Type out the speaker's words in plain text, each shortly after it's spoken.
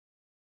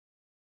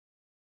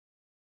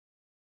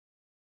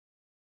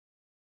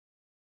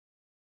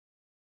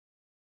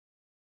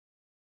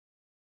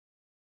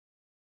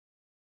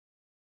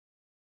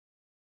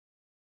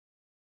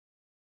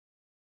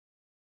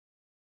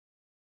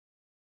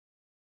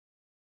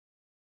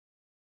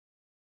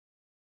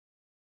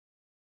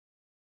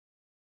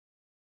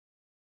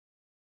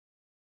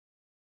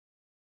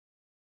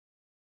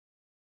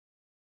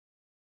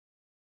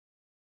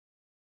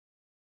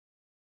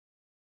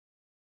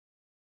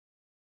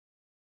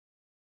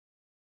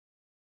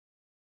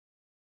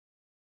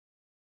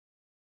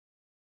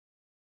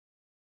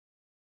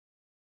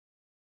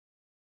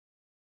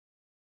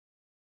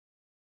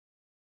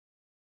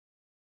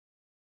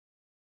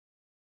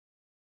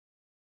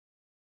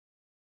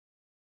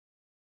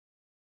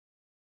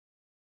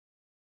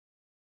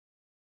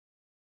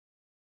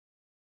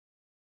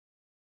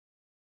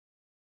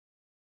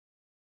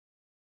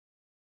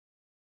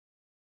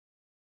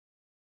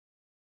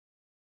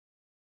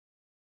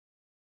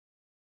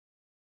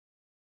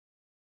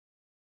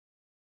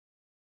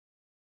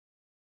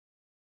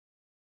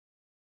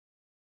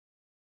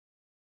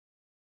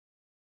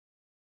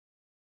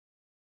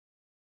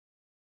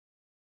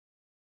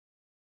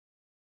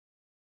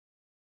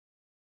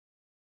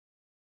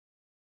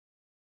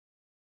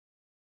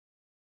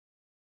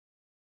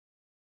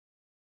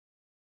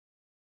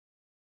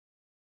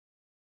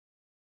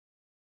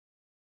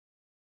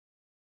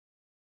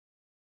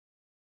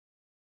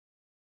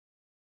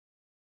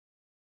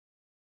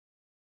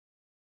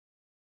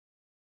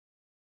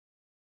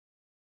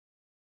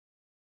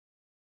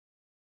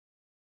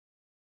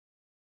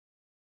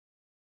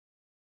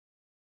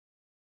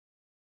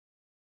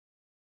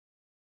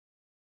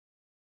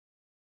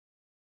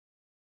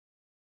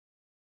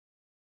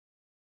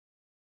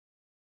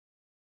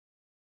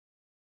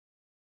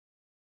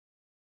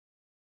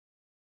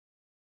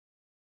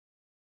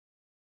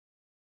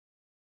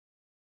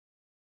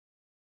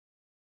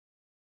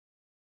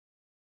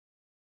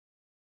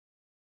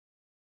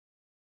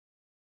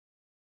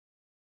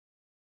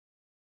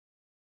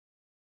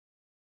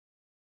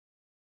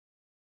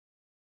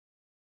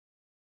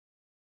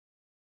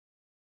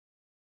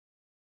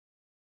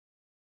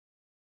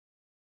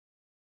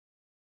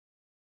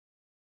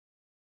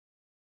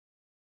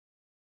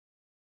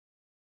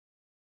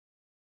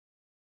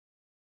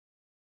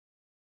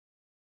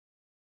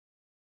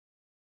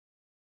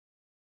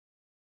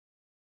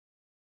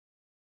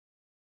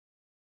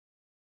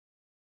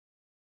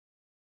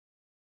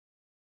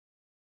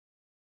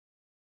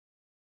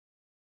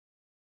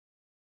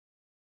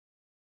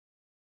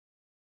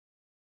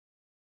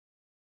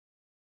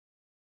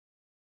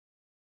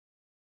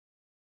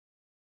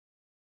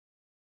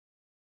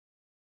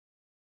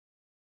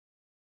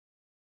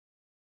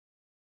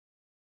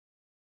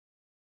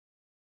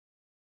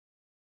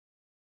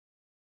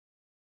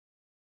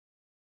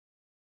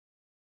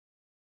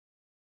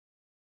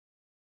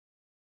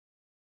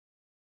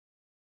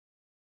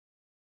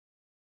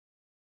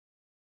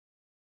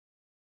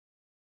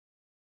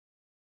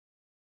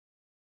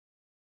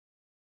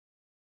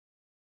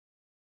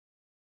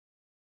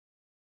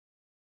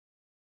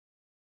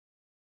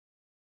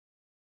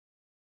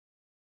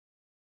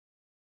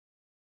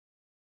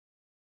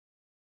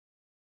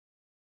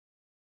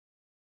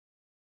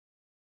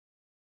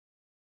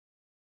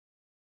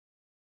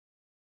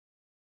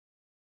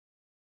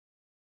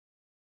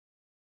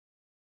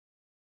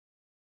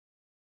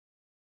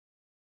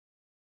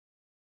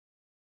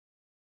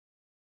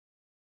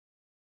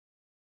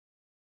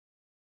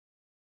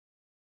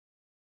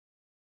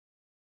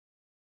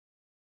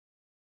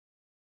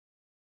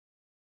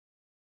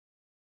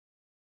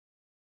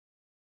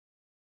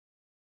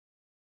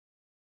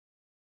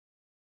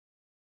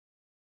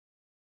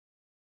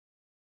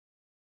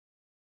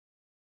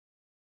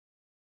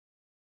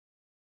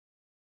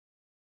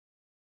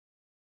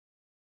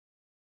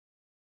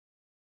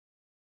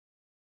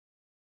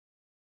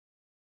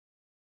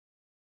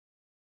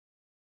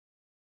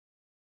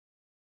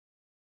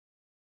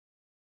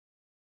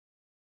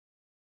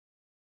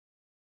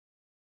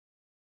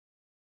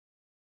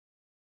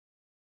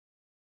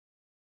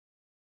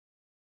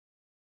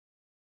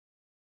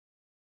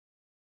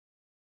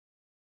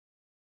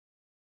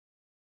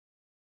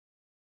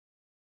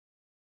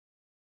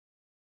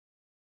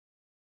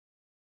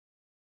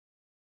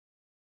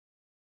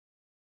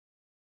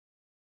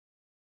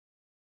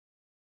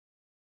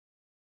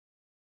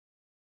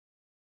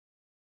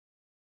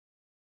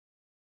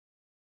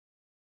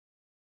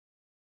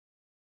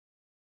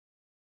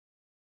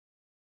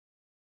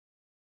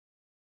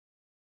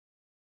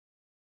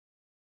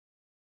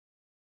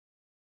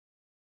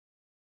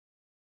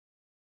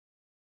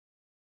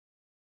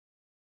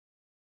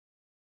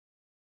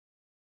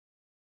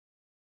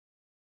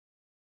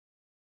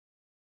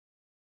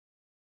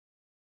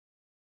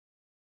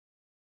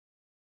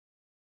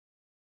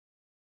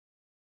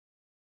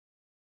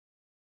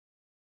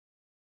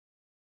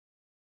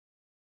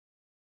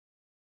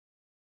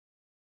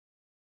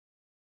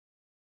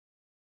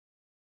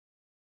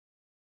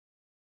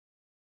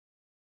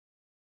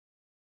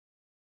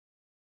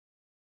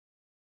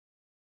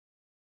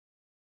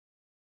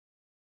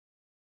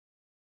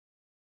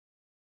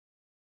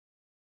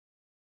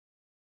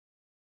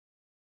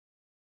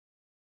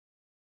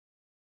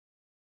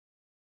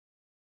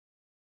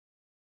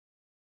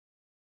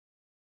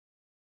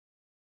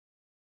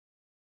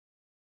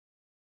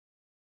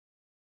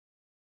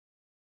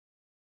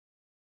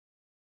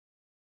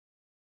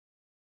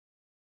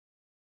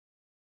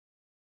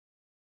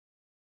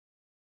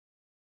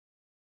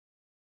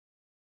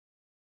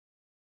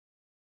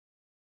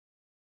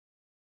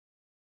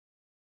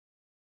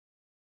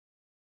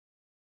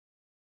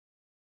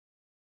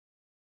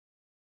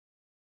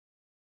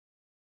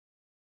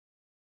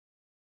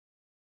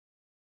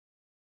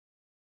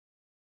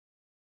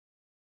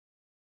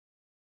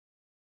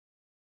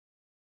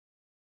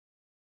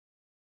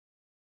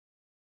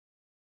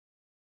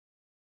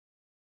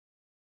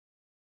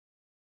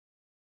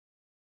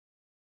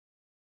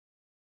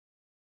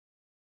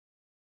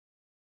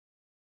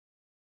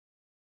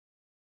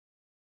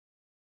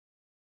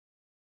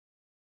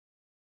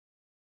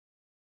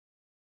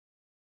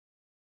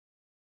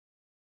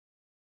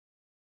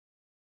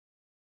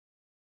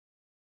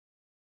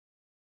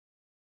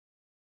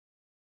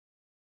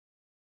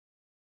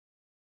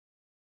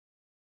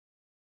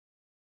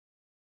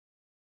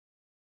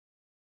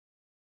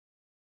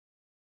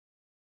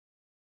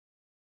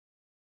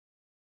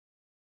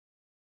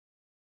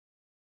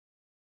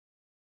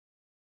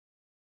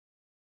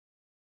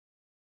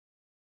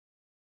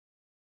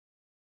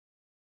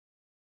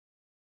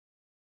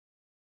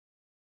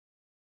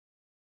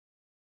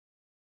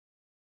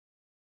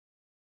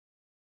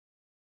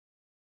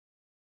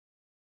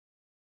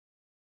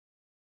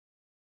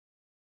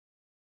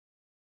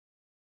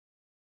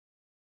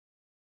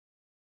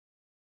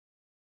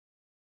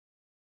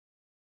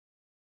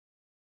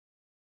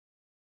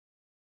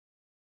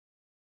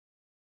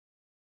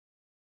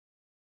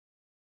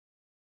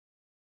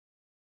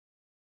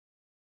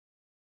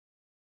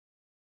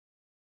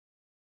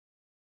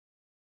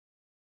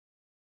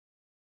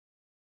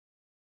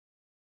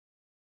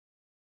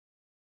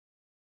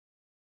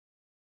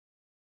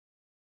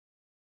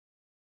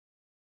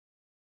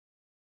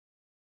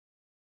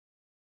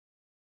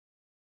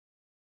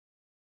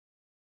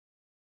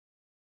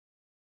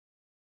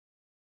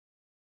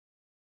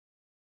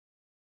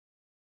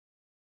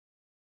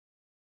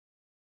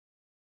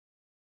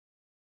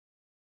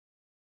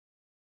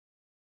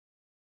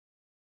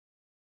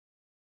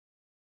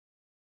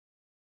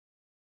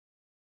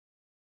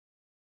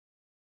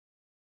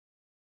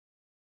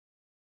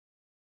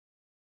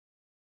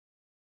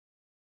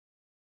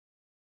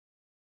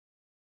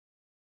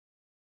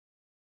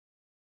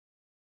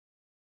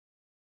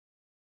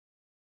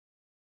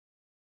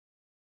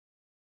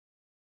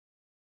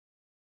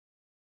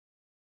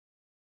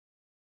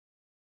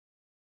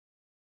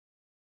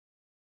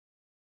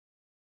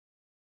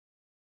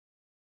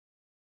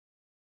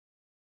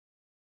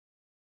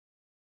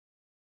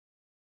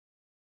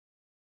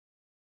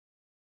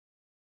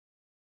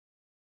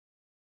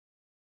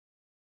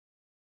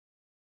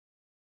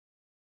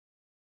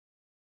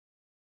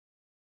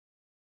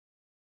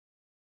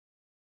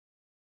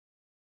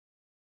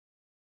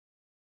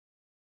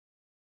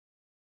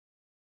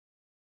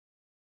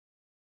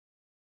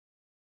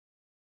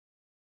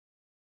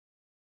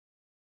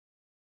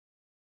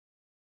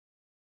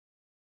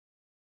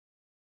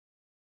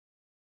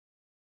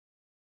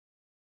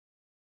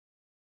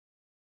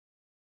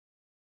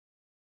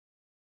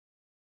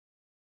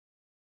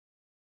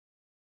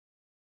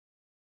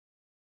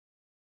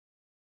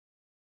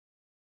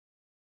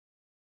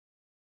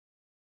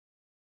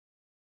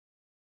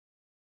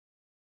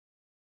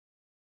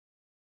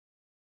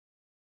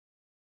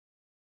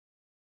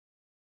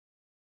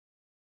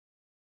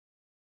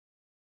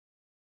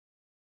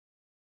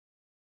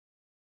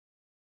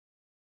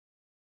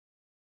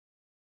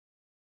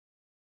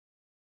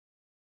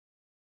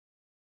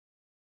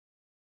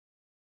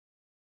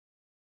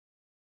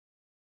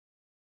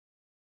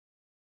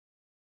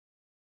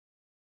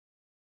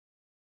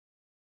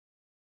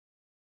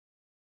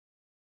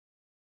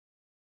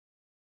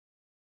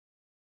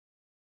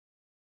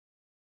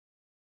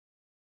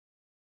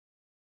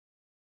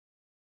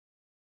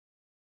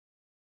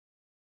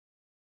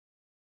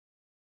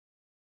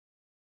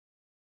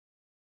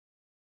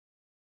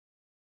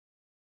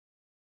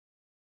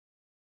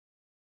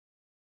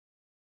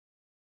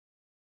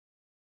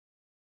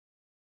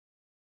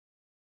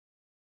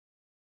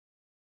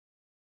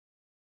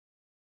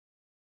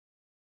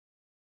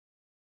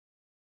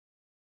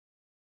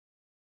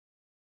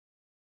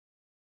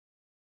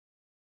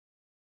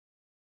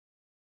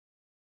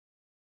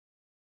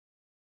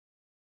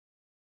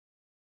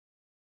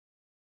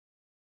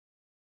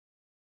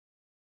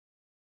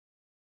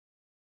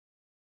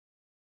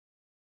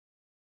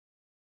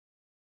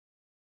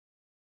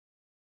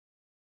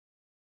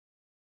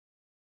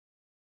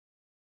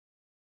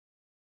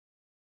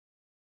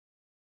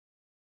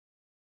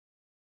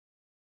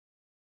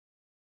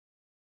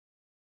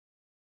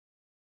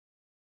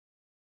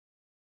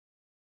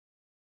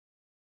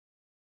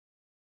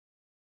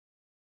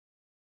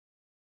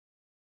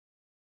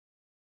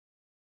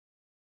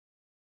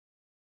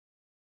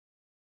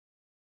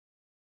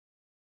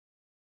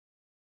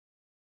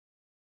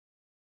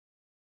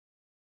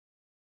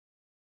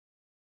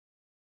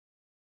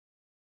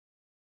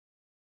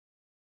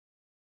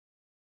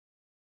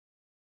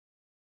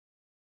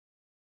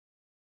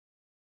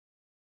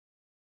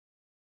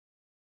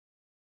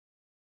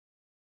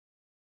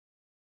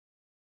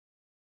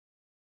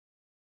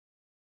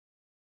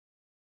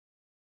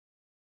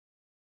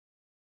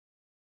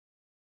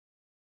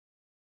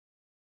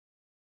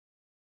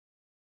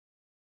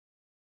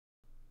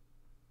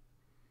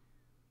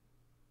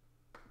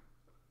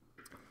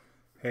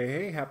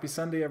Hey, happy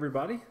Sunday,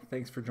 everybody.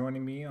 Thanks for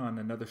joining me on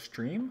another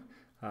stream.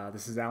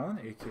 This is Alan,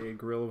 aka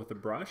Gorilla with a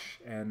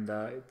Brush, and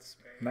it's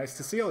nice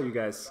to see all you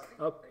guys.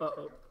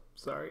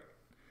 Sorry.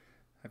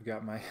 I've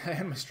got my, I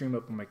had my stream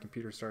up and my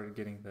computer started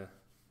getting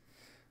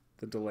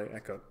the delay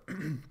echo.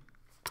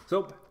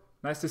 So,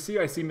 nice to see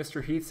you. I see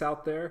Mr. Heath's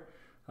out there,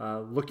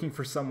 looking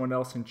for someone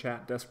else in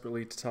chat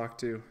desperately to talk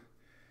to.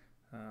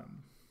 I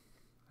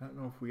don't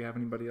know if we have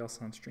anybody else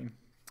on stream,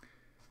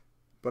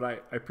 but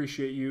I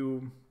appreciate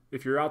you.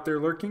 If you're out there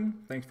lurking,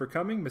 thanks for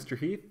coming. Mr.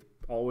 Heath,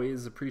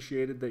 always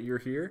appreciated that you're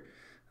here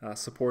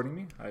supporting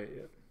me.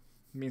 It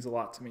means a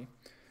lot to me.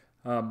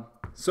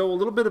 So a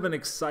little bit of an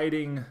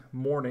exciting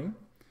morning.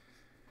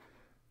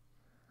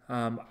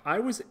 I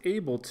was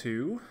able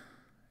to,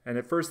 and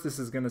at first this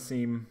is going to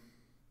seem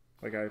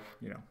like I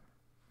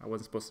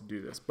wasn't supposed to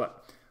do this,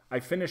 but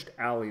I finished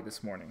Allie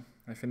this morning.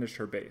 I finished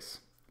her base.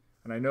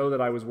 And I know that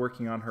I was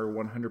working on her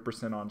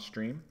 100% on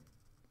stream.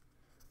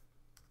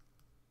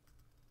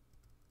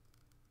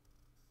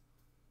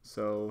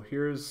 So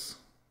here's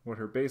what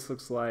her base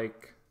looks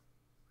like.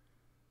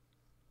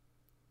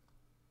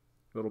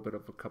 A little bit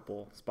of a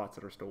couple spots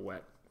that are still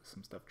wet, with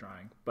some stuff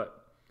drying.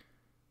 But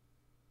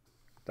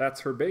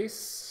that's her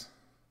base,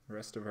 the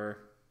rest of her.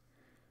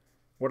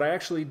 What I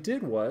actually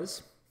did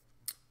was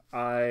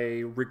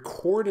I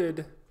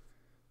recorded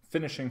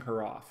finishing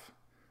her off.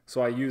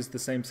 So I used the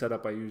same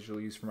setup I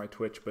usually use for my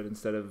Twitch, but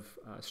instead of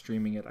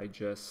streaming it, I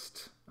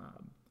just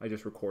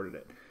recorded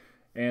it.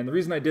 And the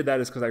reason I did that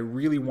is because I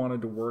really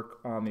wanted to work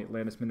on the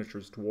Atlantis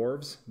Miniatures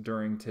Dwarves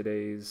during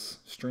today's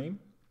stream.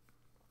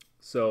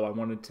 So I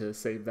wanted to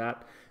save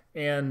that,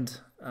 and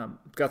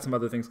got some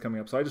other things coming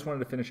up. So I just wanted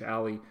to finish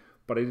Allie,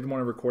 but I didn't want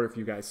to record it for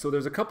you guys. So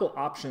there's a couple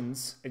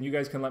options, and you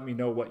guys can let me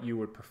know what you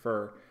would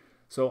prefer.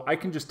 So I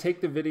can just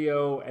take the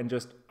video and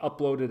just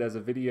upload it as a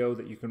video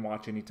that you can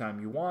watch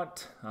anytime you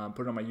want.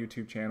 Put it on my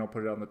YouTube channel,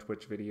 put it on the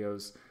Twitch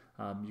videos.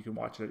 You can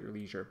watch it at your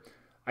leisure.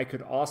 I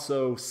could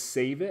also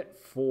save it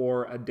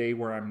for a day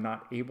where I'm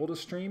not able to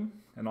stream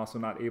and also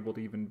not able to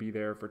even be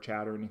there for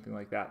chat or anything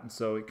like that. And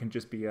so it can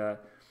just be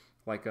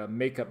like a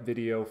makeup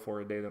video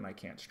for a day that I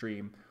can't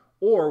stream.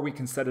 Or we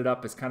can set it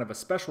up as kind of a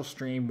special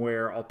stream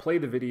where I'll play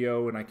the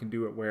video, and I can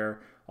do it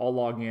where I'll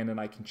log in and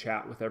I can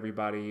chat with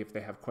everybody if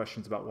they have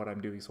questions about what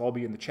I'm doing. So I'll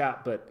be in the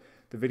chat, but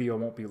the video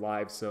won't be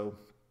live. So,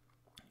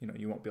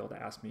 you won't be able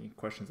to ask me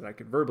questions that I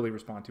could verbally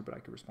respond to, but I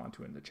could respond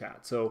to in the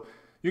chat. So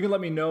you can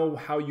let me know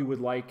how you would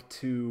like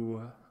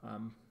to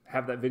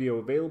have that video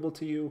available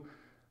to you.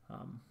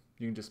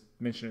 You can just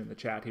mention it in the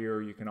chat here,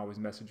 or you can always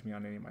message me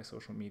on any of my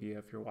social media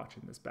if you're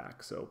watching this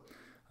back. So,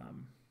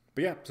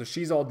 but yeah, so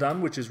she's all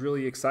done, which is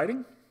really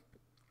exciting.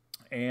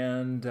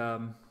 And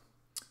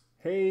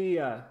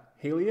hey,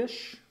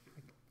 Haley-ish,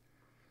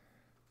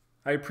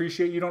 I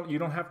appreciate you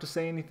don't have to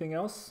say anything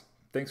else.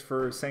 Thanks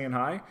for saying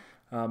hi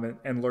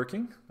and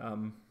lurking.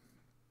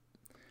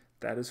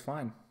 That is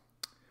fine.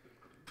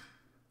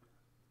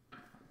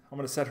 I'm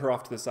going to set her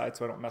off to the side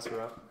so I don't mess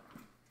her up.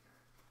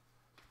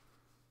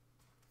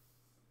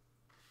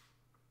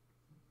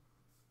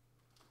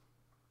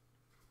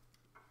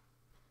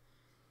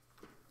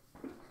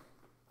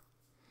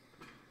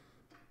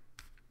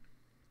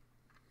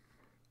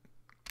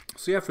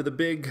 So yeah, for the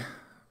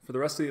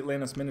rest of the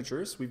Atlantis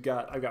miniatures,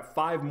 I've got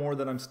 5 more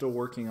that I'm still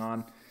working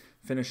on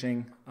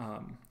finishing.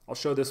 I'll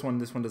show this one.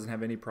 This one doesn't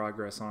have any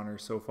progress on her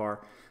so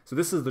far. So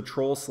this is the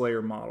Troll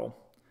Slayer model.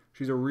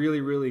 She's a really,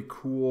 really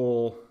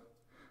cool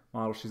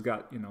model. She's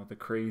got, the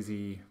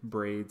crazy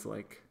braids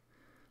like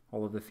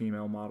all of the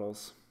female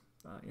models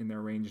in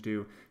their range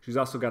do. She's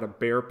also got a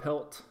bear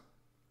pelt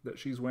that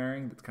she's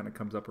wearing that kind of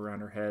comes up around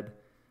her head.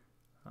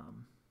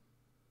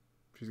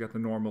 She's got the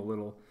normal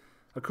little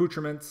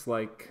accoutrements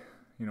like,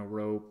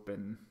 rope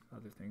and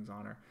other things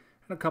on her.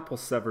 And a couple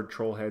severed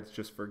troll heads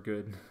just for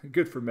good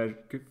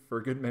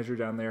measure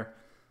down there,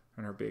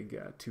 and her big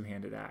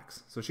two-handed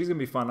axe. So she's gonna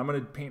be fun. I'm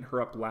gonna paint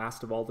her up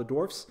last of all the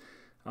dwarfs.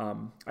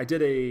 I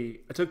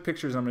took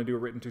pictures. I'm going to do a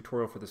written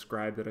tutorial for the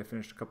scribe that I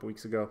finished a couple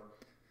weeks ago.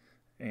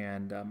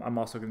 And I'm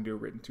also going to do a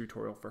written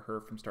tutorial for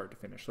her from start to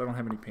finish. So I don't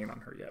have any paint on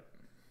her yet.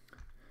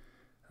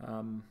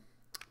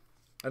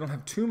 I don't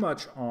have too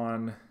much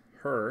on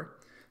her.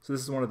 So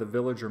this is one of the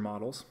villager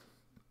models.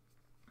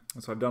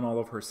 And so I've done all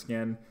of her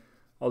skin.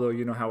 Although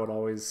you know how it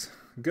always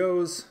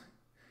goes.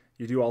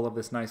 You do all of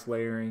this nice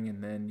layering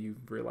and then you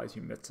realize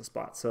you missed a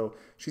spot. So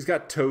she's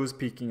got toes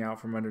peeking out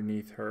from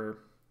underneath her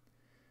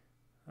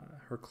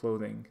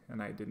clothing,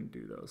 and I didn't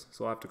do those,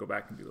 so I'll have to go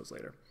back and do those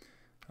later.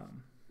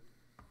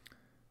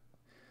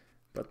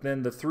 But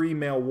then the 3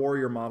 male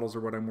warrior models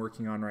are what I'm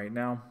working on right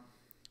now.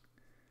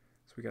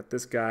 So we got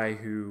this guy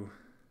who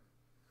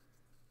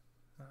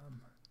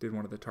did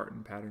one of the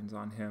tartan patterns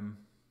on him,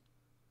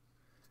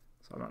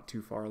 so I'm not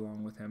too far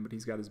along with him, but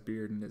he's got his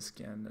beard and his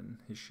skin and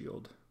his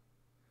shield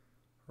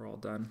are all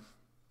done.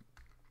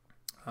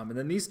 And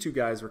then these 2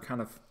 guys are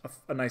kind of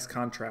a nice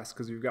contrast,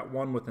 because we've got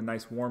one with a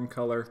nice warm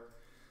color.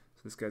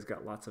 So this guy's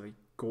got lots of a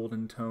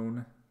golden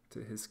tone to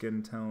his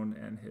skin tone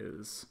and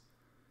his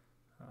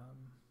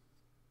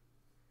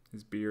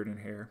beard and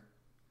hair.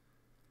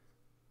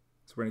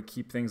 So we're going to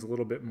keep things a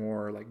little bit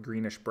more like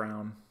greenish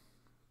brown,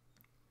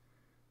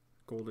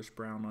 goldish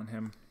brown on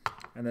him.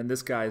 And then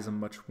this guy is a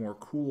much more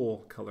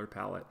cool color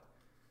palette.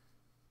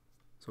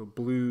 So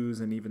blues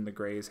and even the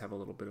grays have a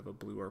little bit of a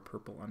blue or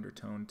purple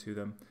undertone to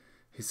them.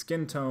 His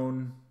skin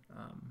tone,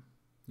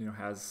 you know,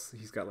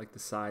 he's got like the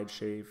side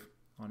shave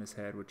on his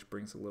head, which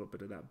brings a little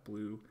bit of that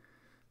blue,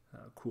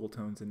 cool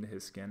tones into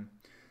his skin.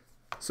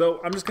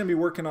 So I'm just going to be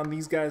working on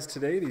these guys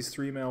today, these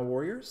 3 male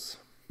warriors.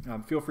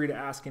 Feel free to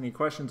ask any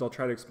questions. I'll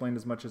try to explain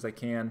as much as I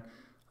can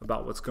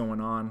about what's going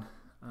on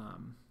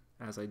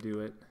as I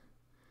do it.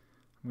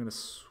 I'm going to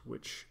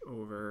switch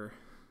over.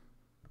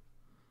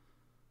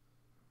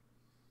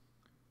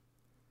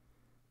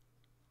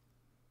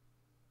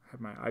 I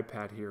have my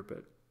iPad here,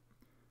 but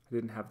I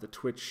didn't have the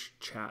Twitch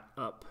chat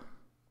up.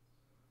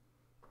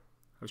 I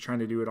was trying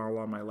to do it all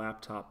on my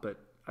laptop, but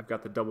I've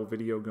got the double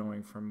video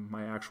going from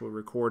my actual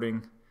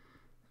recording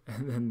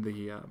and then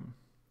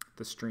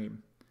the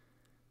stream.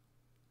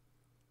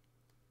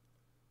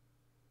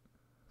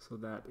 So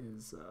that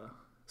is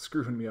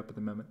screwing me up at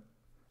the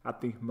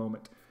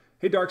moment.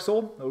 Hey, Dark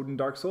Soul, Odin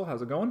Dark Soul,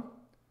 how's it going?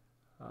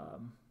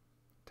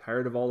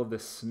 Tired of all of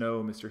this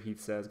snow, Mr. Heath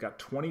says. Got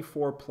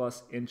 24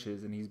 plus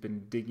inches and he's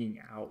been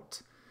digging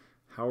out.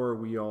 How are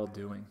we all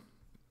doing?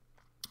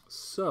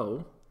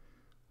 So,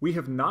 we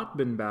have not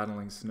been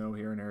battling snow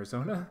here in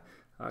Arizona.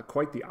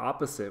 Quite the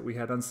opposite. We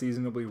had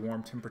unseasonably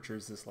warm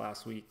temperatures this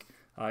last week.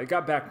 It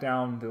got back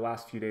down the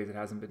last few days. It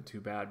hasn't been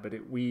too bad, but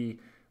we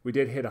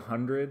did hit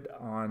 100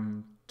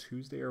 on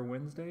Tuesday or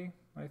Wednesday,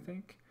 I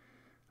think.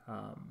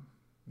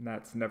 And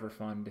that's never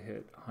fun to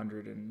hit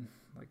 100 in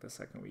like the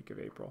second week of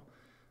April.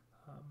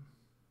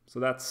 So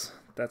that's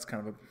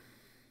kind of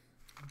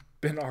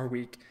been our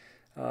week.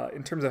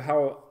 In terms of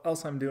how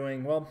else I'm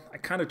doing, well, I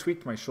kind of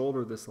tweaked my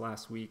shoulder this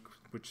last week,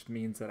 which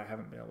means that I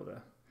haven't been able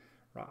to.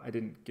 I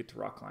didn't get to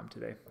rock climb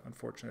today.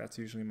 Unfortunately, that's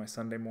usually my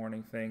Sunday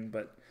morning thing.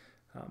 But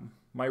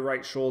my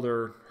right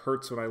shoulder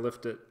hurts when I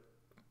lift it.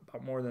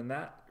 About more than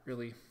that,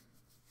 really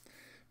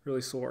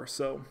sore.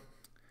 So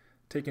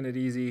taking it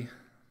easy,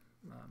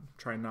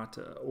 trying not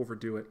to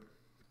overdo it.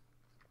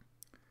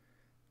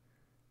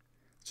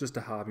 It's just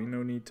a hobby.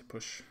 No need to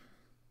push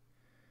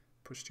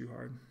too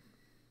hard.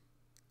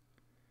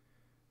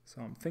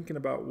 So I'm thinking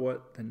about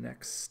what the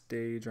next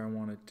stage I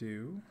want to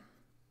do.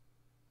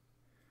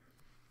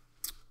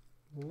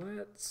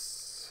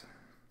 It's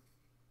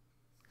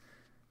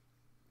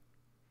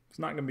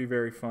not going to be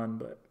very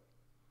fun,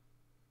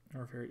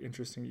 or very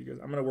interesting to you guys.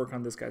 I'm going to work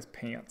on this guy's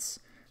pants.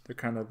 They're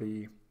kind of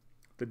the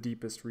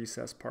deepest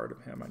recessed part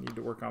of him I need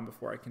to work on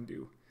before I can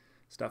do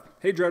stuff.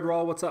 Hey,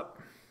 Dreadroll, what's up?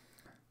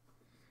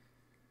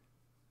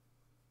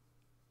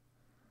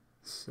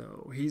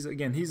 So he's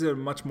a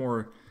much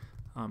more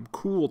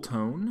cool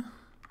tone.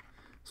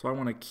 So I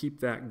want to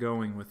keep that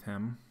going with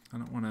him. I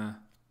just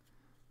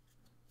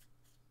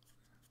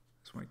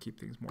want to keep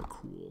things more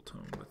cool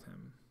tone with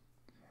him.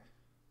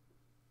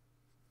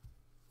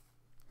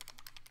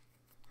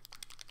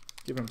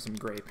 Give him some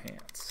gray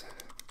pants.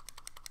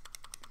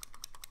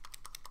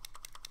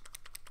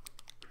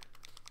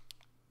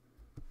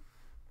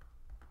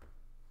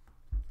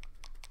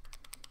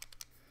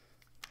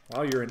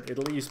 While you're in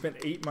Italy, you spent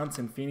 8 months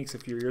in Phoenix a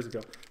few years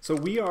ago. So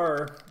we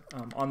are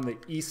on the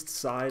east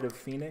side of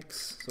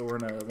Phoenix. So we're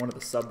in one of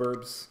the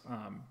suburbs,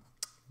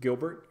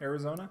 Gilbert,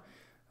 Arizona.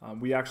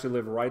 We actually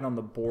live right on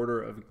the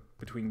border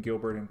between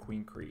Gilbert and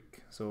Queen Creek.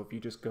 So if you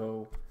just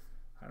go,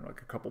 I don't know,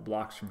 like a couple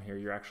blocks from here,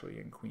 you're actually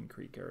in Queen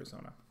Creek,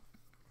 Arizona.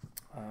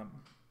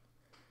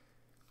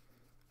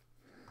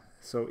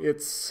 So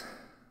it's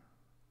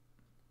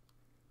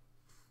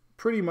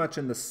pretty much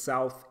in the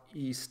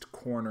southeast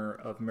corner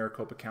of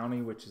Maricopa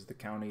County, which is the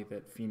county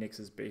that Phoenix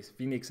is based.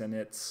 Phoenix and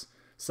its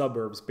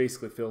suburbs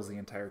basically fills the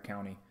entire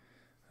county.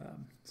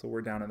 So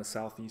we're down in the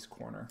southeast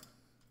corner.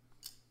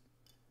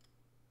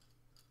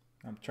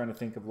 I'm trying to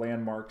think of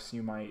landmarks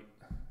you might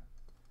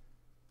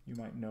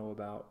know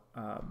about.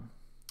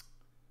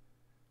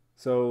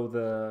 So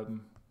the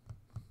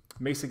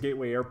Mesa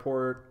Gateway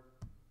Airport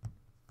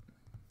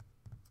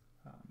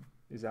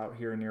is out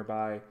here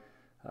nearby.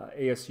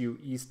 ASU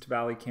East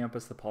Valley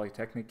campus, the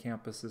Polytechnic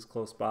campus is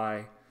close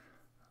by.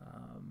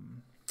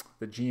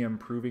 The GM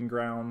Proving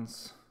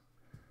Grounds.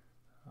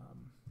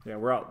 Yeah,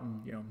 we're out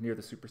near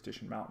the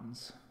Superstition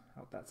Mountains,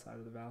 out that side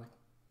of the valley,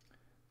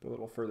 a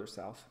little further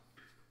south.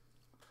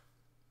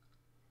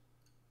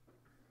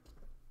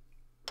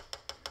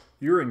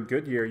 You were in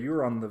Goodyear. You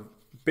were on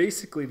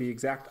basically the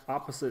exact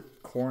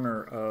opposite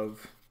corner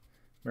of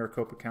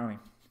Maricopa County.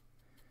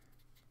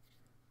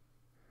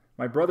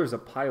 My brother's a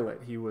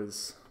pilot. He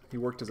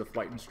worked as a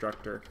flight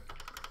instructor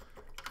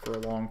for a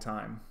long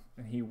time,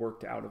 and he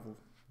worked out of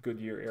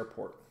Goodyear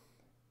Airport.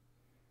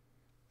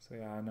 So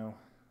yeah,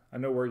 I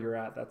know where you're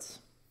at. That's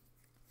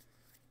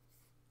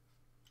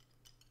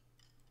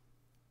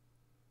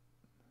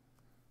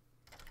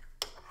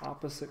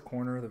opposite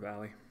corner of the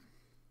valley.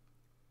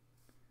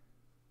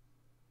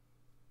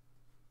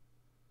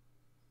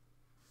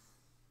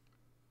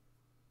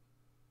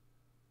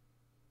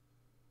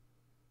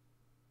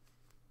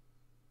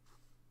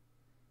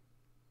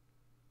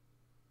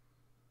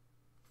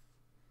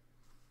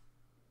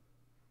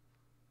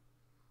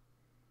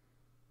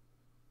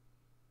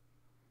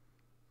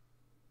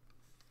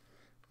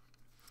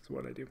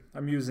 what I do.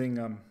 I'm using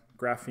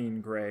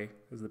graphene gray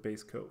as the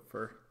base coat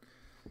for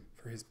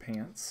his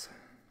pants.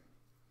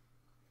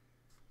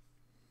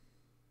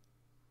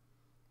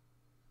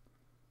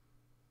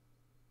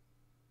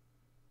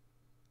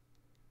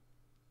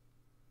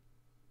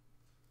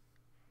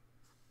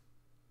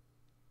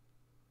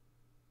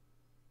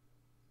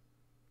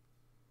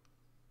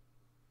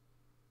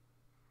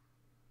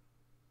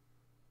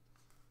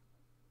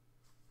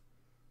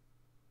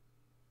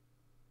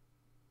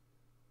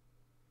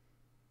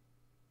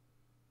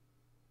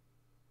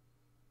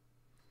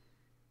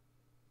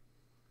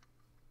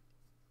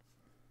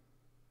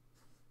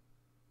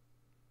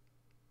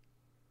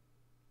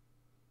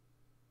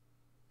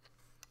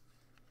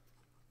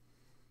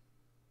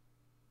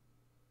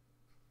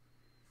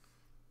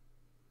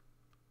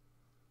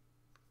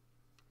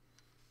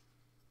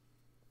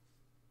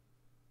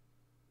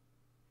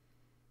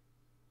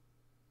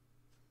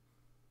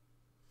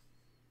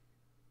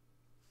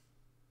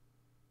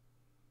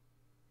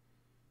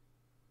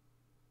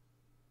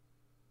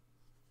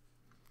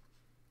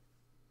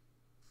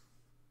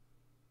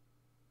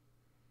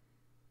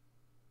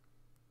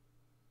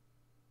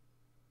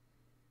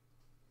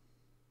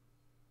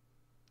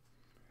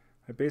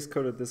 I base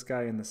coated this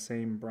guy in the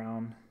same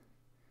brown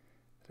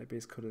that I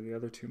base coated the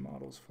other two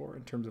models for,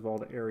 in terms of all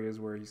the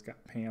areas where he's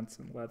got pants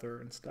and leather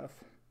and stuff.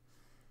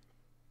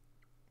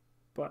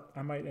 But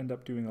I might end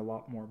up doing a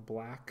lot more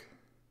black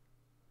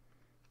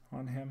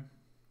on him,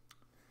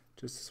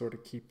 just to sort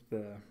of keep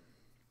the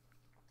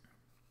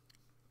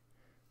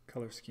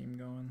color scheme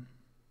going.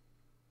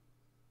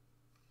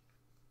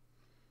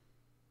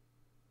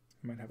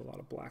 I might have a lot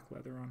of black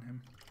leather on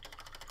him.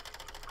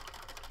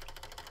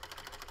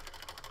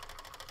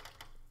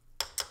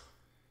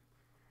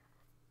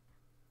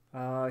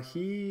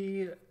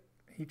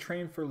 He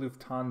trained for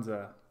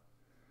Lufthansa.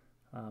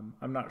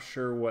 I'm not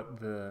sure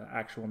what the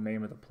actual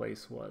name of the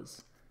place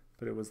was,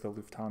 but it was the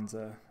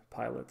Lufthansa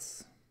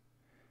pilots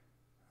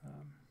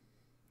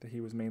that he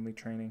was mainly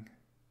training.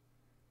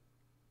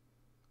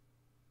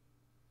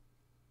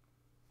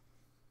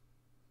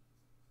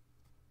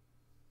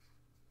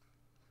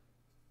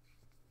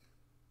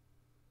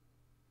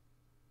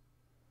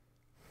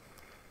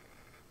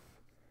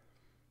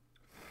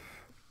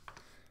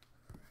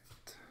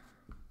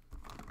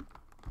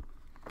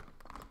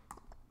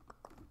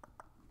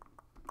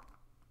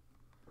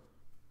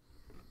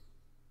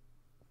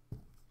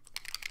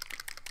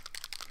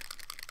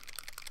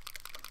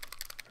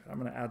 I'm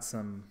going to add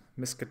some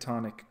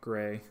Miskatonic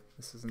gray.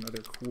 This is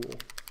another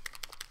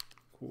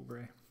cool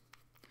gray.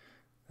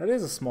 That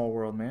is a small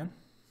world, man.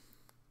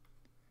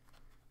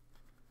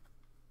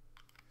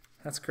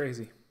 That's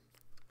crazy.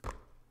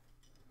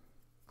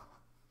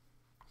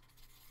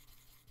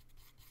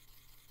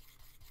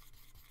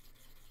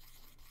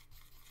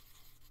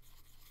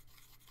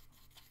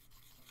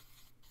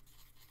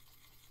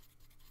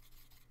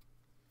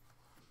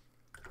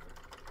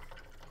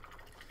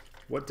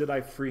 What did I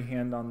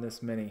freehand on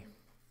this mini?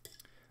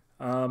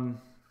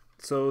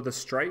 So the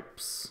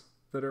stripes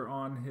that are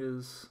on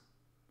his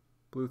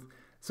blue.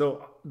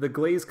 So the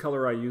glaze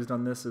color I used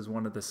on this is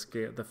one of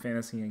the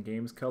Fantasy and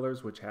Games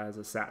colors, which has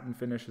a satin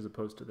finish as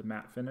opposed to the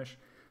matte finish.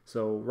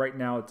 So right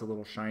now it's a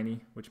little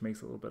shiny, which makes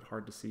it a little bit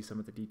hard to see some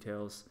of the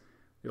details.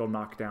 It'll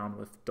knock down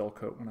with dull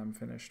coat when I'm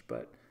finished,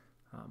 but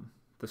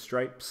the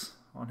stripes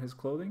on his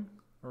clothing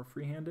are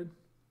freehanded.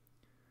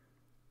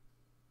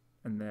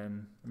 And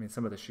then, I mean,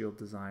 some of the shield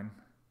design,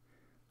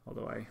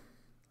 although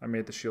I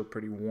made the shield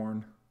pretty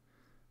worn,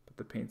 but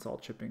the paint's all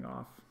chipping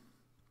off.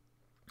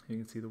 You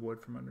can see the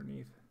wood from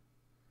underneath.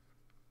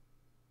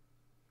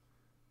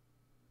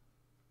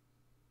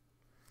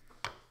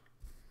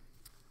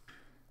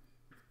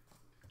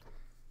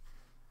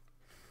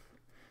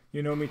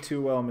 You know me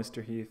too well,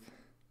 Mr. Heath.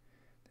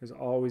 There's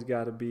always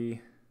got to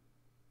be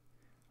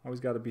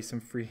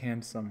some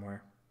freehand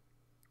somewhere.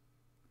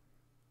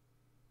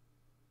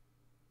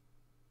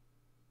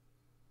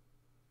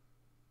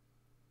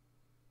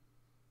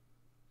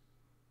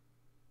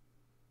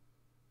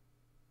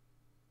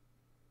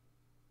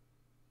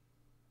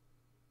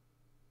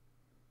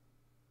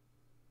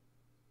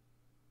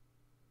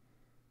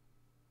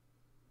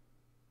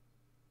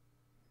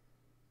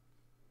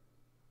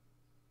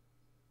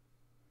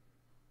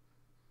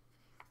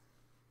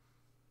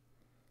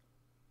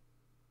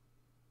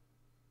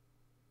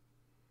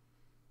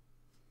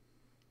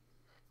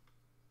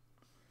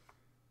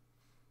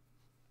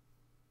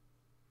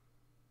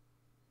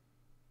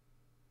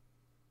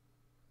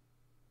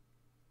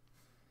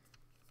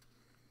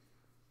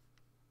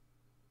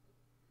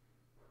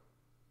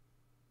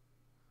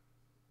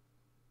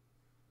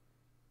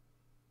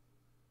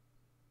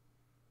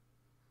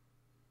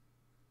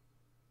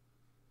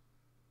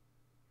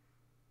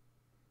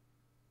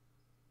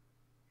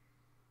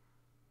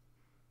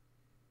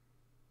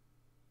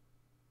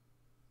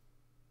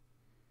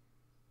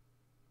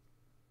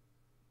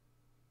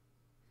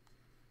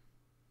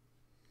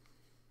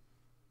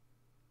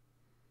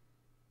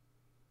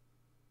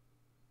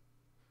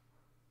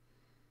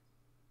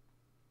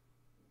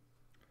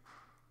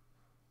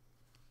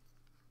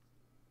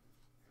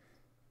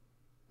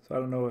 So I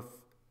don't know if,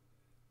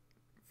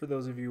 for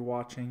those of you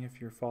watching,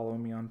 if you're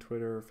following me on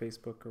Twitter or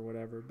Facebook or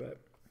whatever, but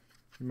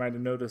you might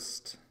have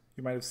noticed,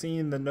 you might have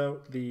seen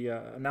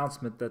the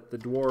announcement that the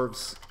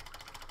Dwarves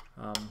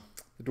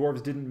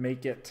didn't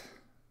make it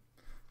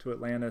to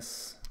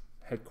Atlantis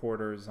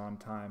headquarters on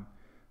time.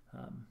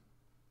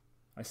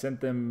 I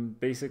sent them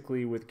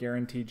basically with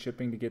guaranteed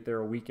shipping to get there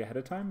a week ahead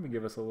of time to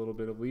give us a little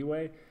bit of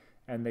leeway,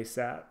 and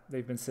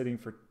they've been sitting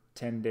for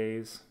 10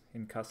 days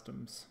in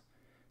customs,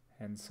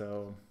 and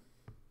so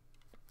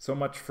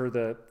much for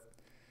the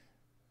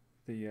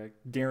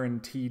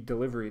guaranteed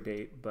delivery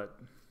date. But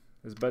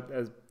as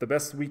the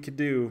best we could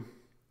do,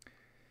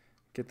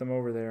 get them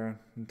over there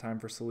in time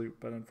for Salute,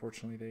 but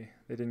unfortunately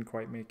they didn't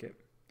quite make it.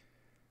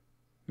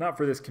 Not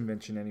for this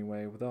convention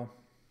anyway. They'll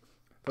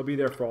be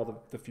there for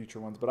all the future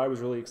ones, but I was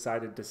really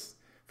excited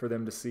for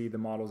them to see the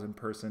models in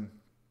person.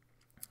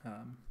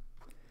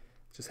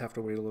 Just have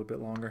to wait a little bit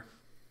longer.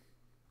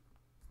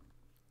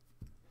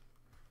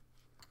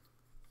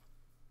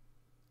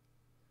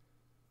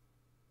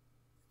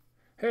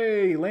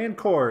 Hey, Land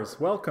Corps,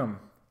 welcome.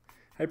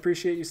 I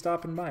appreciate you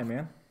stopping by,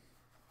 man.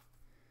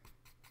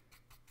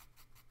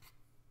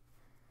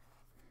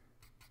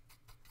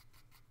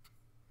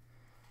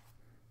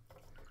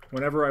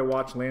 Whenever I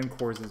watch Land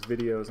Corps'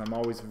 videos, I'm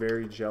always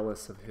very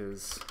jealous of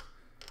his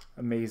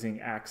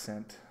amazing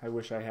accent. I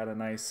wish I had a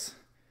nice,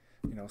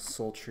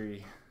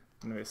 sultry,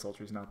 maybe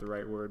sultry's not the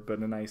right word, but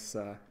a nice,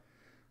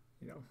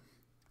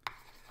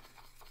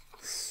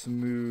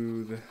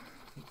 smooth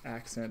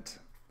accent.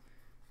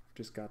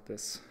 Just got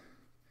this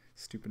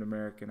stupid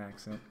American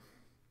accent.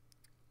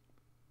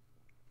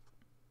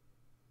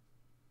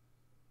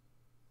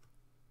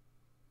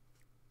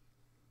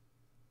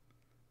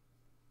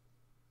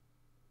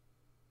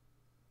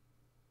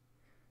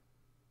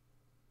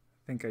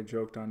 I think I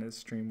joked on his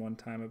stream one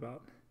time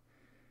about,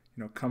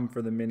 come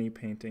for the mini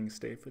painting,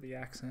 stay for the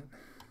accent.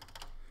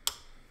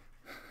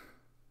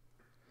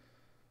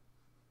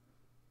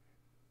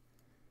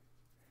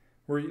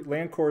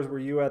 Land Corps, were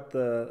you at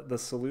the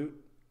Salute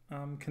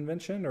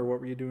convention, or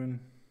what were you doing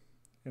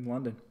in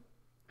London?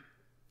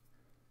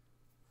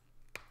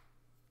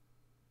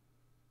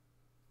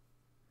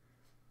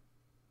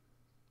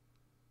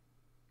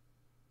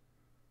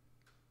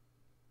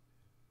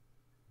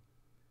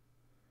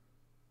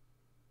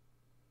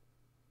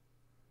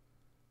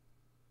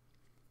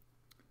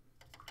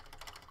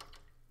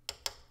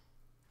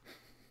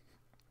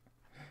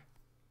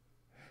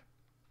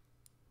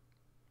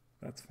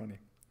 That's funny.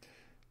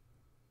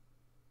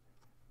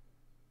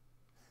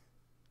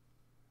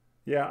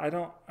 Yeah, I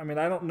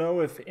don't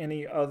know if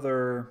any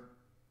other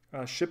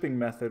shipping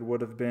method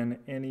would have been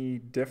any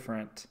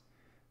different.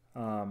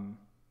 The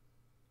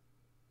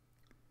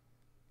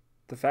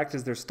fact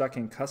is they're stuck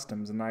in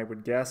customs, and I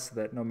would guess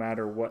that no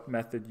matter what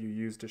method you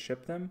use to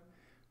ship them,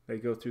 they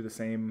go through the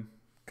same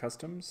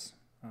customs.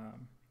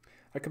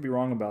 I could be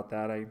wrong about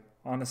that. I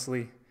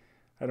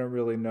don't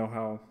really know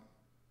how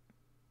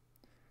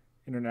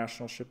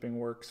international shipping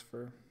works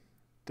for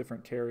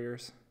different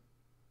carriers.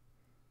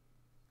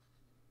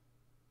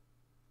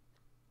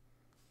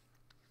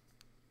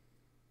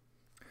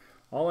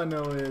 All I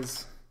know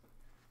is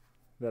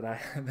that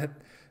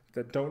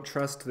that don't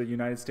trust the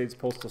United States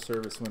Postal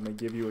Service when they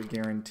give you a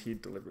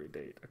guaranteed delivery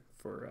date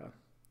for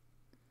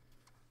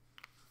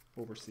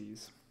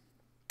overseas.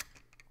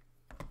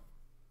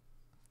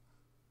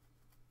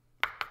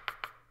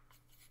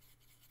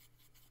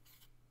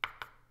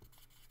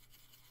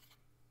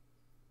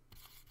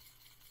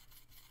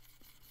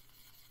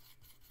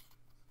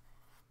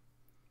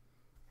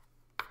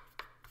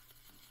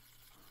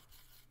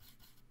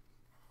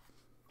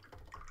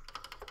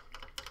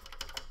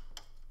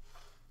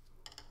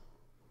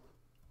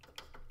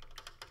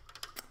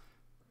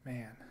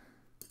 Man,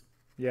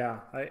 yeah,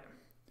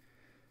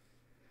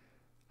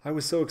 I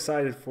was so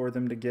excited for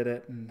them to get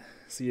it and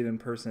see it in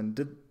person.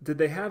 Did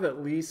they have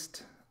at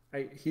least?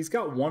 He's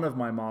got one of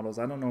my models.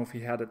 I don't know if he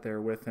had it there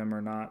with him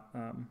or not.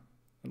 An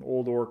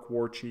old orc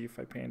war chief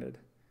I painted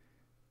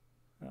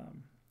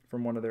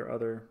from one of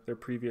their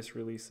previous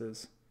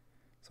releases.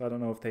 So I don't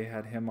know if they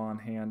had him on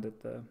hand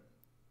at the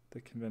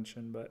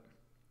convention, but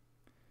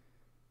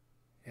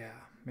yeah,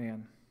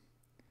 man.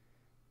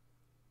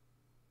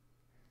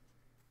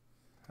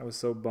 I was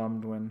so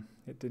bummed when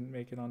it didn't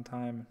make it on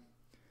time.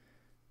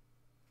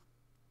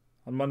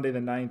 On Monday the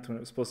 9th, when it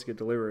was supposed to get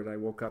delivered, I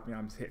woke up,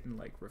 I'm hitting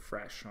like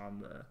refresh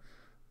on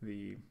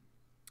the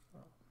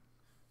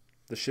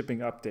shipping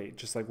update,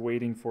 just like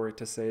waiting for it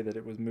to say that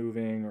it was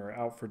moving or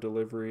out for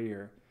delivery,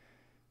 or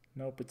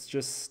nope, it's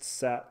just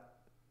sat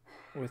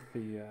with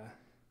the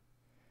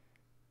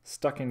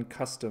stuck in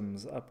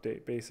customs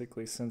update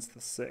basically since the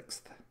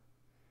 6th.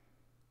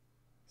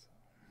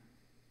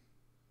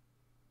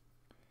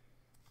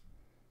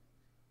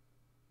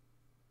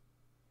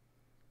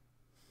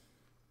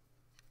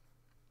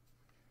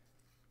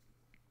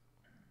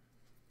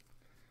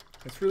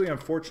 It's really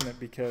unfortunate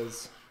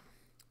because,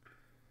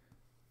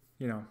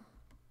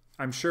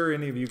 I'm sure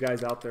any of you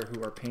guys out there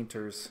who are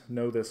painters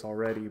know this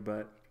already,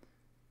 but,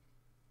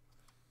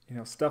 you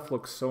know, stuff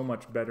looks so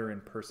much better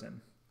in person.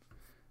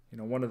 You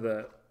know, one of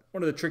the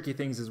tricky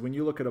things is when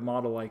you look at a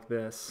model like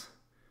this,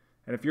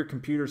 and if your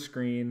computer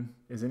screen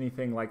is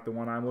anything like the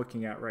one I'm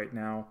looking at right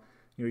now,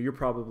 you know, you're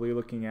probably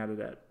looking at it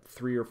at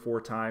 3 or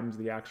 4 times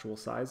the actual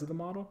size of the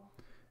model.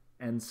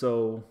 And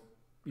so,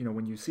 you know,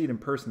 when you see it in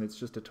person, it's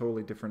just a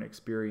totally different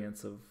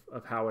experience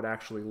of how it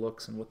actually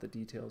looks and what the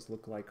details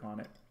look like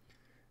on it.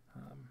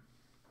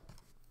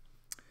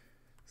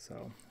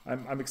 So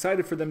I'm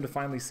excited for them to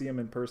finally see him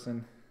in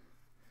person.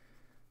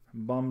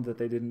 I'm bummed that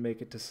they didn't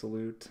make it to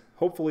Salute.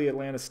 Hopefully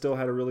Atlantis still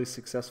had a really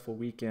successful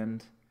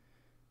weekend.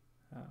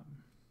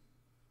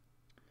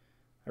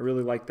 I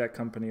really like that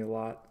company a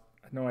lot.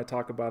 I know I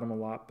talk about them a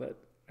lot, but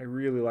I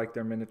really like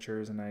their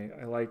miniatures, and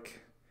I like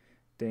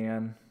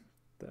Dan,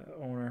 the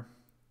owner.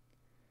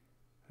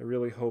 I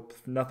really hope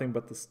nothing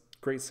but this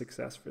great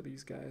success for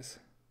these guys.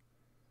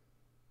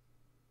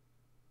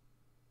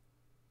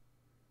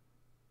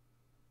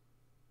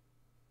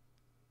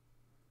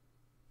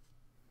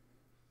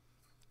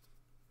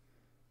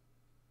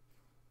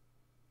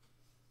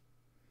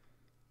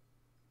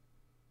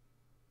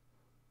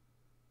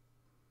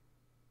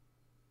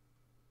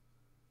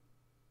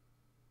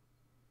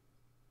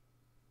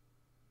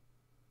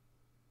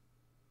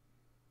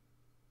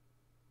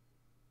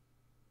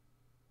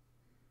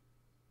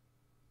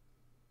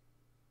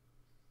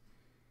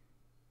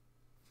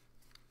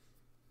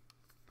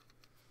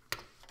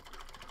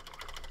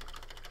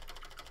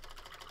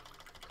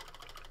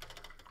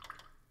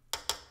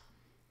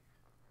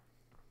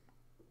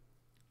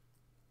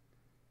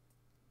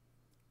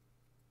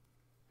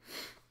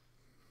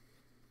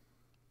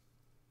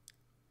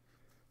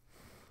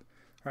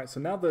 All right,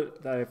 so now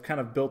that I've kind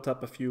of built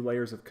up a few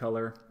layers of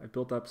color, I've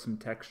built up some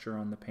texture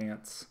on the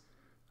pants.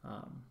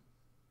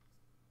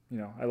 You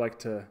know, I like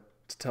to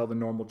tell the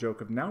normal joke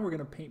of now we're going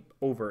to paint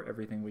over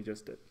everything we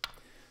just did.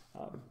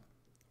 I'm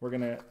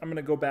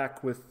gonna go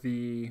back with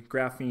the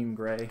graphene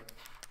gray,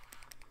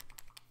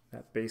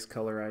 that base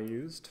color I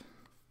used.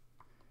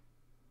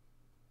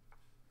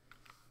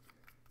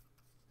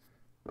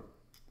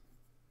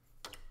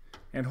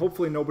 And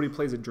hopefully nobody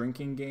plays a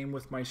drinking game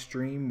with my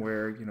stream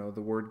where, you know, the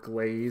word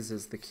glaze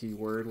is the key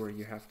word, where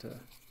you have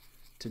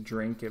to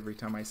drink every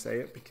time I say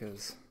it,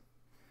 because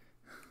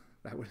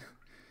that would,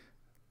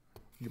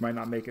 you might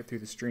not make it through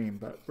the stream.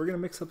 But we're going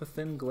to mix up a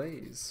thin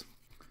glaze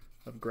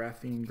of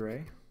graphene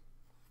gray.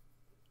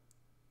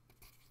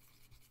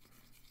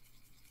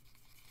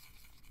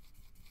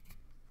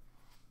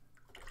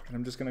 And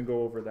I'm just going to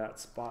go over that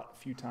spot a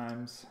few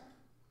times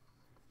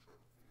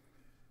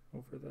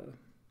over the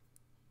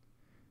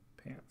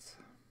pants.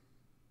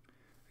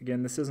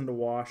 Again, this isn't a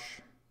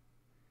wash,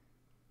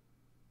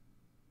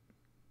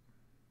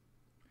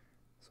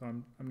 so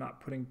I'm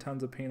not putting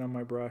tons of paint on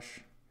my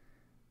brush.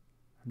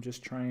 I'm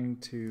just trying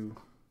to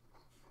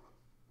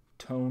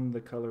tone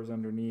the colors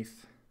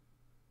underneath,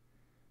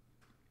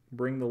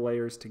 bring the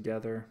layers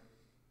together.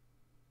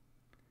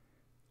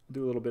 I'll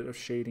do a little bit of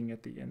shading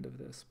at the end of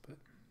this, but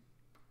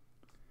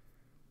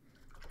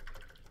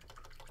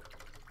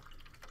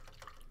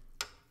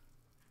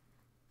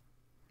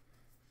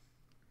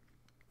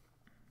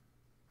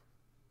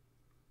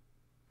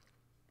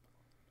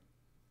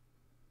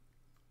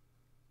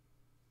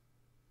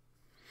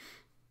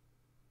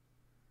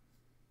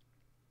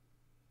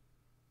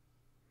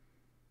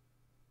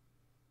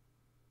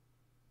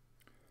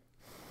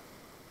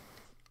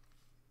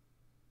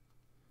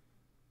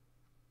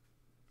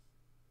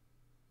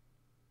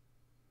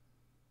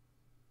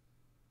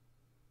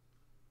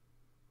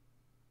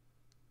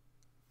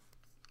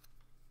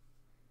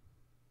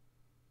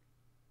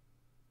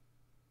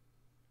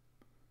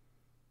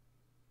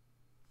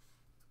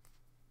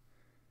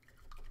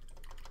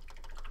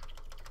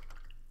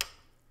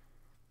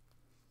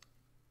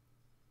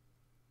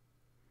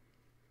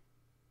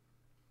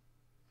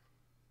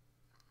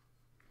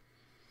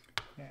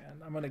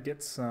and I'm going to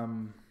get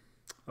some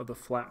of the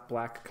flat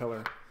black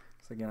color.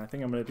 So again, I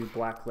think I'm going to do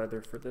black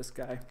leather for this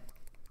guy.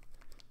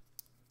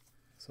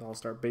 So I'll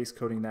start base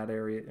coating that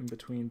area in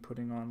between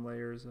putting on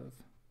layers of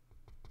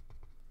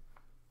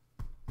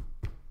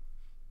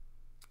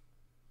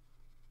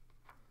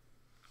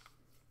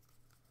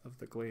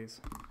the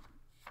glaze.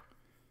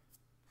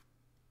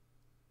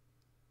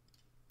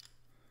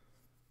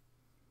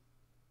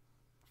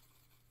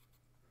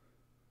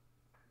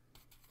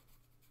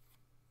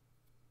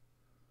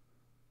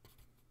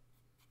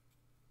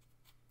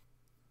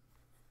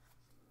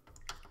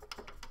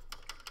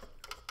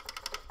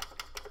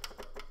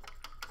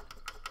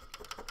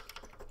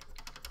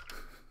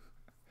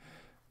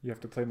 You have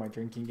to play my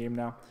drinking game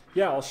now?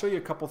 Yeah, I'll show you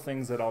a couple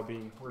things that I'll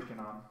be working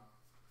on.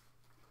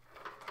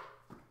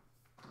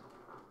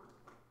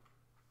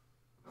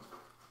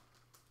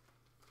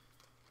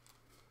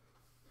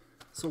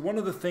 So one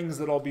of the things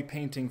that I'll be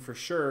painting for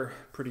sure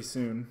pretty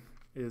soon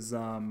is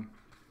the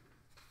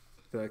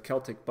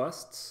Celtic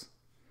busts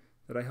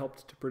that I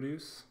helped to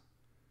produce.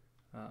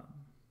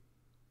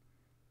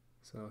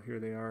 So here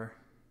they are.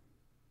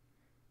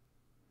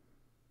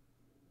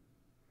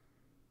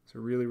 So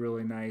really,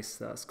 really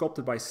nice.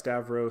 Sculpted by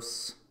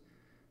Stavros.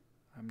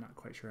 I'm not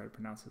quite sure how to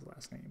pronounce his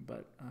last name,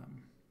 but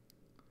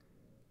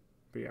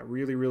yeah,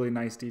 really, really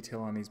nice detail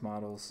on these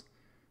models.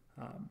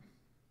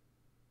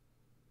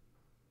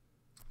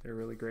 They're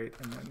really great.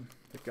 And then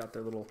they've got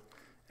their little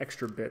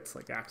extra bits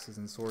like axes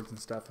and swords and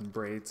stuff and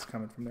braids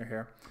coming from their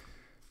hair.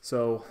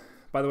 So,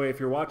 by the way, if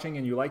you're watching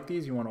and you like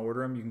these, you want to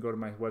order them, you can go to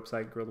my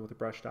website,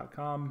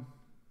 gorilawithabrush.com.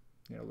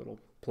 You know, a little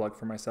plug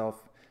for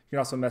myself. You can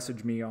also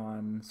message me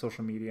on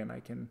social media, and I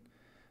can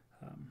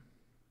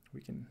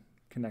we can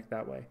connect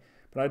that way.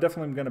 But I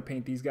definitely am going to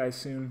paint these guys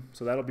soon,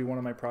 so that'll be one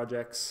of my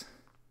projects.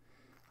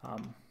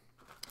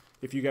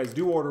 If you guys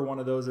do order one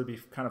of those, it'd be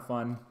kind of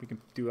fun. We can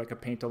do like a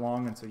paint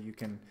along, and so you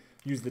can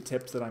use the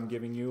tips that I'm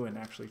giving you and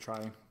actually try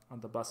on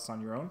the busts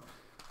on your own.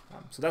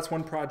 So that's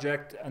one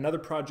project. Another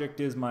project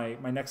is my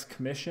next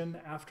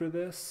commission after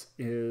this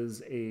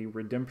is a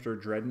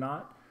Redemptor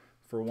Dreadnought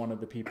for one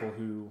of the people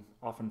who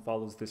often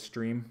follows this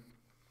stream.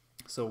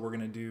 So we're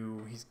going to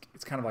do,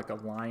 it's kind of like a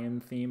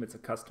lion theme. It's a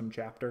custom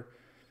chapter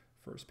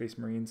for Space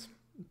Marines.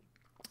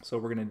 So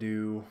we're going to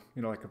do,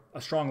 you know, like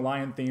a strong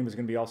lion theme. There's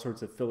going to be all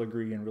sorts of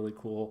filigree and really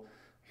cool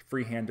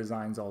freehand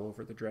designs all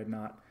over the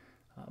Dreadnought.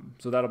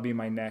 So that'll be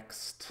my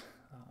next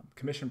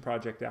commission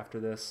project after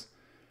this.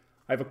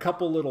 I have a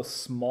couple little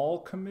small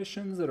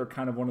commissions that are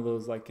kind of one of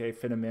those like, hey,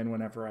 fit them in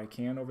whenever I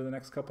can over the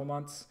next couple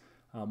months.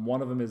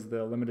 One of them is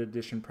the limited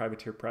edition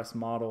Privateer Press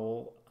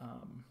model.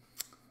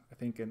 I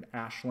think an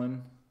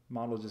Ashland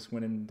model just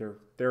went in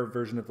their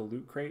version of the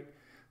loot crate.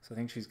 So I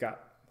think she's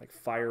got like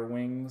fire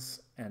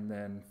wings and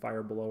then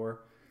fire below her.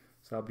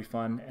 So that'll be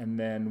fun. And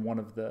then one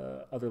of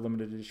the other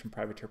limited edition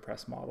Privateer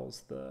Press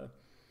models, the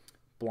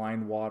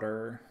Blind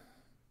Water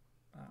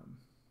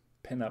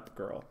pinup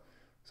girl.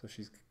 So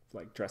she's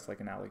like dressed like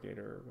an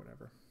alligator or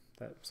whatever.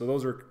 So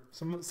those are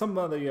some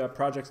of the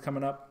projects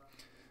coming up.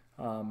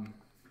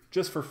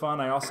 Just for fun,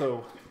 I don't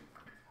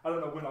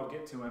know when I'll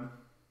get to him,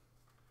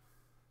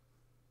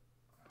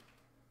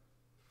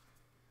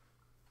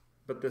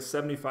 but this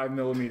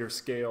 75mm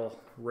scale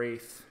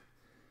Wraith,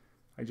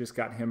 I just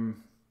got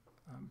him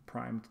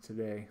primed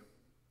today.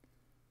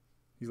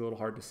 He's a little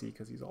hard to see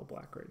because he's all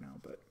black right now,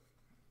 but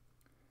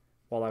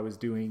while I was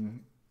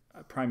doing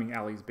priming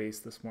Allie's base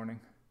this morning,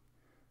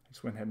 I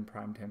just went ahead and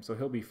primed him. So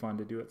he'll be fun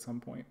to do at some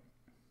point.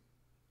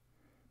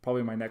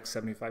 Probably my next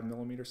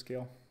 75mm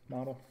scale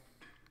model.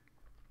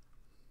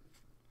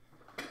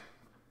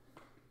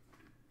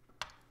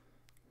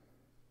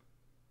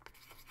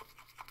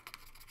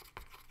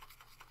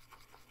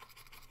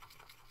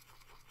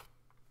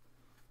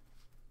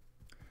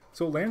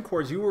 So Land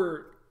Cores, you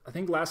were, I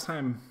think last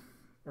time,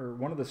 or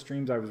one of the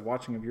streams I was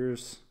watching of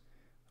yours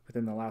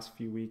within the last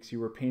few weeks, you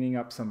were painting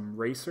up some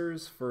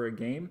racers for a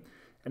game.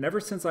 And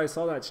ever since I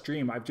saw that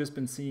stream, I've just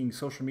been seeing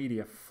social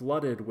media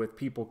flooded with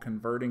people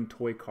converting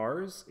toy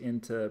cars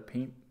into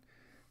paint,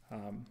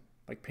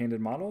 like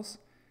painted models.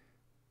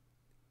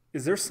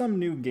 Is there some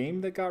new game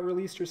that got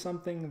released or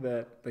something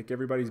that like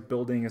everybody's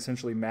building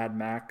essentially Mad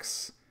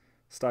Max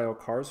style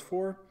cars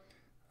for?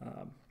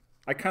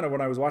 I kind of,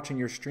 when I was watching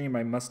your stream,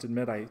 I must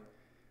admit,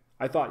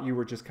 I thought you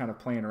were just kind of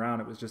playing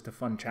around. It was just a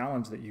fun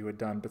challenge that you had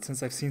done. But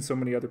since I've seen so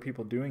many other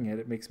people doing it,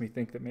 it makes me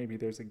think that maybe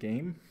there's a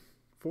game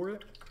for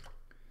it.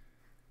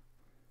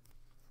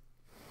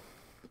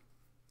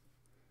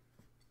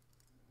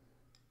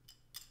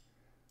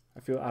 I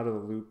feel out of the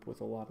loop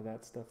with a lot of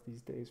that stuff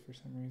these days for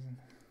some reason.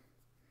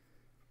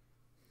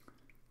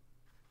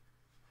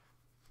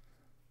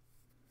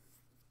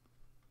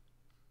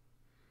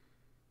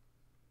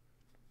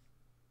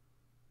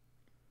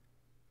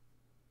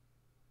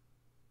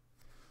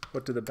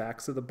 What do the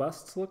backs of the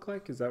busts look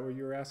like? Is that what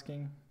you were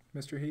asking,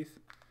 Mr. Heath?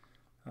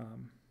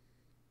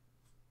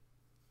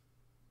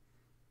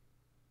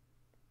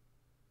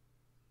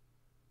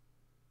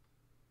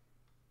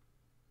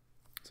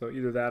 So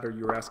either that or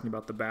you were asking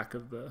about the back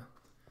of the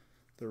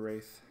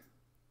Wraith.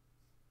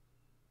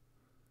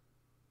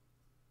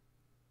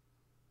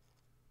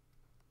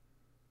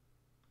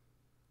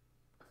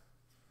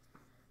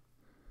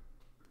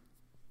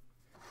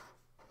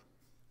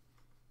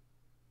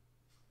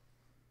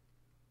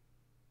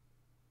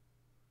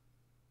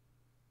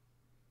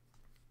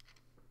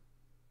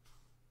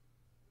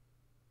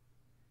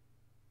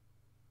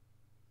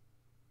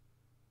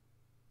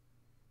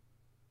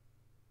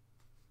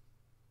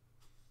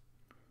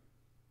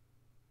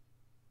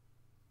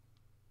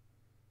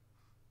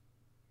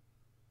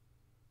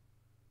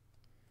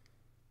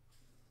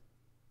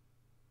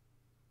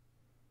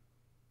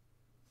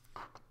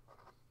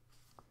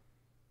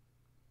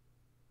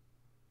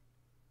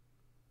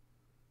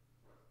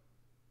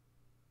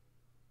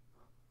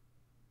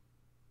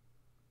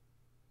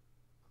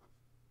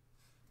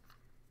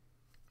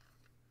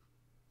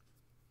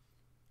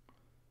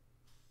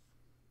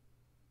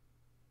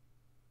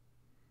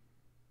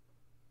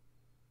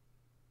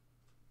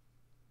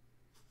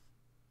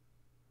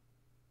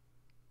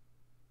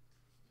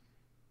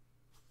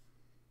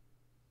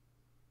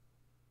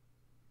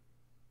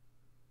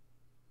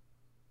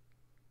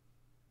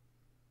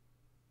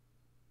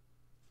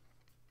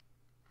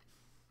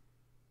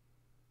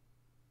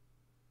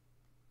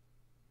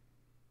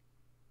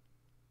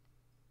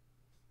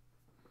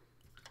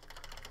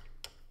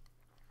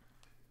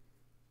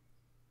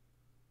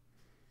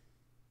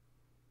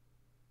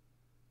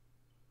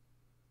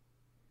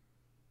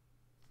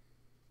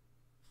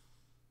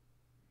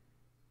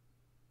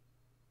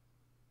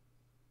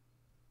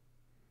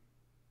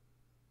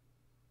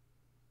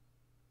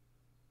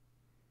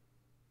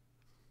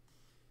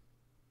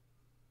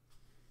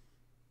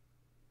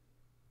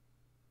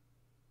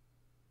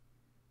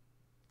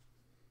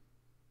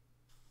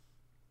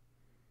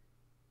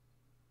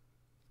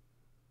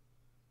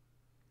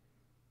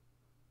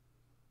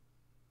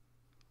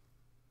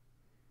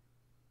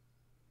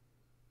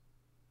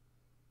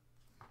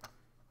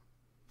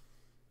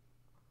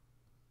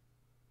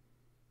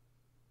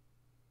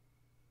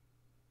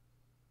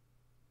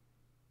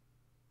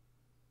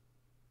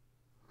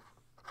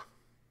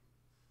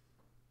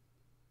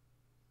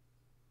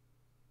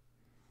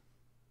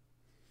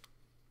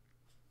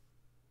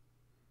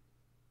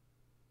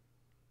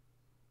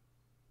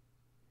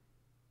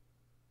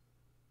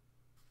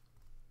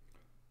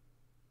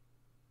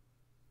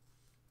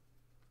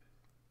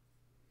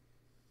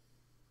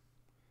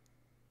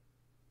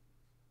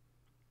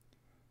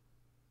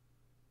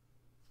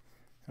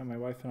 And my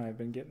wife and I have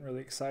been getting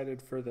really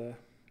excited for the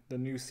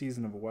new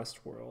season of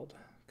Westworld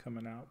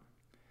coming out.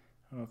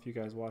 I don't know if you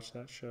guys watched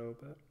that show,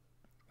 but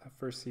that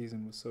first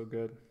season was so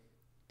good.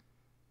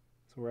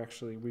 So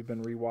we've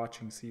been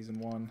rewatching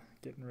season 1,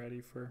 getting ready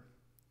for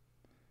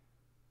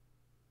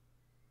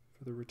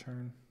the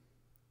return.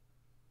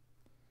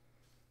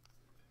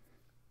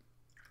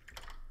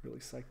 Really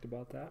psyched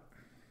about that.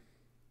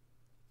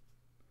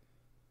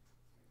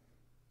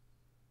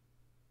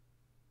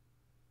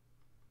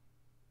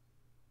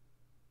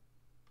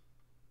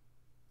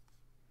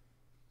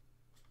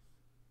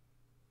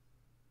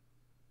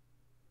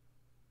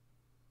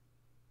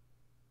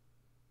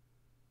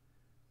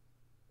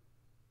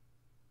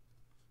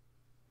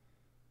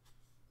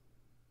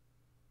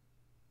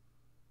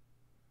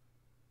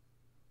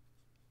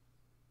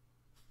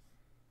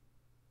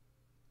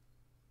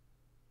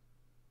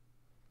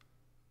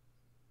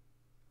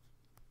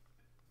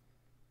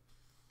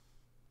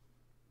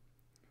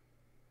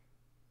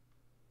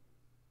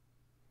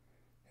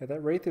 Yeah,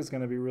 that wraith is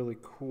going to be really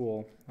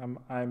cool.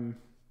 I'm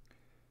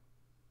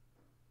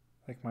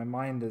like, my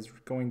mind is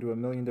going to a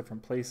million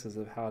different places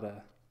of how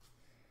to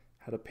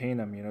paint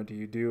him. You know, do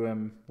you do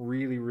him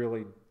really,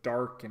 really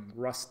dark and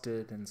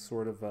rusted and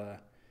sort of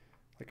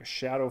like a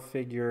shadow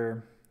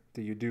figure?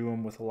 Do you do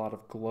him with a lot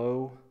of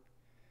glow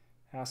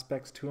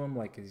aspects to him,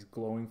 like he's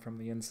glowing from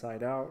the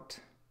inside out?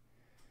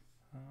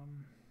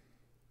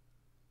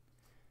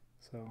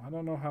 So I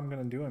don't know how I'm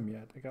going to do him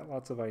yet. I got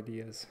lots of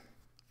ideas.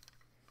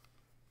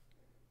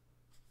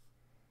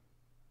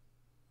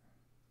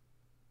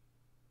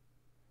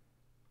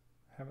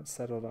 Haven't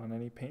settled on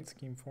any paint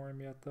scheme for him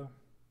yet, though.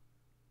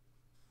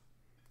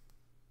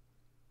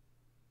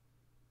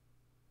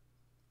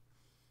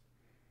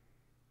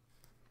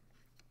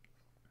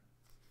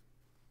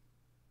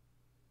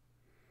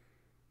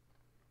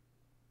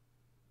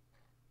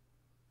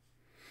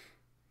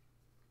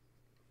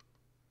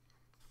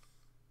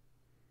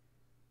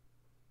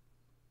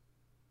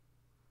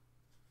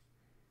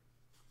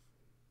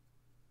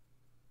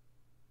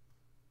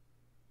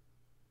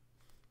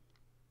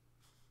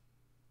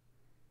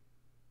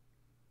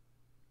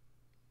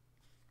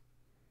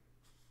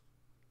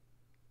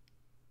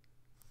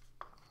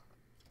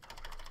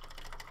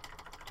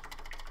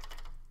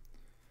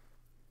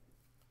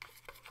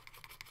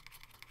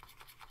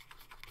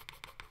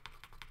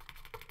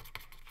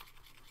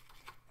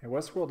 Yeah,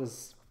 Westworld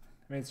is,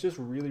 I mean, it's just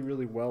really,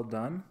 really well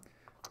done,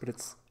 but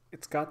it's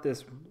got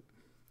this,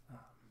 I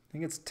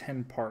think it's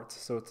 10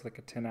 parts, so it's like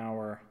a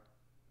 10-hour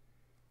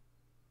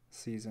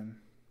season.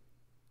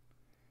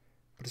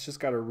 But it's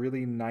just got a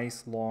really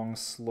nice, long,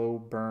 slow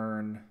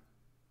burn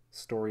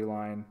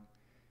storyline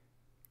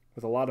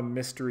with a lot of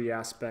mystery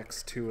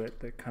aspects to it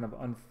that kind of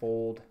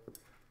unfold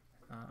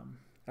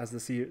as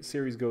the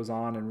series goes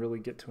on and really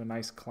get to a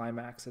nice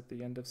climax at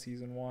the end of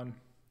season 1.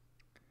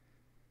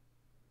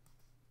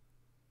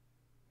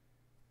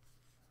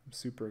 I'm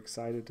super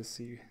excited to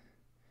see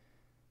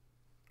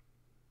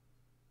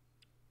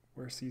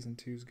where season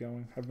 2 is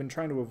going. I've been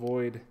trying to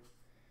avoid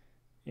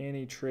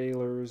any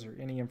trailers or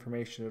any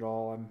information at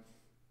all. The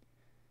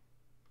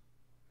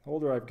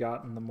older I've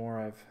gotten, the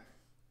more I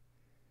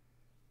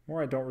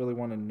don't really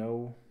want to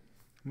know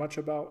much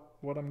about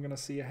what I'm going to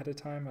see ahead of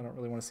time. I don't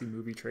really want to see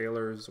movie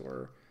trailers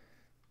or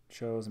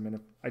shows. I mean,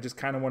 I just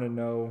kind of want to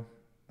know,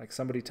 like,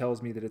 somebody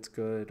tells me that it's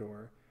good,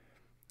 or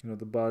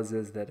the buzz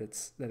is that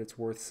it's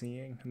worth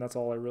seeing, and that's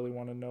all I really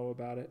want to know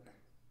about it.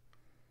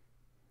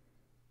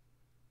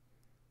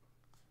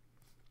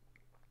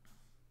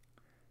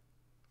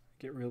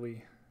 I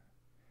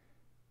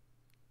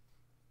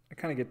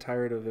kind of get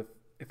tired of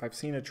if I've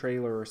seen a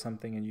trailer or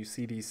something and you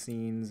see these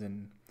scenes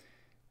and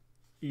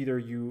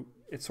either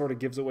it sort of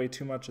gives away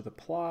too much of the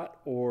plot,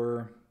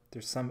 or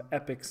there's some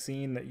epic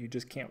scene that you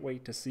just can't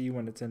wait to see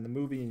when it's in the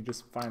movie,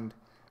 and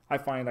I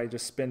find I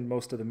just spend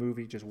most of the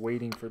movie just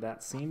waiting for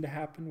that scene to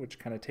happen, which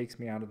kind of takes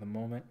me out of the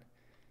moment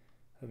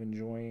of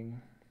enjoying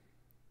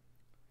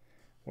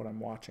what I'm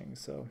watching.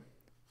 So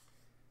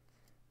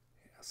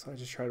I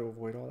just try to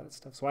avoid all that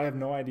stuff. So I have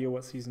no idea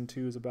what season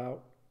 2 is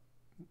about.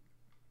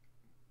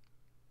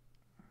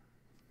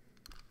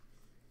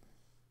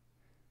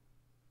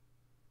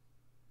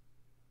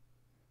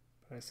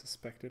 But I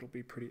suspect it'll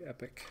be pretty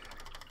epic.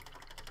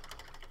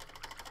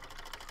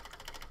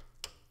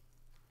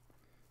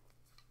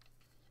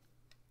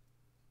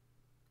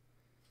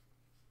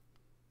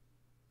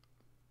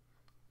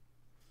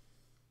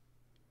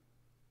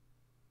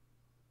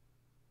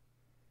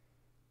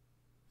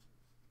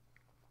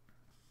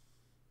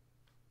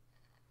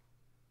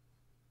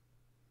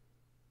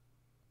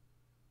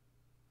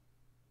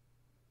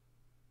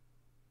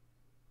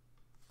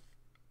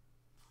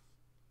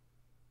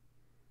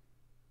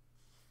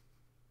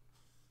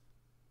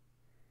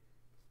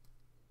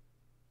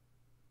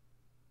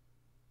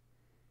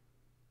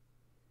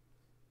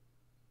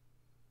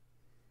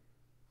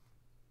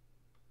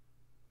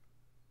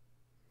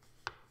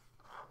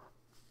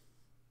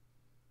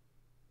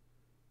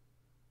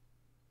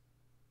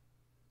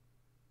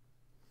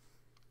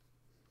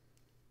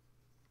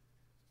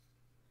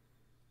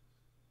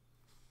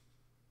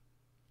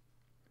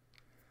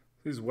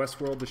 Is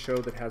Westworld the show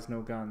that has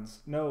no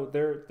guns? No,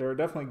 there are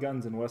definitely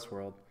guns in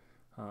Westworld.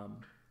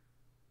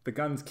 The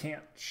guns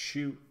can't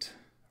shoot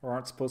or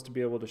aren't supposed to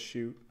be able to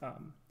shoot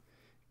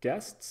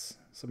guests.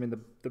 So, I mean,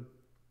 the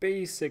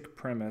basic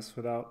premise,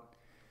 without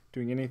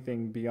doing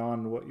anything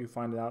beyond what you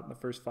find out in the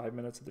first 5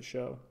 minutes of the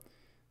show,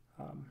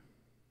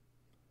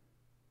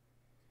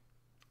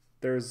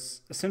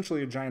 there's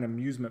essentially a giant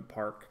amusement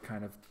park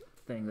kind of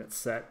thing that's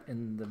set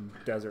in the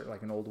desert,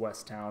 like an old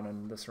west town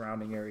and the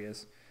surrounding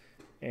areas.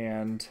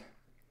 And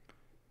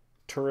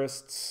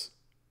tourists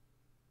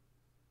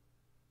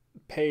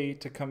pay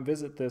to come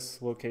visit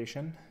this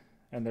location,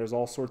 and there's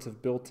all sorts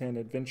of built-in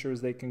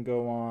adventures they can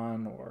go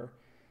on or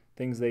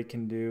things they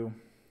can do.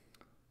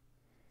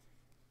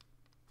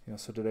 You know,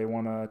 so do they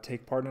want to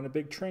take part in a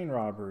big train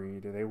robbery?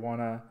 Do they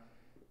want to,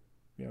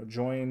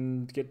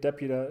 get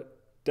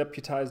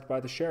deputized by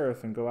the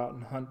sheriff and go out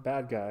and hunt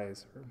bad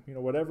guys?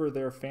 Or, whatever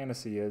their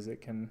fantasy is,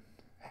 it can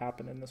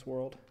happen in this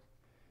world.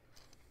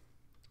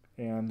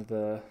 And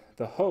the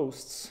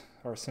hosts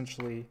are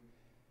essentially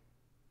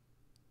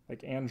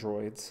like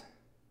androids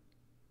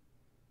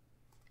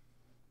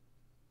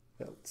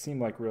that seem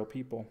like real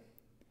people.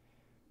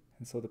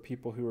 And so the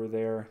people who are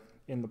there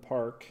in the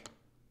park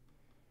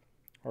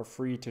are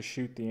free to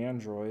shoot the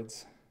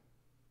androids,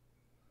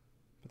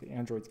 but the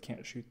androids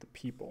can't shoot the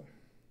people.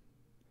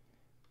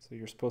 So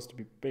you're supposed to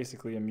be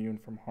basically immune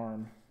from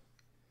harm.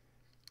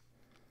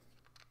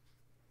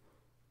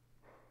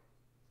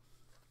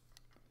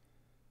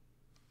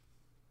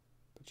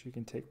 But you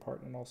can take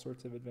part in all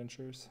sorts of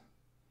adventures.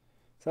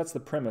 So that's the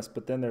premise,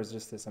 but then there's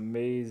just this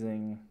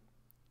amazing,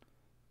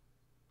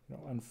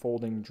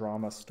 unfolding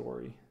drama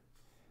story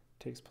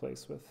that takes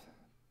place with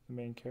the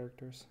main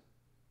characters.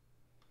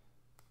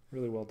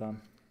 Really well done.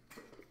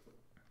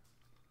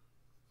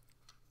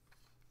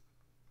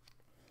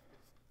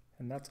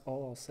 And that's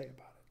all I'll say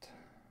about it.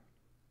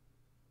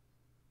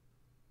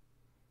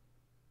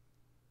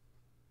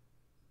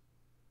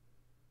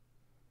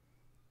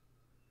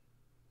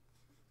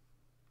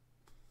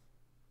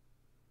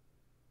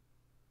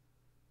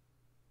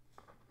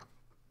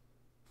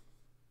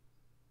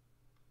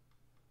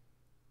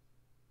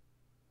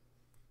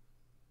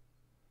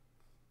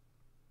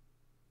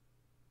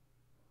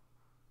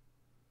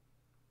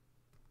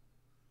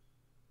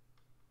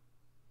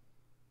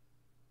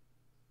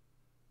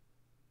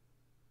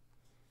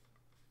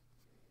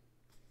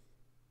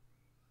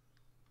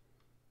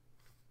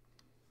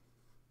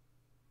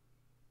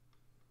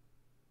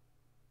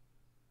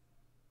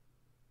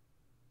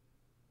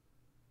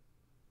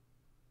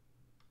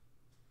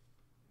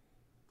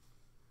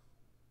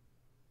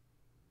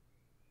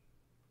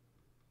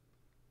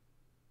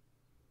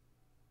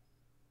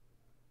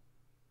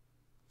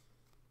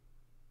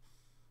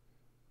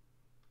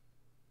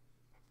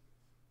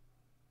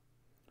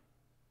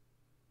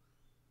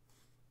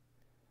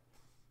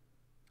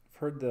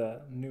 Heard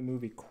the new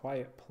movie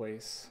Quiet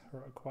Place, or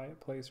A Quiet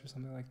Place, or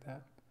something like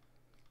that.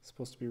 It's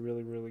supposed to be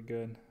really, really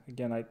good.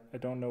 Again, I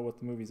don't know what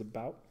the movie's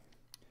about,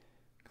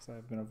 because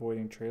I've been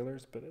avoiding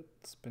trailers, but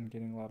it's been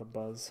getting a lot of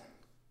buzz.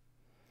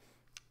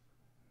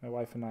 My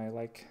wife and I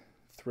like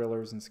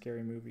thrillers and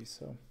scary movies,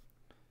 so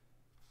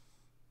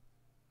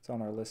it's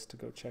on our list to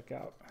go check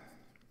out.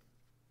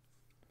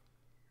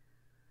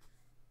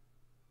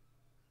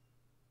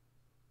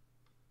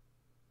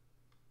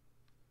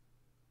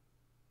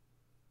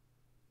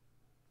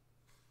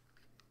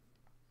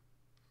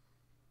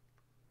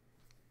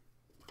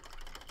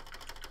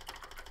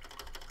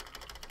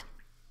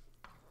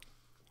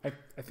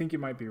 I think you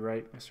might be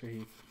right, Mr.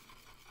 Heath.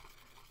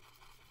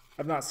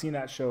 I've not seen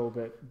that show,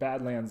 but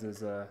Badlands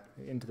is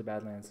Into the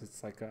Badlands.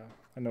 It's like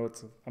I know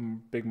it's a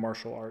big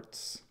martial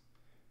arts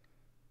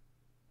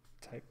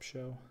type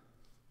show.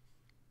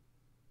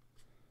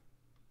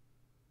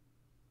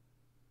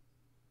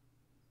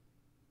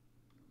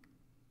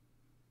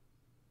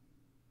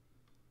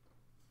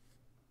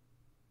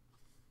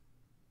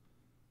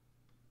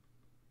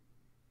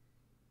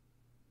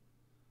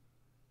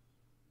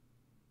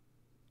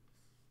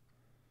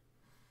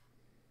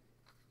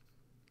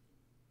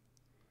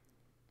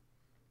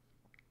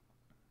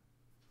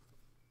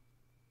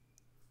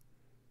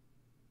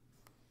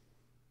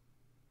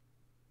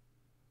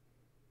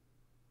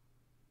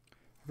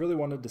 I really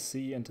wanted to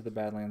see Into the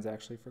Badlands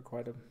actually for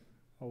quite a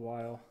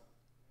while.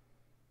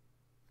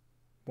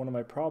 One of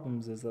my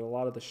problems is that a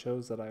lot of the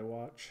shows that I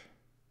watch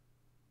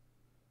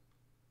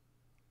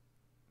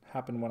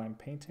happen when I'm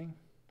painting.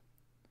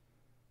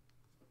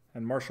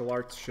 And martial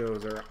arts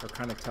shows are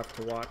kind of tough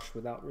to watch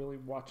without really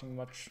watching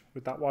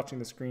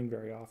the screen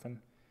very often.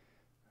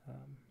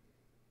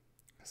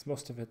 Because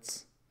most of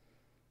it's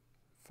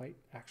fight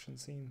action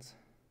scenes.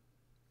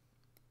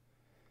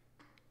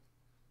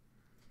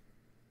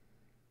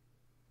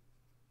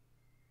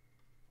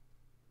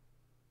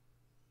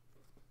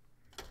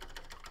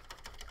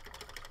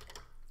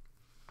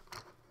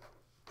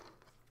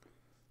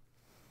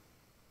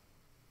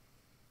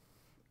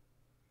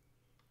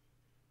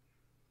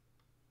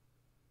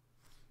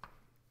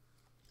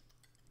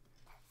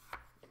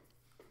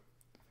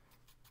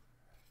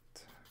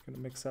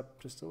 Gonna mix up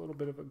just a little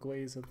bit of a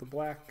glaze of the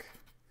black.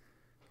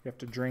 You have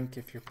to drink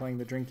if you're playing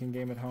the drinking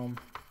game at home.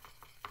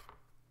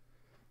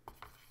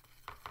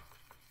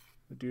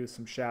 Do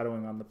some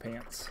shadowing on the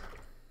pants.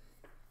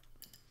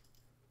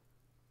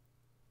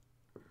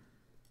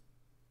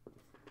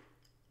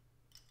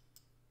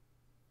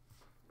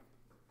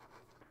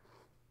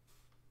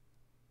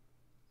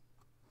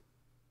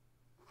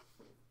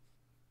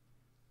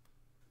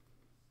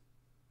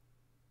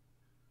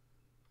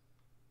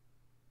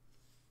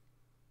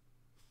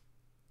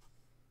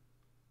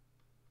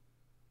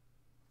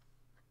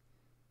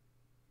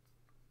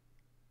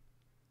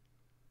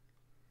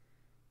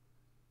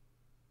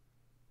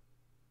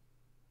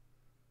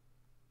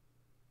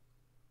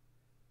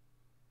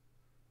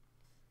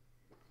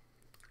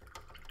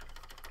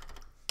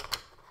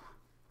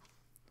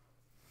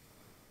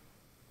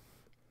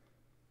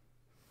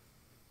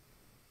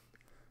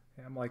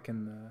 Yeah, I'm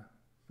liking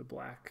the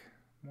black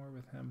more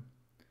with him.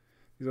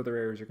 These other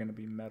areas are going to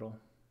be metal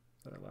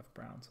that I left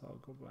brown, so I'll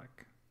go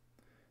back,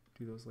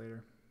 do those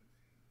later.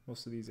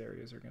 Most of these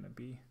areas are going to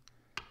be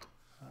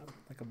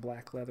like a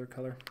black leather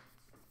color.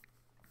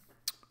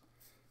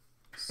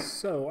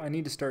 So I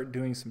need to start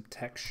doing some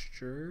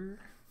texture.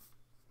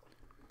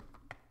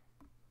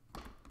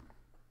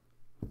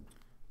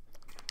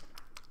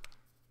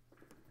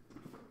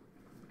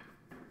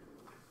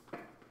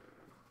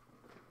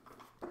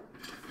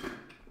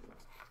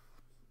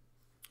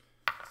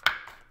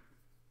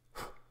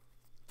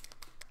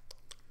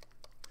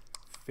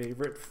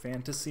 Favorite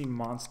fantasy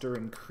monster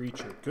and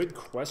creature? Good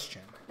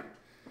question.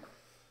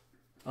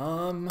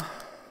 Fantasy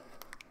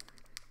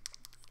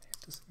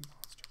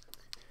monster.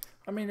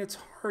 I mean, it's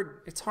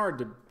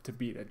hard to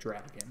beat a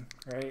dragon,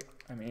 right?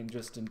 I mean,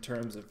 just in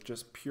terms of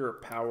just pure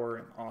power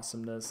and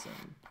awesomeness,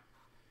 and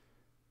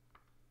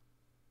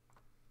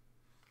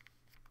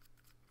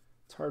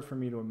it's hard for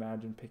me to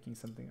imagine picking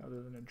something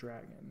other than a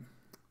dragon.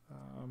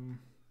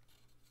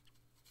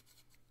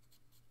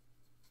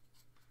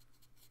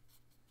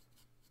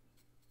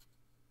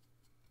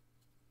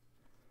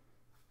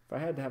 If I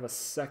had to have a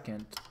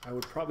second, I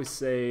would probably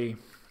say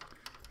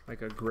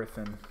like a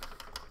griffin.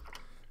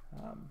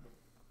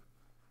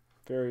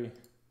 Very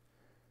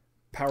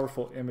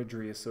powerful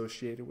imagery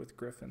associated with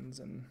griffins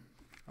and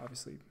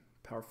obviously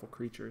powerful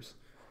creatures.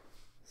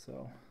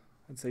 So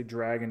I'd say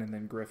dragon and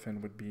then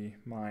griffin would be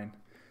mine.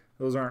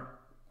 Those aren't,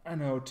 I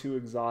know, too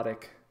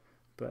exotic,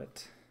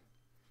 but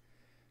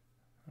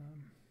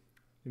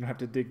you don't have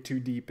to dig too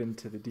deep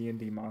into the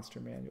D&D monster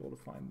manual to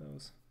find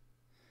those.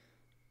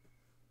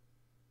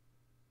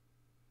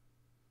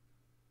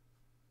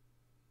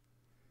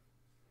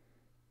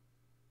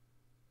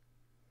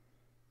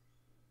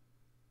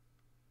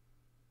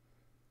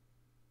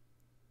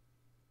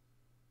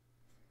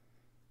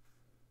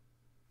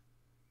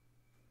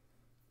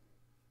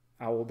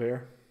 Owl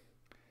bear.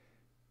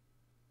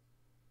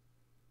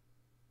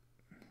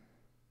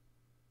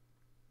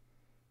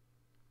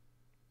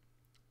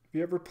 Have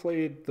you ever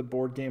played the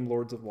board game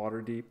Lords of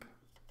Waterdeep,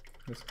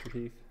 Mr.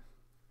 Heath?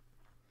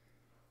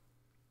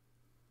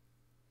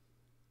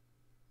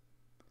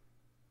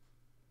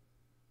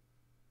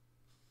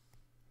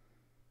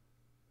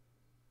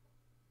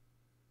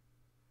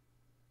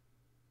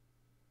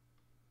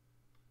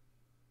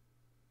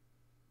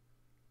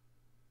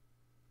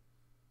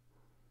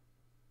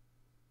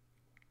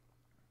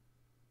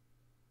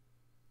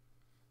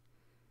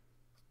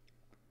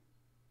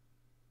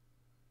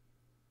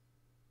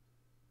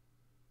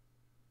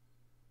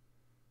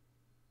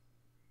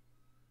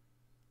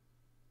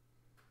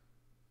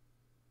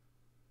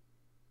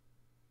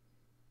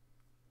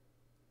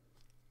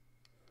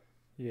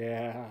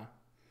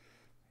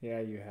 Yeah,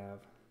 you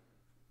have.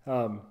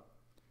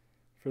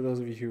 For those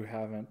of you who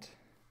haven't,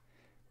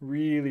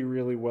 really,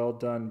 really well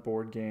done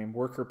board game,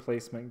 worker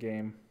placement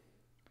game,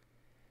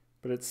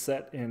 but it's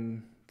set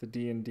in the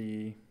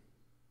D&D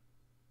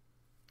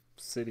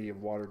city of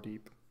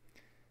Waterdeep,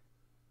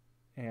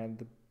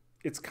 and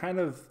it's kind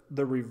of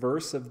the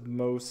reverse of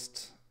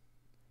most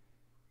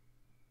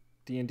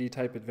D&D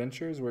type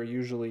adventures, where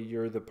usually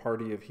you're the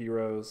party of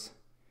heroes.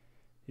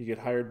 You get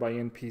hired by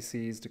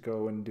NPCs to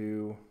go and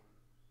do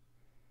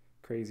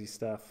crazy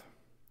stuff.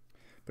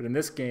 But in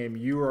this game,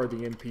 you are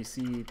the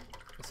NPC,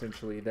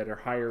 essentially, that are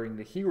hiring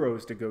the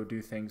heroes to go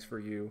do things for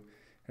you.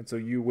 And so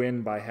you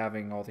win by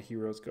having all the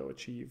heroes go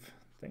achieve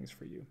things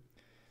for you.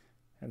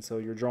 And so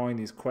you're drawing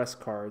these quest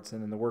cards,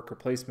 and then the worker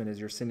placement is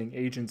you're sending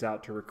agents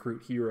out to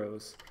recruit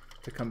heroes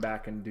to come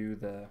back and do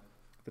the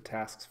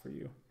tasks for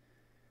you.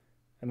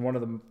 And one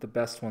of the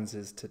best ones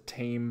is to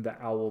tame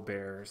the owl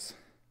bears.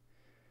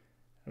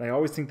 And I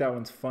always think that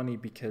one's funny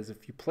because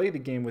if you play the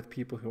game with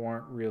people who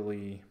aren't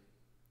really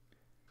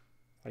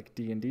like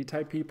D&D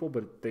type people,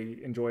 but they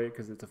enjoy it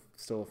because it's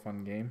still a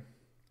fun game.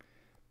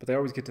 But they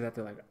always get to that,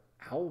 they're like,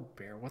 owl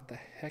bear? What the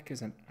heck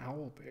is an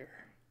owl bear?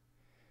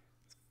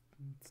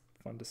 It's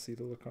fun to see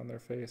the look on their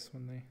face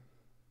when they...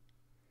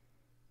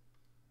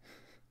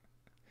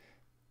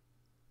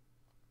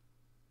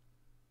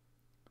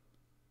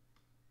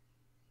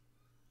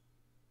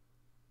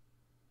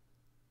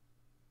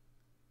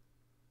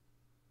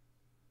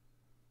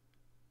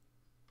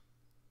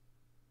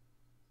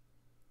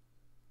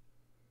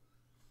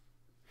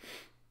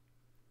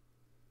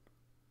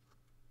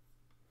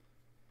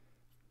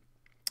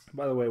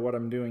 By the way, what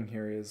I'm doing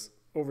here is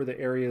over the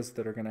areas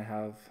that are going to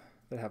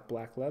have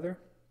black leather,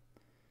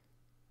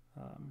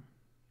 I'm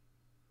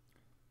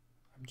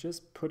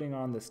just putting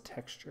on this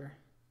texture.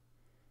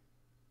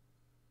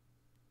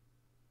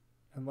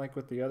 And like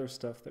with the other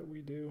stuff that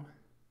we do,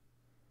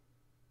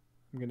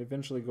 I'm going to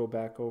eventually go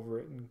back over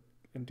it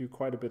and do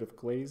quite a bit of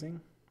glazing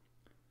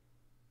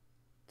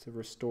to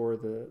restore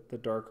the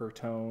darker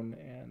tone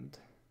and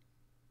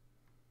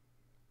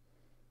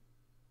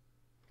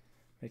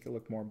make it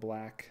look more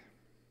black.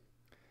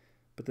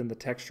 But then the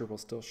texture will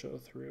still show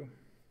through.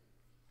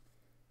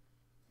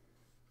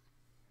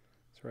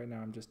 So right now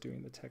I'm just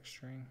doing the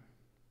texturing.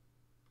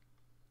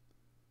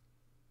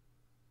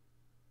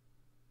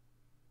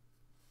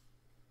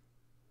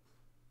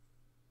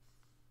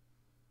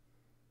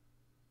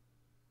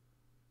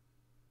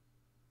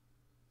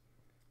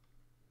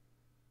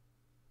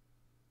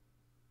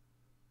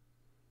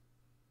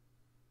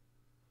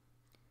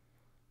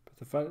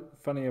 The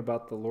funny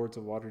about the Lords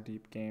of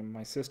Waterdeep game,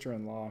 my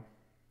sister-in-law,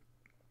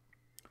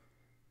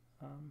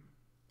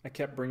 I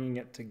kept bringing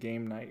it to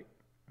game night,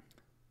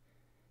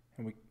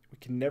 and we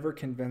can never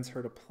convince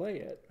her to play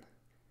it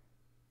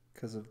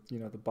because of, you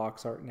know, the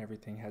box art and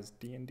everything has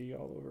D&D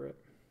all over it.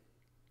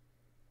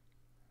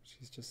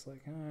 She's just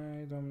like,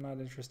 I'm not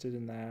interested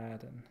in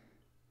that, and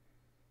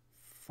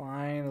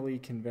finally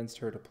convinced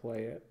her to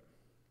play it.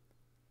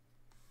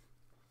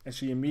 And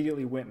she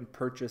immediately went and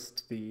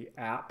purchased the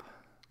app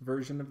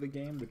version of the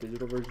game, the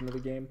digital version of the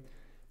game,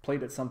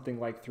 played it something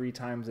like 3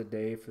 times a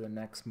day for the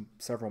next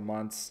several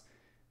months.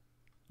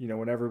 You know,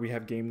 whenever we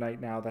have game night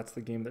now, that's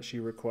the game that she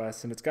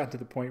requests. And it's gotten to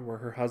the point where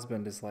her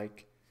husband is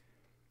like,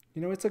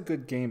 you know, it's a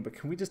good game, but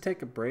can we just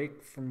take a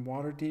break from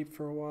Waterdeep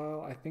for a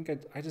while? I think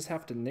I just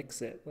have to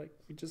nix it. Like,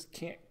 we just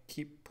can't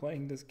keep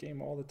playing this game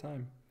all the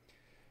time.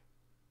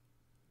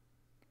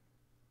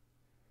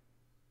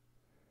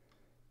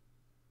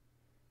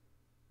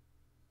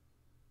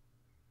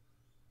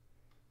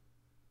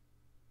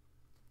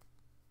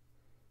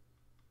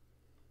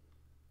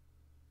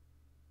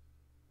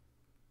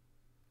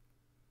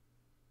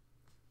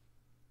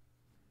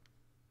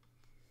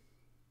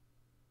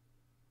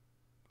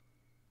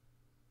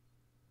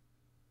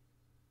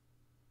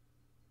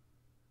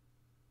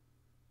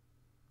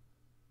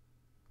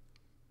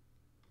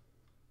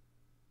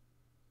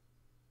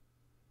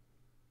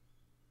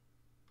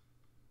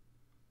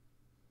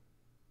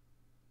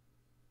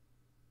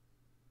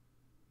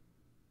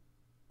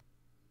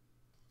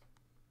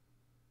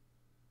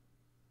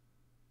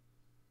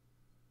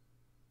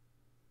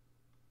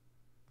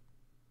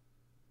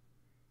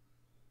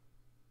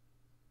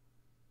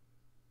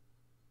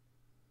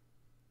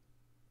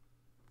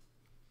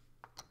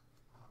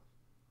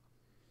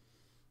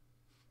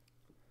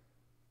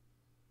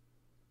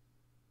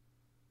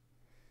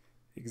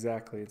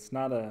 Exactly. It's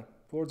not a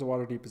Lords of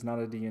Waterdeep is not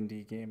a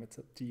D&D game. It's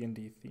a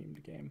D&D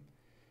themed game.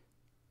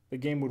 The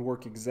game would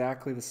work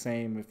exactly the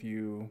same if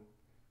you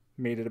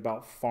made it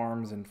about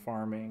farms and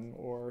farming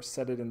or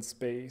set it in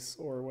space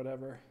or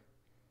whatever.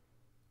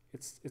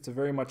 It's a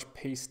very much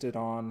pasted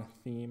on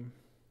theme.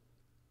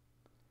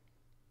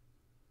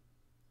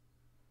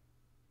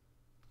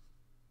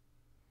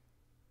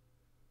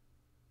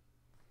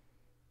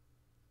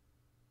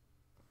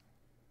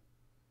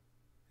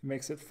 It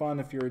makes it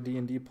fun if you're a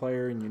D&D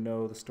player and you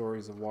know the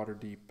stories of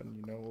Waterdeep and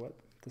you know what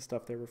the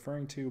stuff they're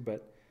referring to,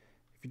 but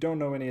if you don't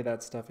know any of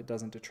that stuff, it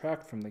doesn't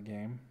detract from the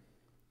game.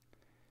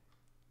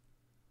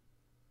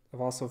 I've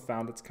also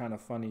found it's kind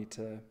of funny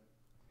to,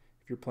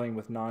 if you're playing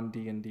with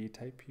non-D&D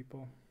type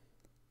people,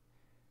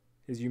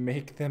 is you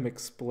make them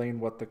explain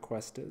what the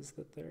quest is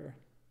that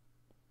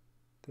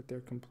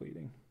they're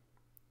completing.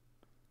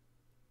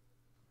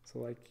 So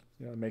like,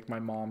 you know, make my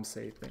mom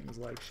say things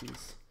like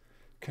she's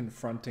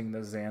confronting the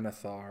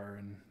Xanathar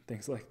and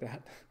things like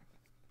that.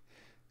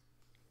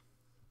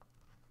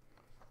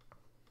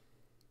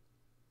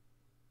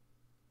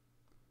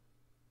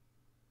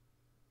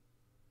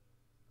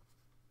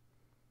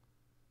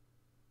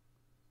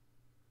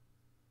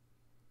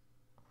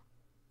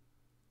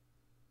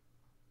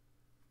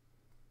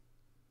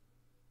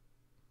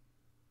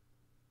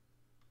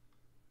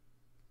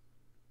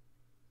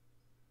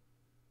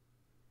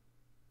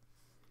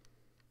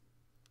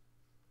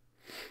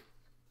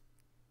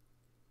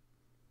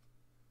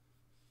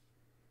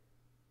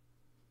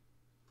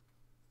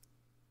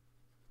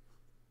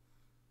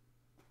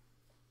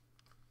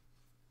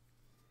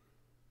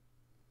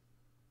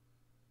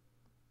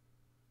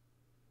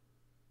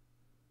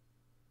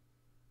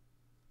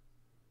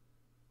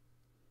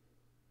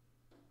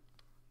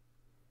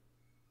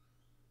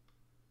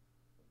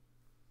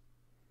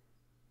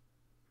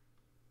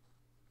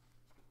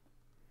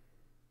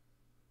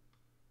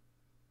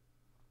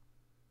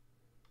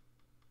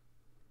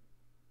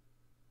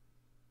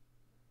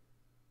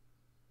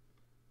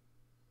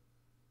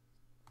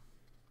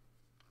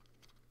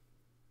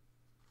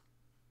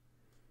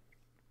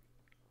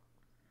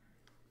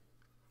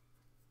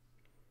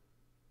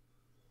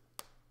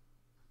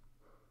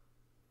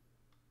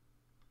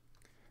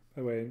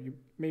 By the way, you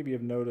maybe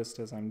have noticed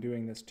as I'm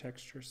doing this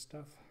texture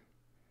stuff,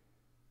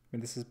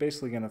 mean, this is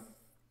basically going to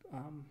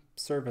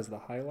serve as the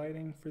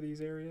highlighting for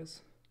these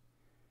areas,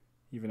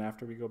 even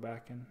after we go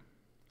back and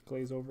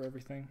glaze over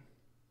everything.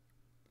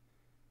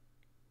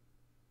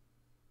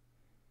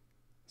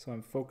 So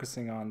I'm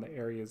focusing on the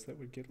areas that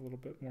would get a little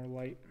bit more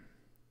light,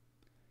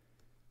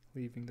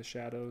 leaving the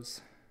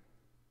shadows.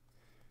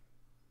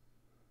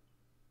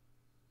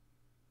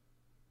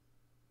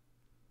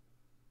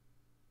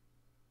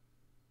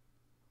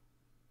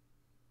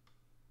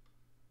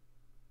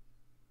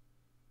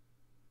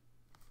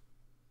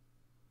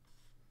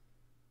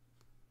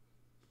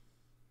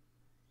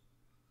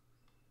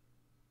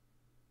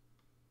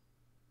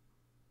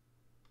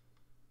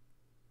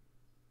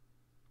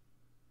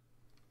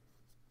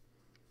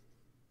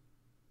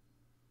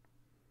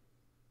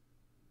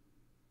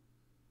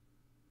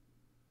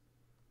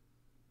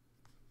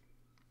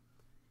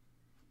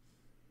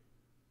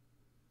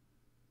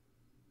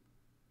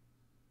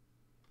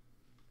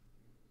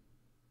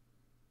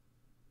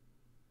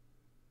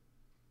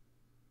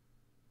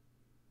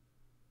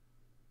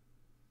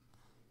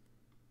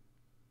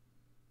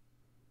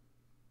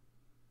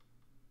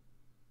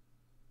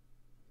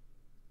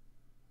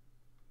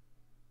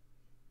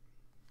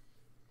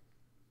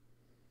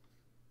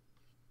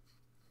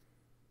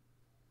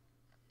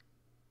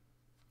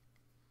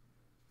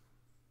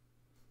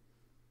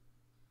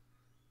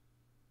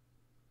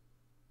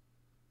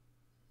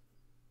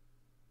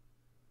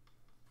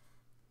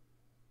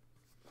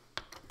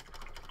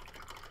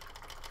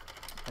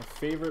 My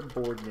favorite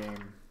board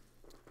game.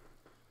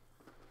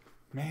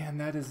 Man,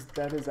 that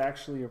is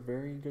actually a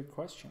very good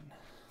question.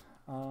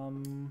 I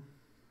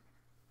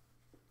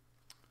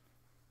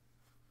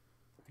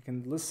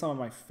can list some of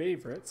my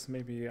favorites.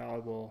 Maybe I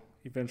will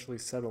eventually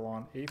settle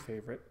on a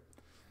favorite.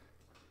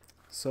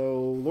 So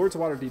Lords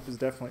of Waterdeep is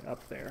definitely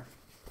up there.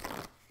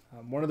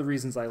 One of the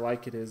reasons I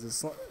like it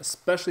is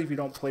especially if you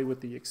don't play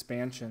with the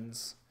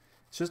expansions,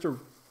 it's just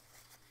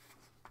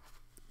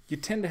you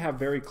tend to have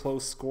very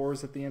close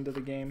scores at the end of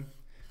the game.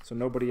 So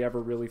nobody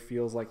ever really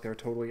feels like they're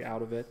totally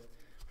out of it,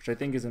 which I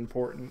think is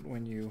important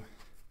when you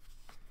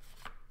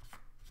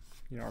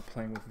are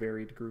playing with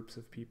varied groups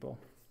of people.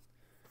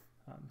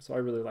 So I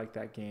really like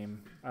that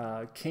game.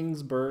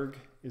 Kingsburg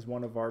is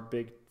one of our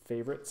big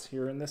favorites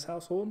here in this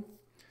household.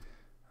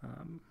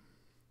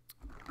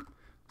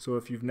 So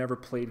if you've never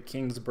played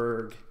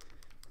Kingsburg,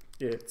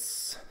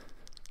 it's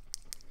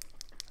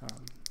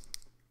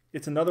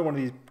another one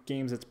of these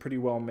games that's pretty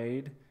well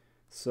made.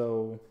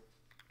 So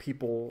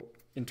people,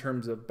 in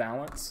terms of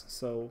balance,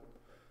 so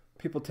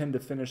people tend to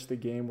finish the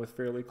game with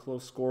fairly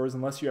close scores,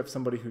 unless you have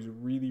somebody who's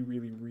really,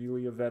 really,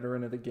 really a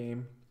veteran of the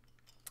game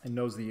and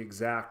knows the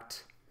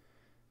exact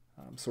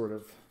sort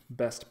of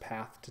best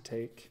path to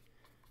take,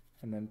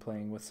 and then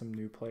playing with some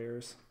new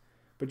players.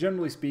 But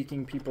generally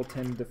speaking, people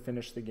tend to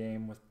finish the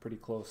game with pretty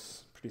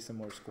close, pretty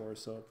similar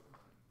scores, so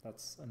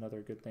that's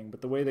another good thing.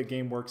 But the way the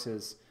game works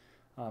is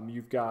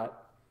you've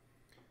got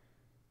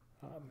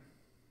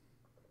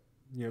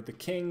the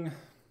king.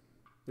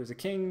 There's a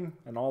king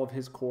and all of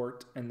his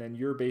court, and then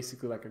you're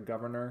basically like a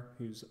governor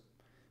who's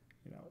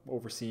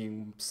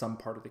overseeing some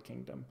part of the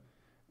kingdom.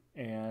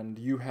 And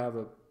you have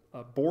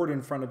a board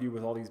in front of you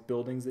with all these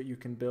buildings that you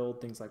can build,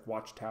 things like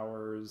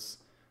watchtowers,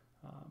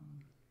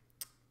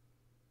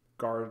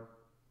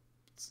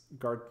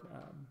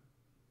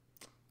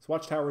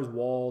 watchtowers,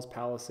 walls,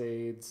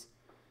 palisades,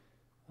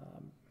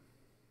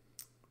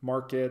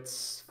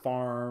 markets,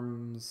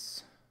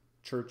 farms,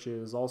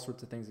 churches, all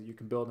sorts of things that you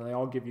can build, and they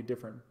all give you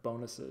different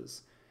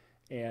bonuses.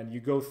 And you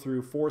go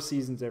through 4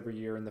 seasons every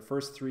year. In the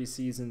first 3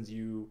 seasons,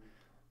 you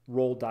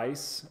roll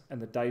dice, and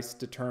the dice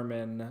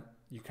determine,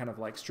 you kind of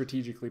like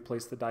strategically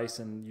place the dice,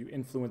 and you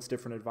influence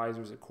different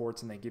advisors at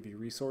courts, and they give you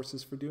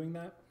resources for doing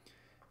that.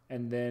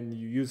 And then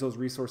you use those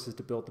resources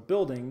to build the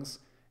buildings,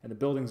 and the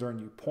buildings earn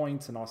you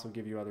points and also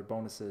give you other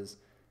bonuses.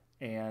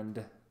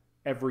 And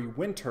every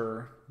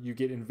winter, you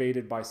get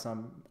invaded by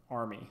some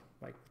army.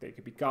 Like they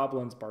could be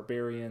goblins,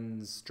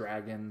 barbarians,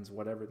 dragons,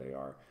 whatever they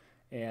are.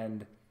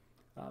 And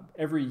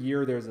every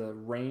year there's a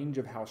range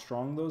of how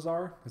strong those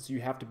are. So you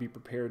have to be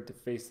prepared to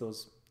face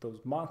those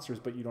monsters,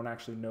 but you don't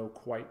actually know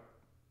quite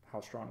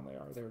how strong they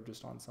are. They're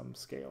just on some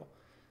scale.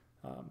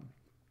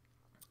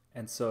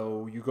 And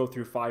so you go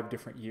through 5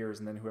 different years,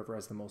 and then whoever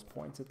has the most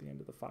points at the end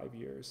of the 5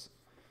 years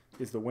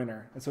is the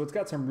winner. And so it's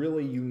got some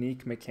really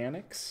unique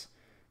mechanics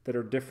that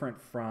are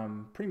different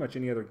from pretty much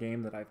any other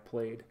game that I've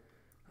played.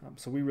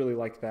 So we really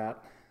like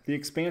that. The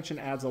expansion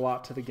adds a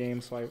lot to the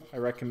game, so I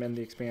recommend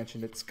the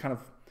expansion. It's kind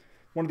of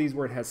one of these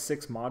where it has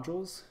 6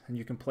 modules, and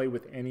you can play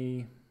with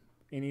any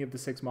of the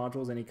 6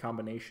 modules, any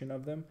combination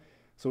of them.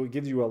 So it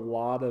gives you a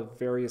lot of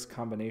various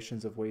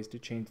combinations of ways to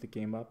change the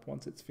game up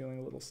once it's feeling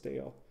a little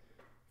stale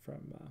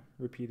from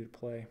repeated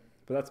play.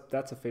 But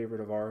that's a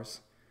favorite of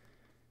ours.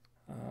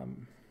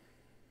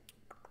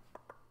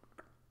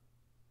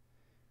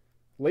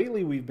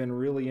 Lately, we've been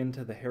really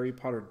into the Harry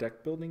Potter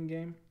deck building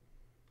game.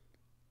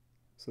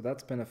 So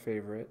that's been a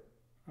favorite.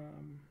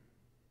 I'm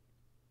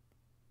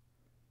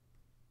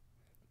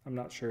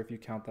not sure if you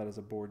count that as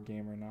a board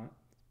game or not.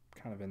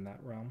 Kind of in that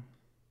realm.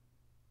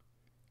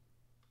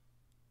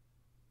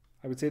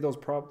 I would say those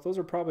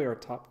are probably our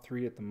top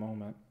 3 at the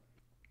moment.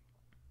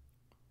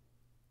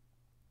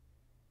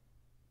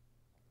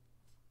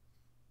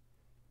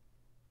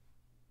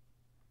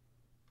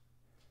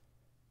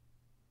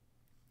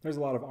 There's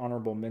a lot of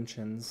honorable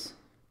mentions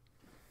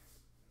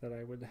that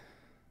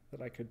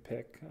I could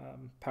pick.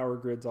 Power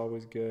Grid's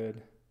always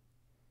good.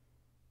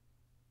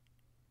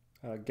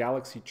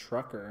 Galaxy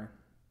Trucker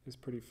is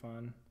pretty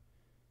fun.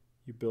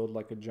 You build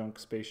like a junk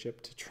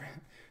spaceship to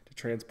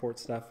transport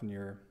stuff,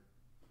 and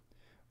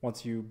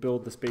once you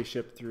build the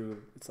spaceship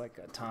through, it's like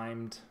a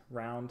timed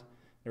round.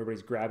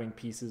 Everybody's grabbing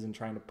pieces and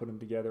trying to put them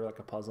together like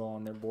a puzzle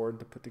on their board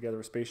to put together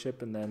a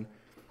spaceship, and then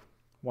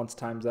once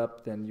time's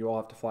up, then you all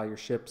have to fly your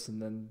ships,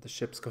 and then the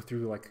ships go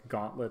through like a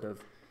gauntlet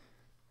of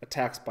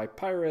attacks by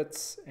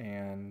pirates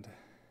and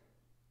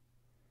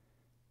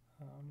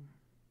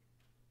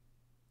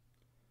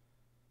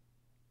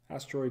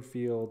asteroid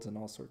fields and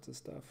all sorts of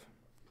stuff.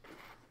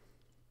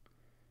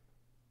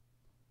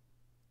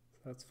 So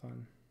that's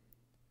fun.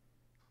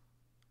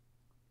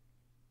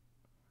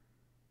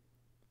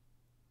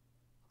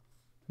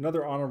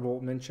 Another honorable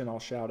mention I'll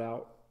shout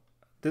out.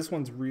 This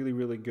one's really,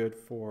 really good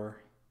for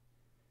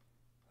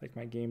like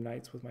my game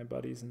nights with my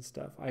buddies and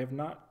stuff. I have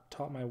not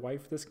taught my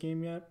wife this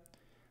game yet.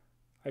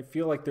 I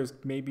feel like there's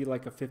maybe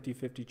like a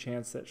 50-50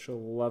 chance that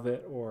she'll love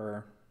it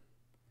or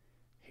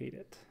hate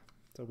it.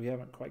 So we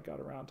haven't quite got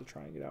around to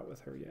trying it out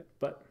with her yet.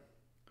 But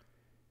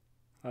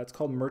it's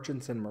called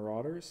Merchants and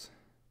Marauders.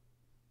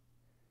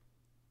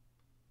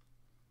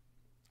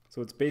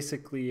 So it's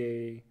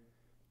basically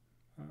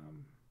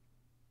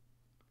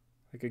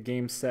like a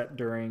game set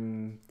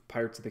during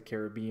Pirates of the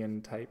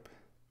Caribbean type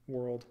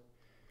world.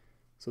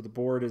 So the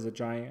board is a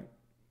giant,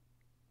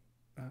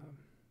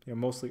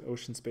 mostly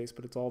ocean space,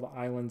 but it's all the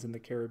islands in the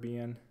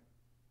Caribbean.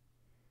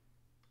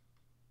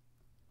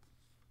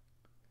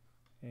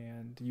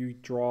 And you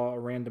draw a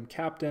random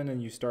captain,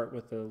 and you start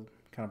with a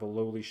kind of a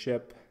lowly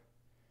ship.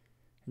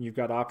 And you've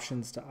got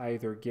options to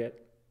either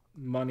get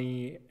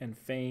money and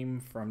fame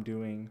from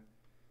doing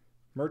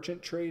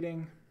merchant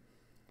trading,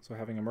 so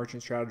having a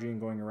merchant strategy and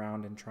going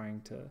around and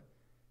trying to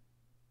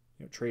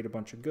trade a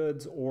bunch of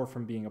goods, or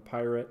from being a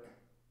pirate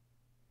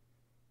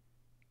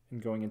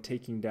and going and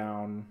taking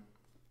down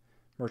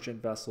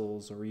merchant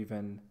vessels or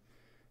even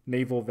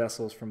naval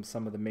vessels from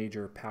some of the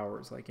major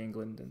powers like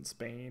England and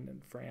Spain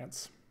and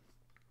France.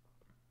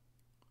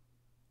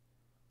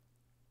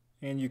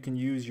 And you can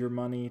use your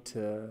money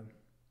to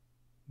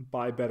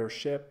buy better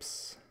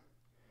ships.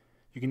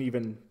 You can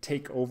even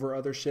take over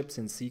other ships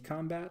in sea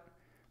combat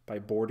by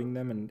boarding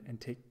them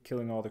and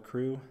killing all the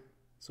crew.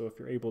 So if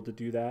you're able to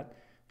do that,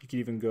 you can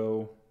even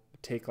go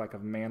take like a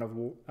man of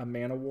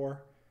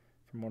war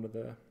from one of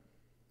the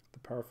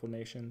powerful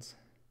nations.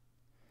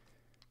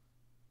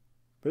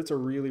 But it's a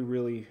really,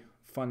 really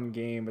fun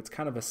game. It's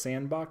kind of a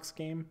sandbox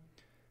game,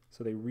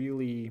 so they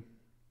really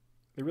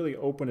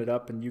open it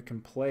up, and you can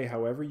play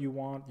however you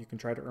want. You can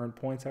try to earn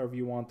points however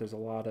you want. There's a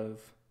lot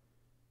of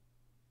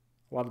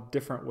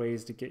different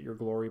ways to get your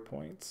glory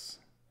points,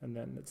 and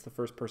then it's the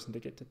first person to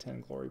get to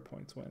 10 glory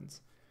points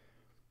wins.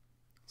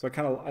 So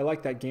I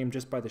like that game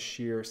just by the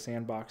sheer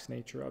sandbox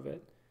nature of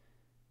it.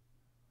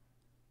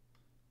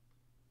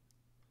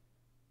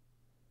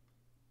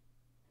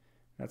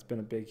 That's been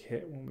a big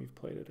hit when we've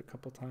played it a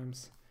couple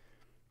times.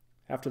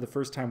 After the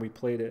first time we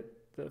played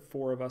it, the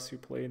 4 of us who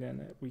played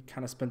in it, we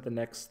kind of spent the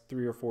next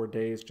 3 or 4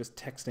 days just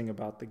texting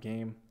about the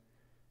game.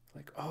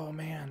 Like, oh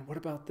man, what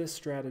about this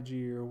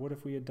strategy? Or what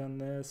if we had done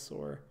this?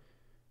 So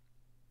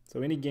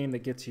any game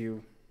that gets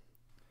you,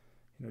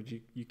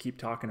 you keep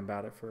talking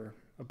about it for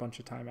a bunch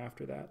of time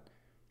after that,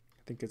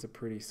 I think it's a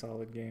pretty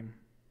solid game.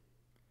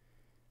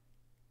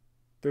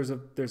 There's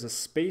a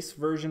space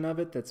version of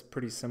it that's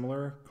pretty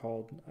similar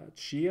called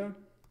Chia.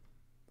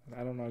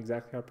 I don't know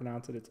exactly how to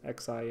pronounce it. It's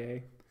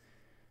XIA.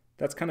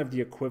 That's kind of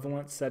the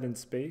equivalent set in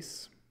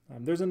space.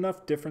 There's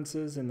enough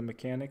differences in the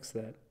mechanics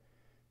that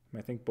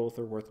I think both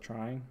are worth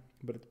trying.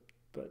 But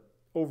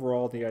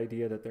overall, the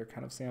idea that they're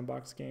kind of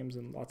sandbox games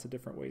and lots of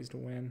different ways to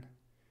win.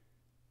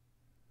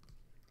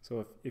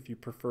 So if you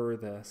prefer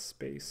the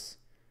space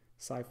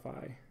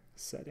sci-fi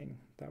setting,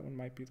 that one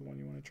might be the one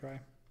you want to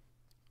try.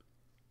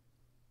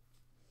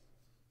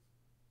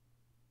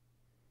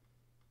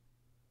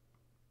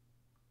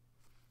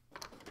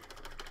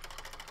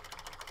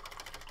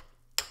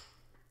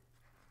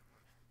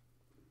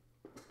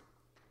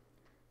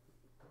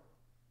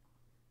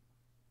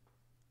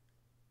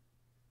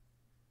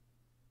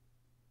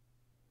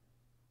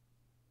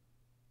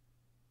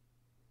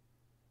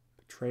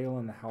 Betrayal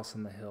in the House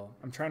on the Hill.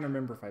 I'm trying to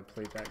remember if I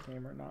played that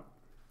game or not.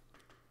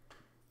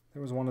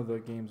 There was one of the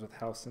games with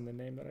house in the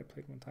name that I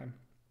played one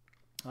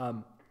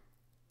time.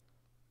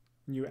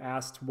 You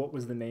asked what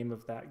was the name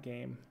of that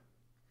game.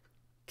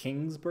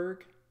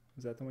 Kingsburg?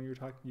 Is that the one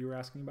you were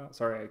asking about?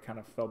 Sorry, I kind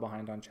of fell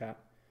behind on chat.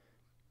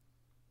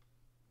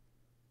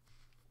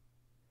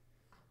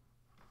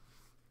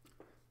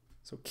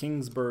 So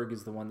Kingsburg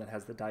is the one that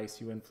has the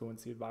dice. You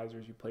influence the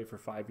advisors. You play for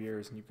 5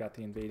 years, and you've got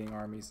the invading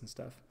armies and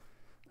stuff.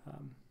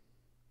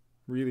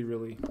 Really,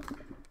 really,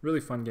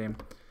 really fun game.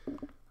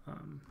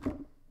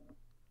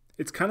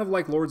 It's kind of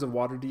like Lords of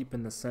Waterdeep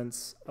in the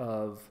sense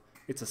of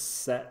it's a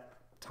set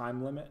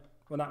time limit.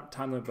 Well, not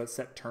time limit, but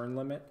set turn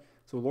limit.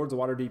 So Lords of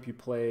Waterdeep, you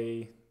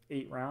play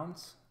 8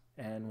 rounds,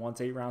 and once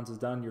 8 rounds is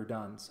done, you're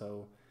done.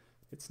 So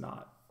it's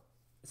not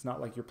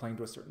like you're playing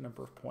to a certain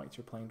number of points.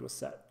 You're playing to a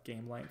set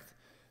game length.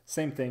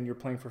 Same thing, you're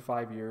playing for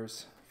 5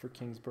 years for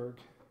Kingsburg.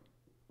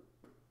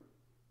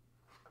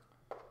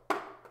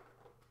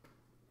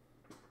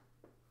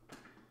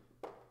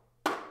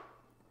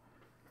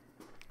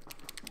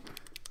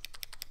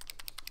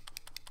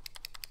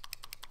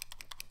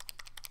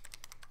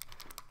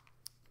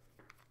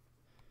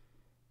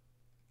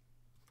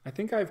 I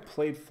think I've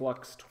played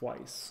Flux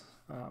twice.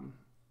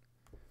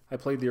 I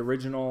played the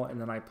original, and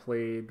then I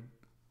played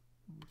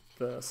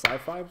the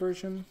sci-fi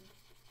version,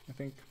 I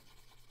think.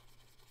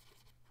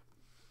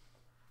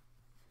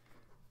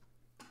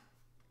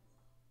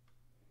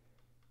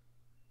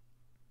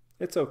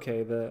 It's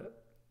okay.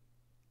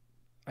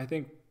 I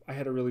think I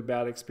had a really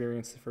bad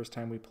experience the first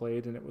time we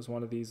played, and it was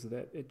one of these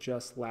that it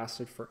just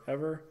lasted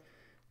forever.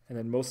 And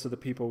then most of the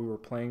people we were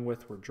playing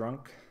with were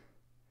drunk.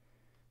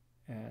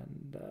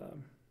 And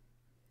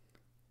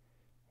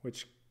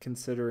which,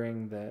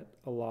 considering that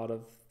a lot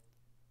of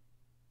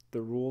the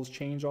rules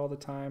change all the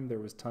time, there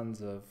was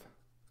tons of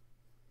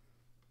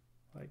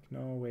like,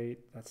 no,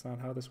 wait, that's not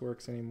how this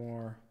works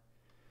anymore.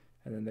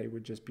 And then they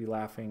would just be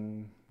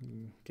laughing,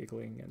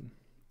 giggling, and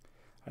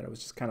it was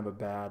just kind of a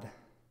bad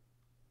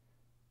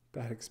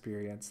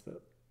experience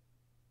that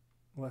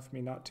left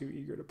me not too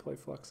eager to play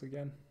Flux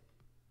again.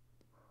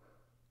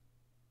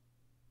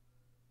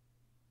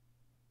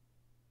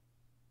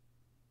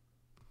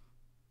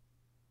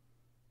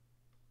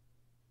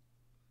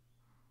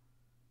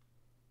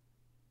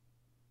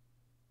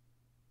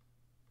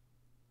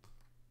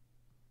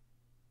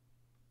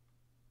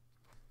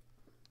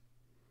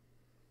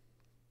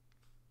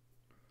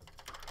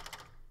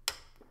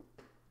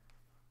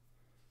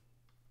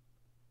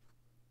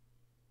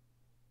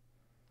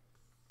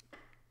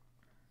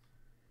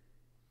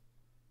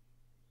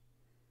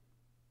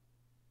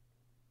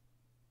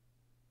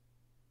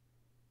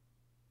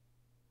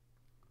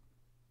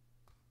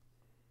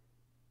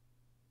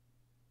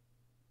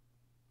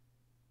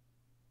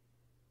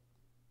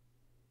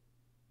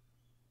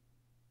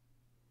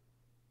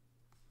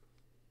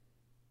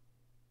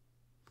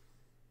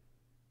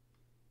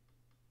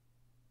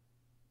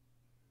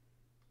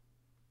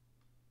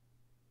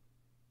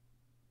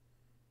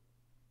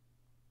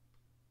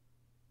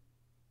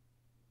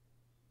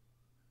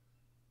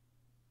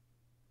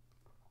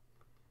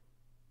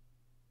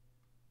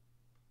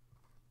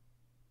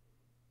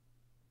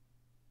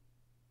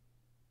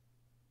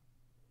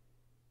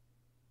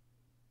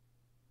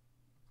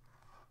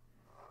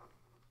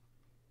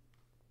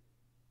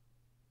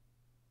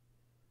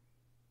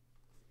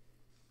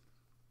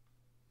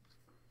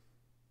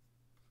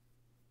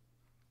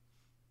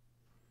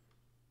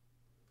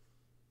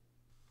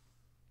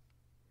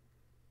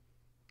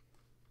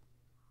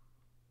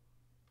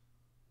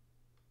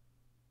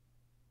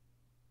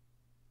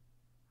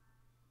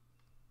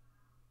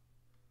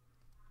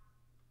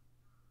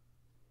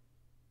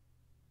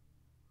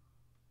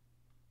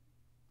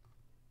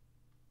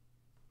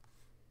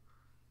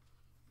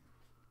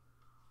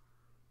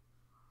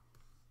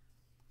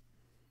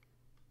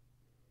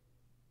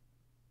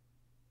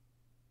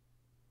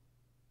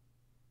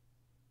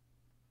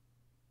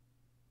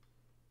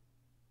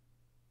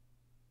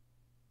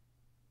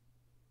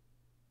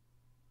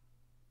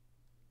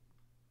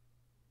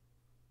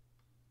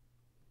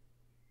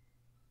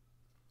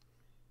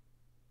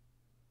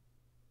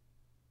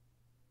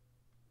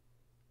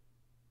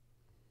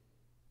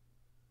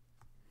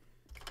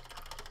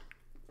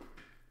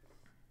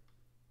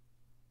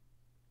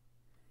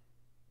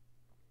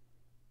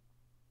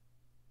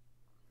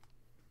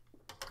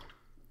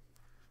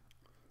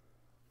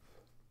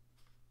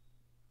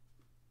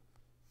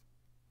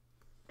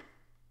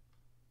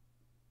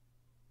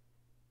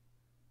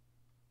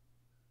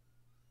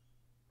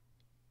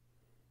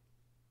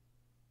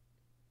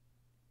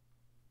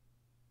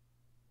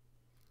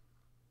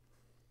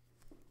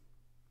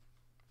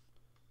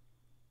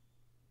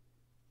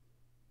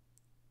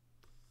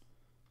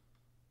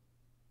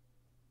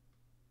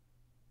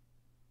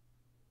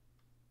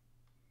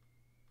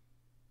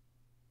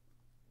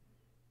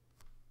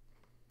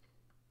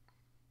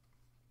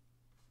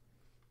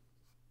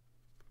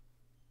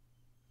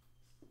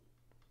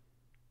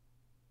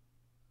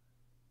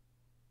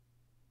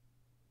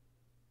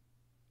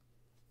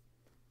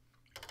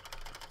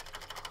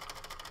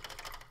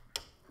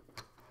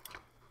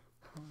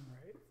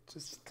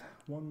 Just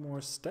one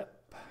more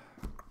step,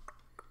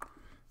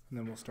 and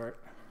then we'll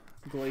start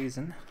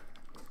glazing.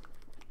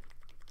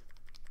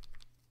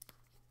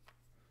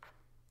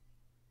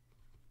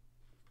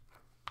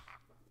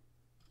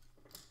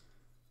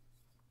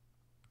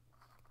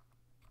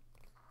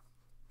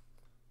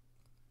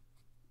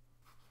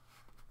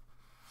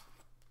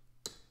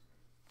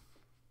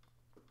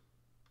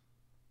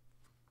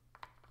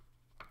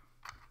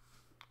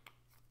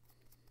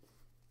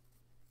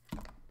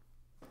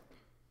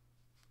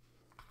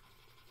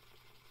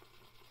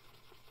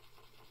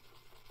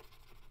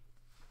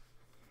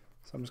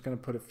 So I'm just going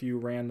to put a few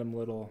random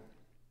little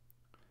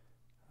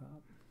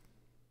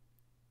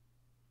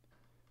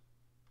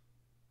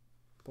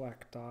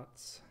black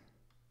dots.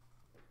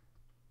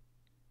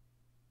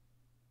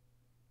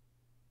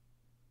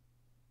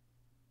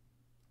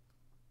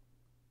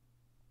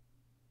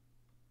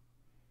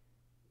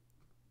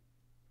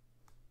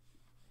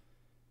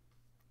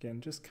 Again,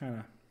 just kind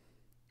of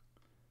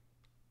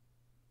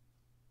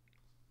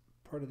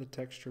part of the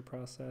texture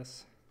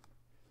process.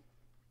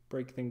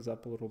 Break things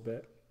up a little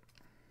bit.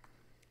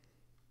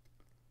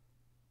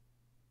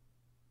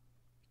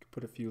 You could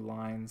put a few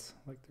lines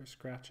like they're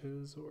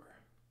scratches, or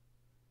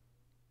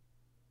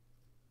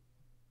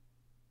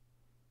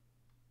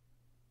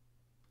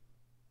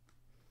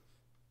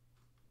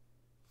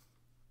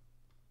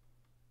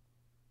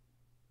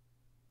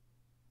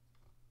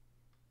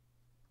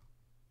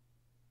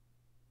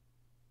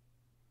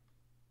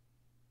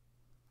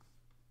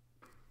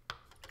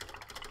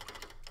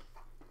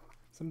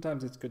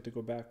sometimes it's good to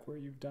go back where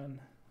you've done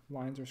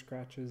lines or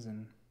scratches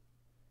and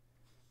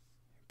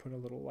put a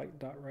little light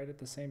dot right at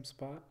the same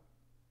spot.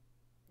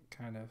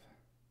 Kind of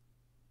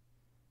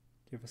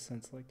give a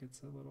sense like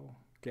it's a little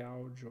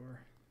gouge or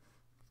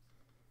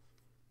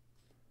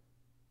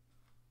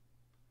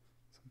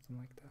something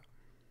like that.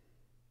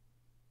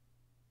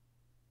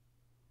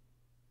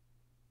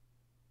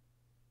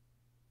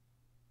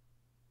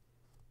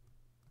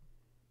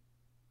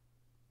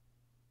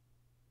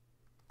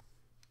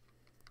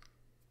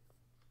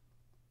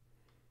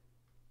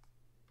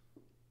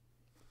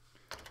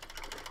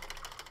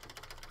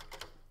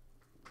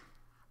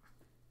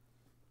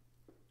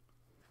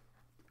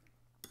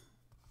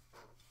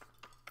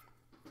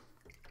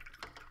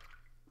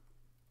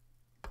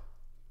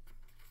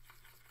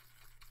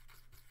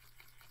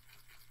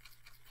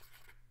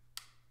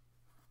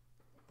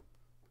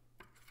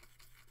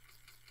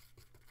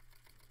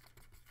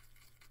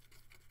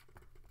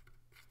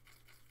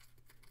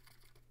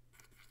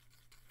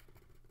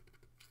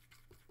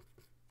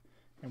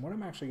 And what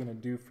I'm actually going to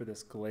do for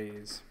this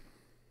glaze,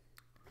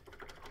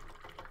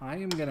 I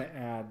am going to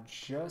add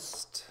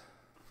just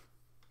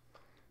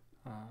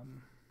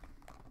I'm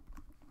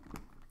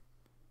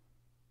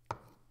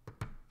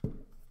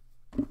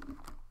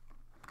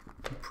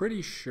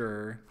pretty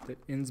sure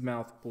that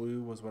Innsmouth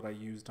Blue was what I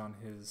used on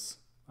his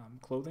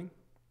clothing.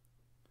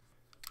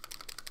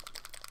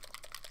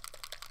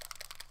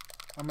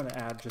 I'm going to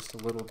add just a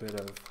little bit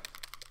of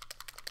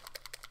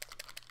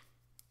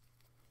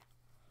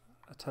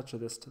a touch of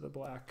this to the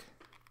black,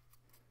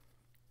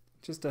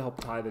 just to help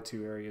tie the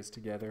two areas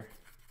together.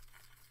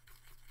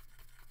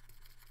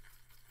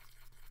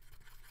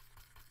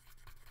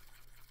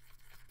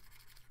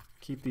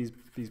 Keep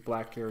these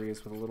black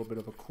areas with a little bit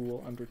of a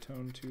cool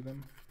undertone to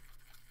them.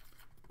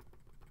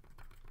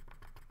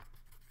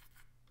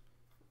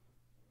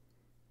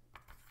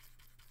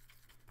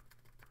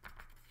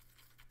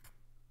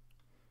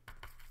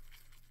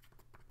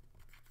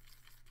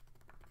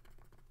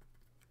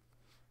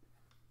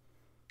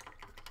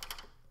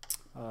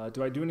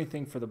 Do I do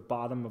anything for the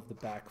bottom of the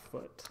back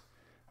foot? I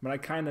mean, I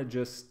kind of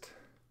just,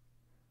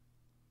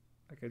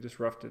 I just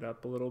roughed it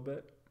up a little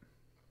bit.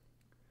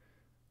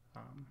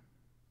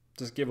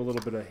 Just give a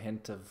little bit of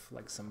hint of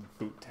like some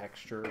boot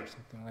texture or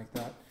something like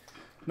that.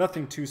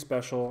 Nothing too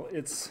special.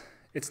 It's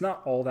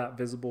not all that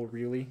visible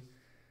really.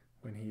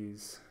 When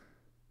he's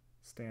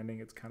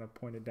standing, it's kind of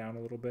pointed down a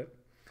little bit.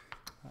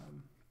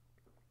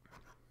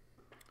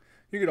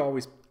 You could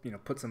always,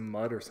 put some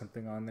mud or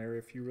something on there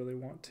if you really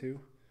want to.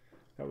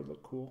 That would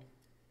look cool.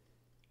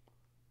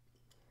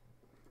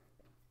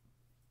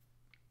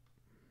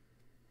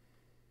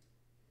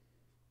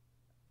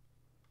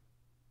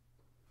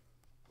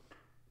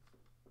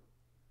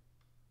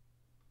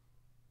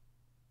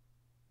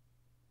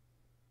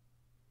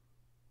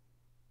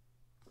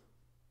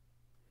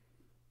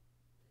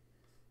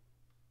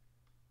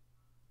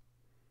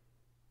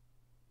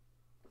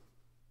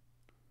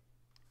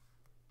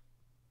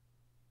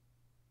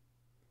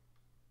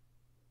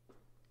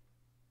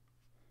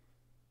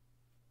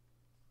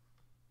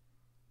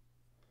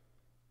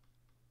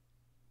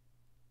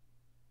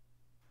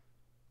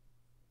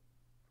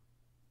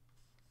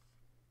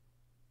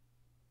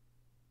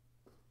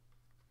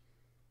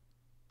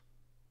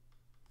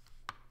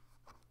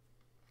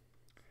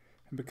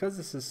 And because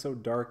this is so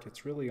dark,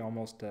 it's really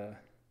almost it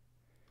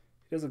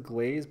is a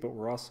glaze, but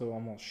we're also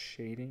almost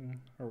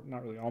shading, or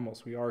not really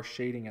almost, we are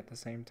shading at the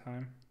same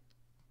time.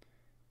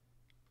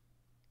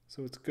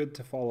 So it's good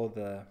to follow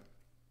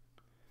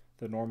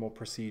the normal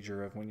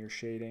procedure of when you're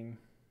shading.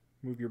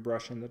 Move your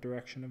brush in the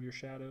direction of your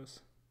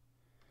shadows.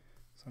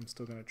 So I'm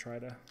still going to try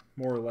to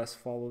more or less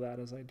follow that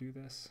as I do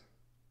this.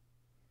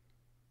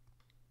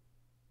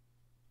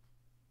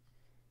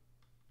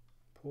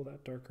 Pull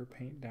that darker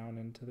paint down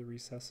into the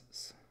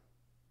recesses.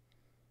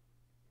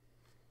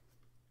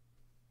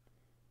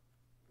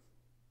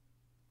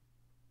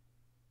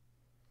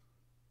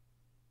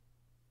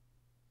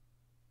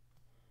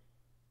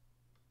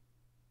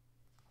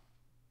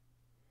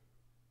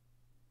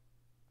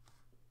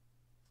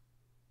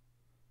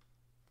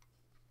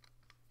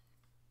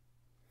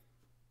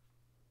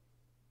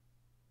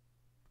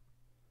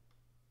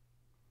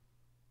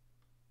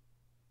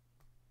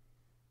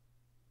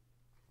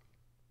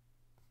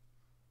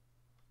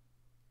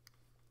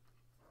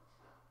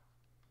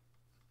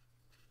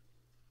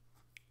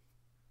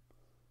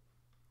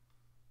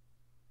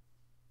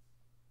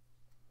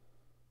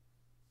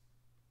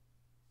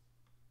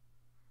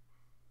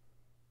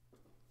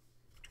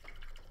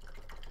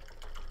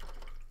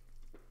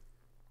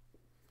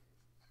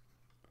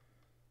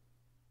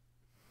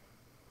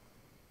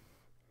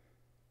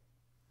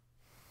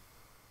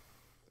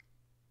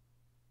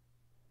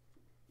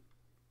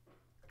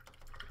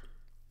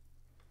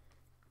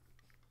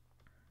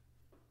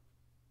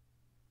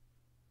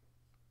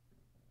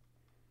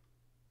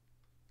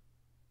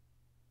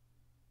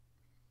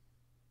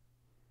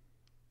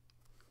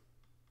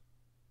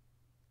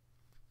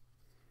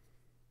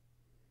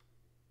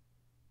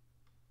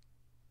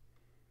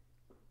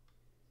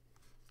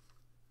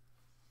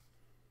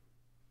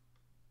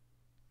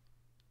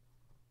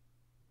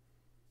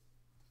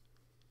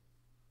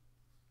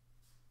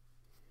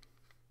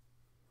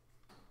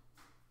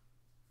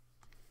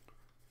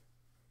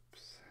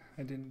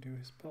 I didn't do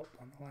his belt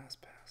on the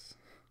last pass.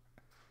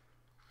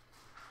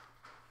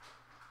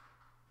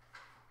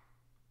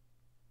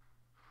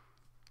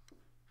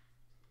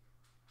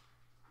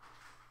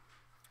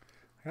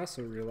 I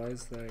also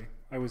realized that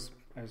I was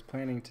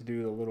planning to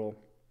do the little,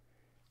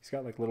 he's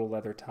got like little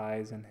leather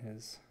ties in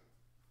his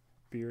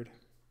beard.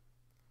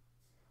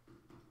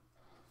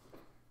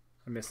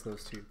 I missed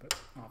those too, but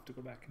I'll have to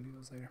go back and do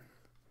those later.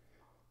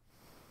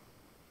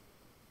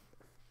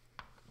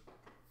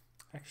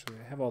 Actually,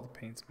 I have all the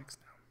paints mixed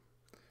now.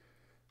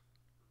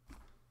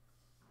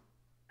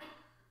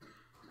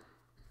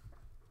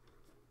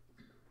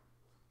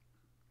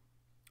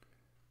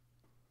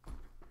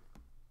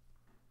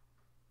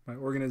 My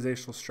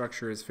organizational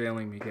structure is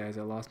failing me, guys.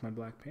 I lost my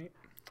black paint.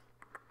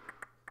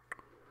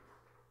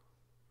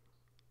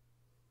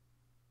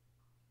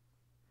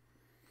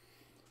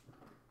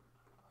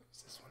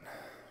 What's this one?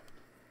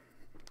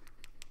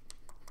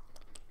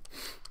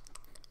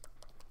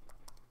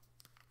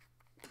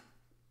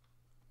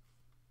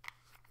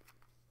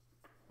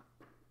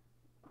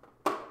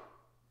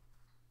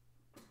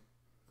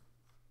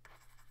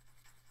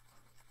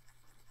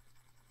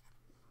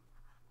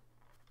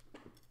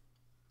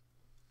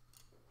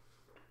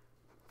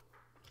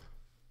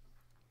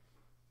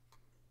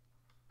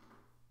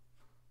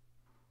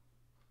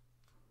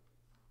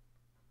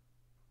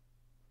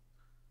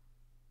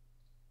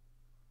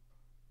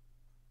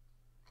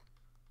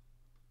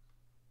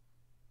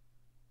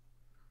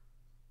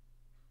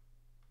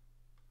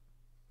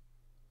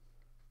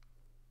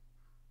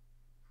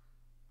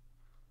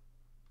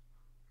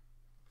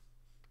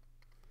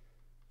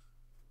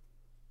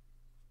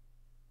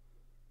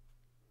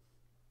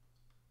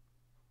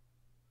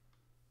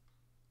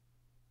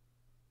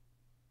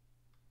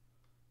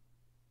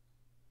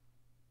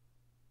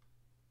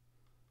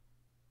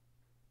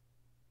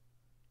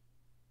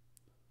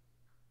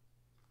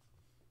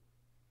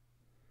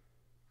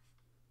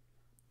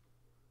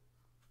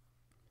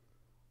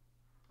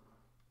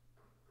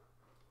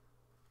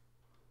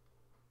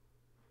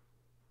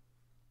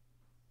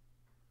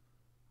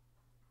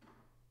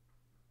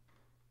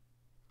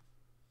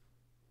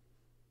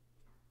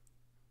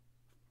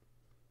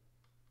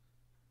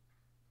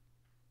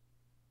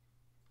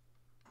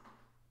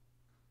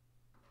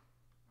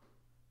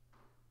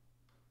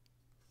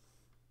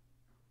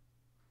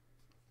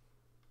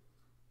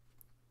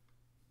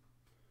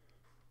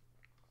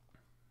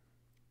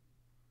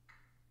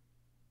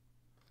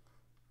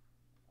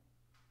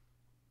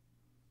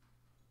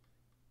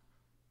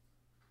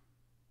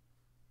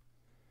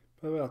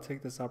 By the way, I'll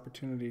take this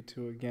opportunity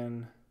to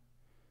again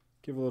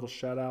give a little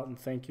shout out and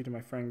thank you to my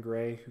friend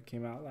Gray, who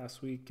came out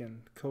last week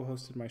and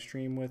co-hosted my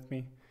stream with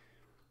me.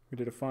 We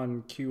did a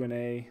fun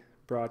Q&A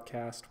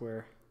broadcast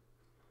where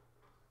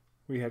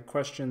we had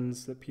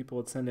questions that people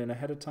would send in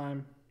ahead of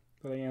time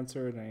that I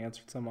answered, and I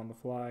answered some on the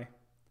fly.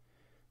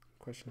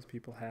 Questions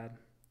people had.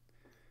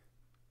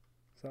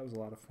 So that was a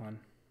lot of fun.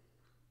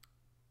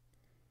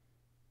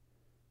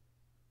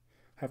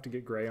 I have to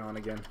get Gray on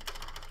again.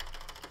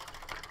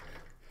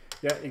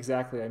 Yeah,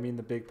 exactly. I mean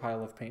the big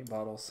pile of paint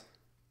bottles.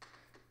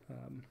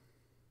 Let's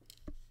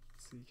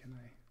see, can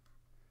I?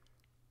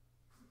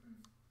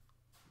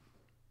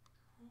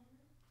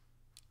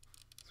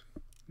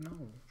 No.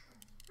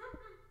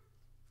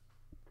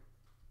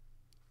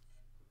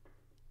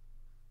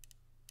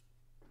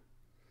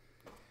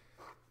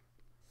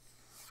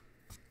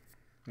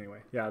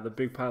 Anyway, yeah, the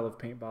big pile of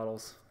paint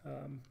bottles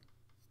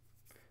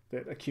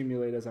that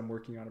accumulate as I'm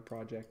working on a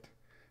project.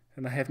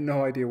 And I have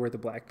no idea where the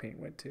black paint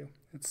went to.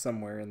 It's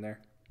somewhere in there.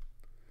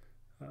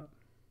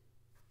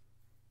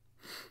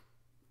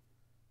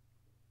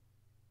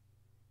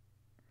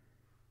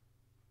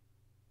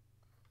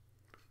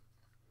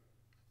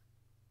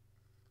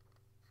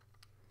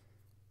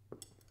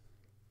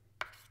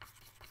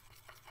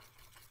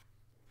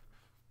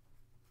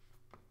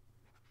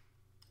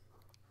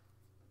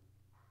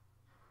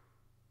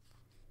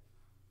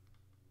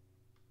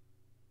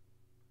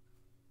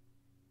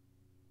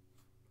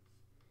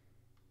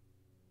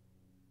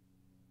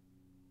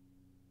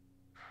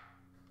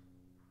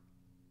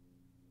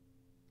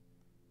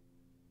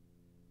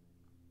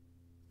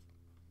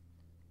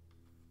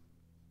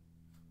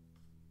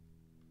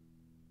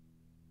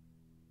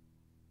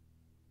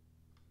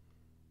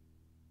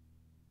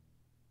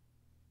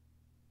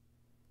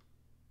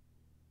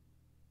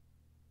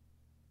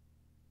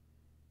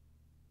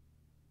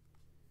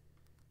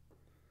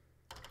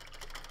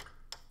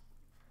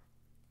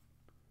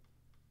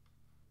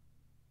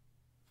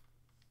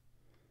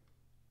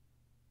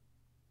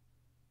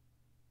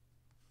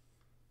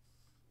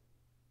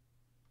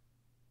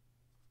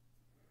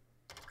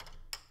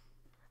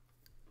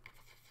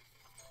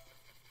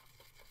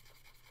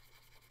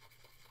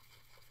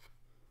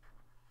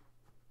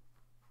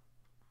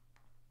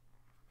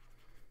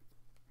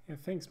 Yeah,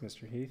 thanks,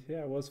 Mr. Heath.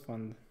 Yeah, it was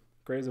fun.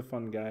 Gray's a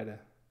fun guy to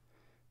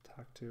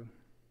talk to.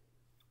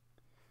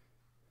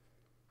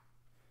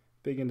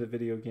 Big into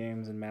video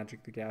games and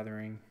Magic the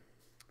Gathering.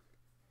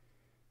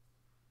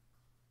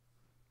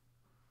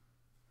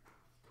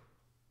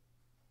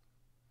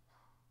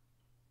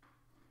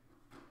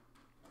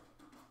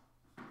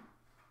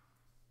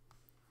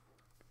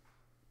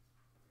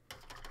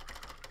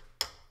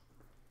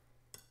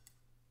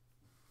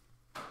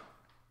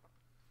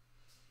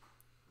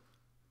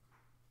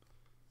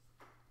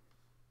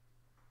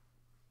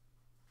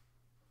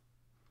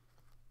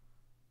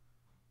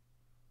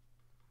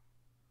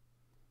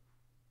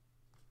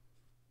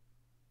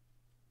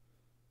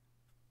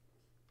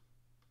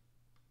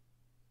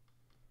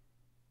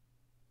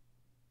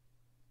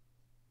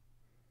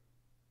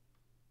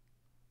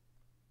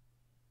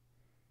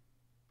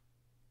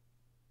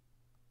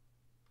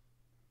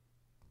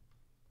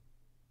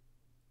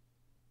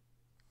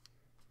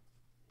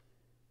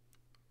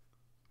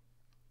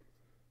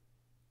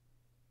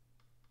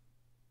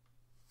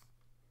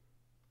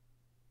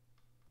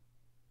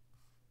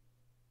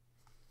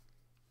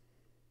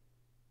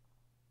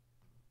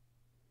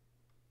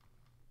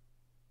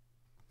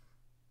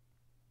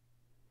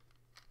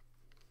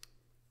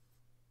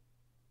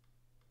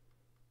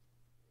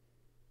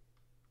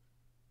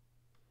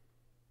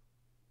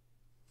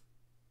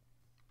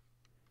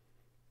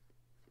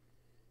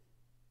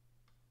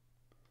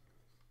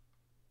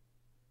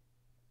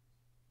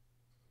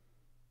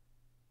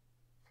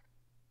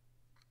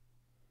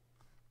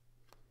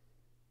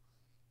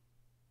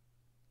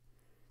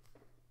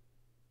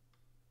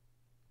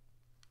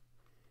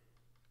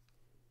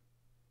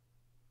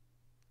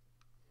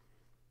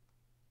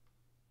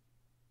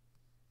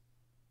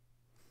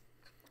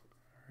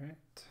 right.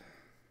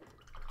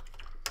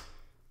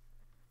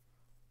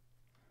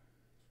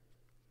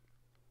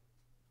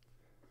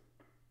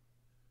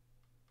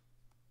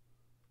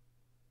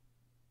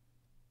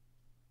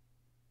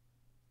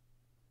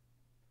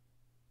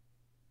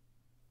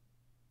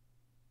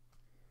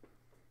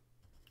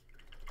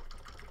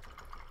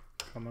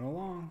 Coming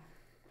along.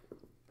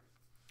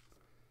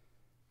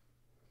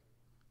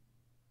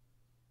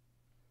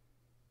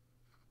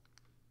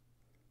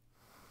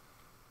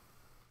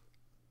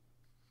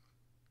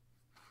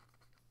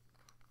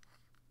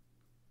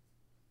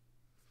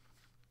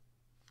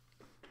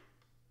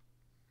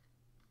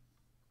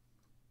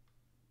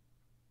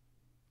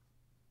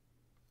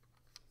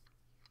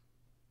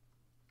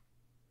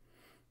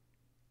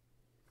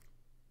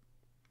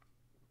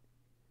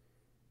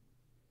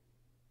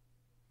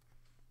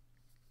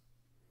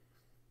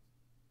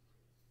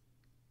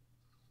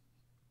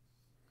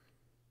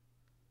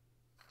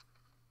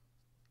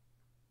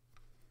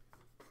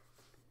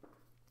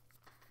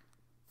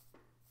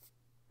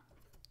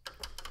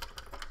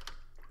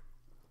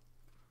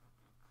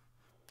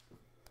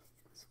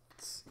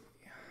 Let's see.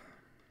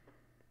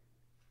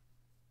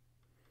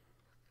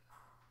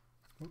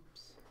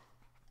 Oops.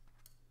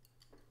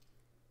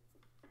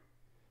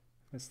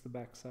 Missed the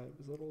back side of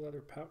his little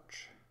leather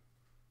pouch.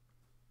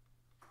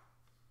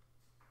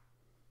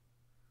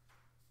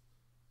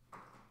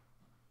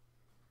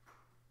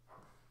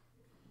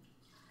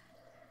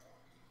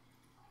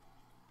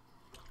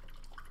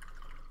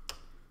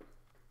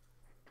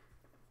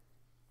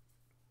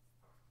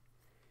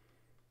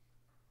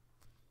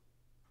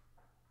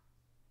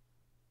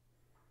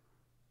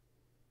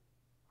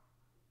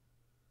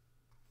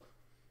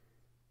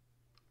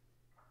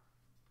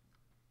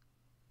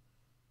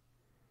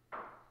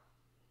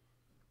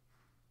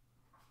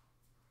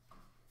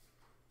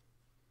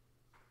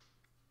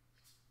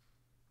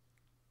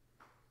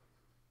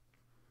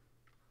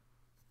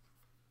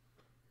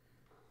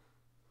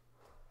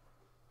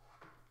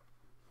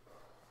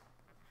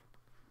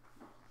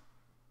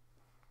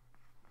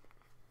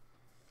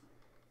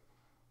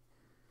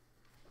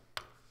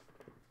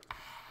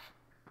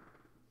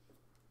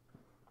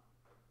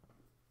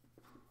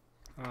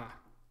 Ah,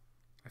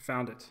 I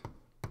found it.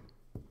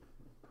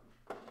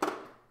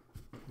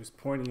 It was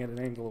pointing at an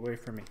angle away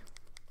from me.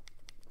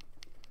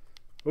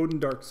 Odin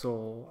Dark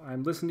Soul.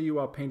 I'm listening to you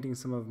while painting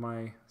some of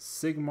my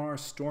Sigmar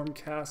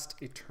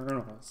Stormcast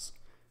Eternals.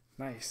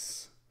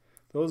 Nice.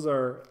 Those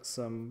are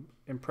some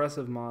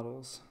impressive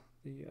models.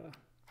 The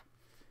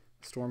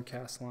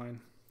Stormcast line.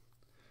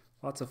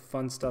 Lots of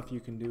fun stuff you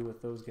can do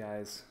with those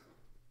guys.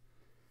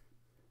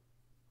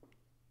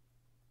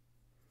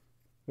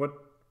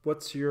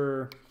 What's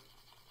your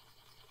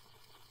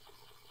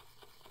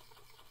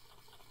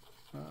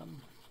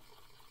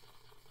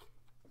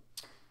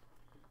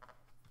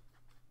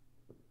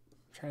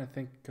trying to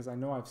think, because I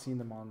know I've seen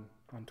them on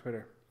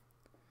Twitter.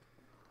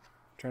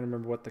 I'm trying to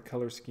remember what the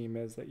color scheme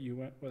is that you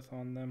went with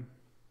on them.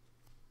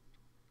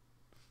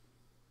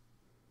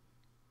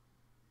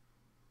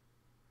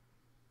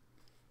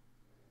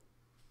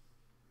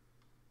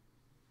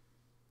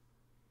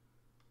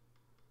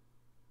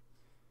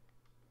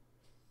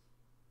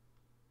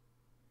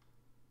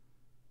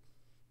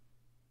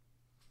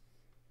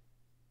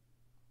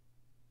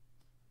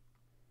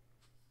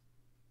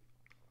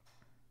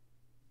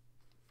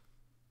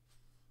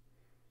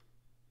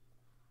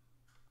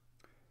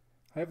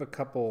 I have a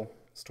couple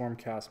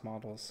Stormcast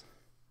models.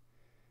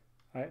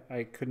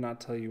 I could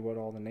not tell you what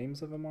all the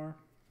names of them are.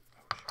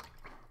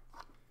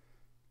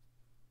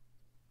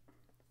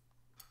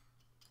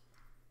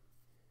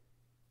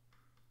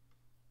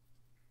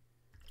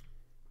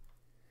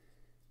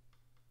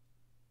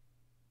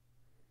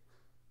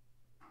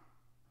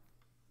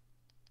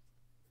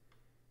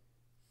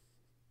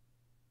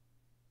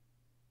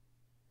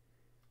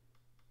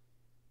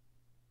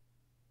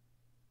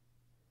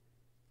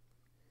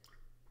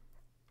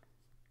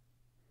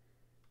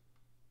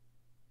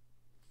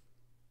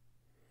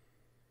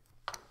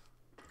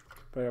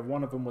 But I have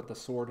one of them with a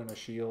sword and a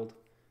shield.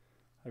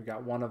 I've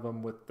got one of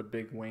them with the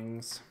big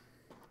wings.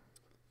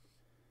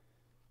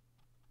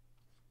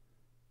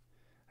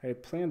 I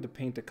had planned to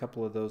paint a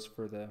couple of those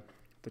for the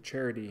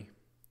charity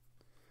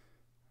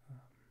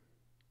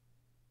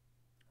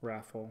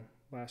raffle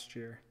last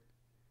year,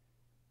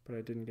 but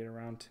I didn't get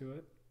around to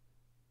it.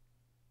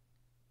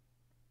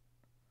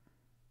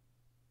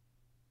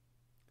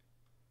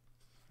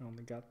 I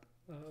only got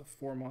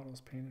 4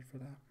 models painted for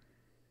that.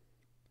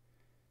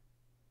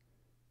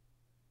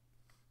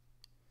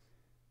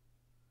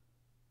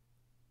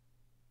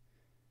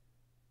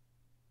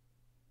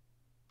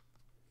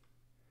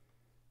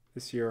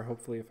 This year,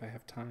 hopefully, if I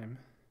have time,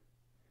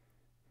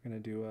 I'm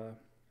going to do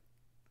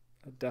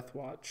a Death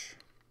Watch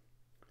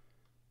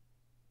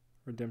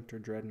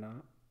Redemptor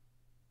Dreadnought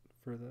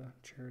for the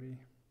charity.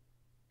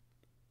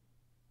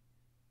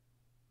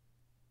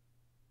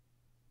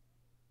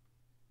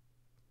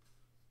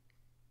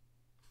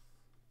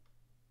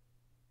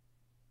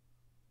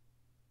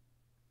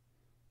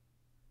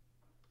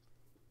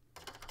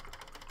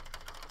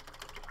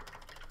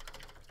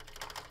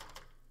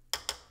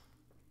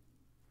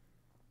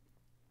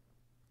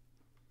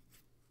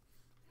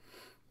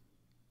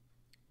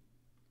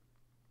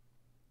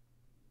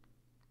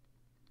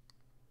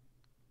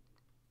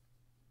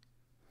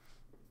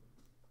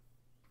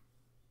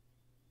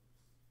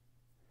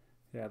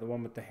 Yeah, the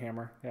one with the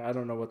hammer. Yeah, I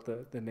don't know what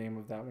the name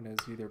of that one is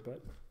either,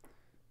 but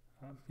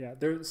yeah.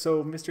 There.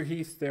 So Mr.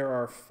 Heath, there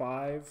are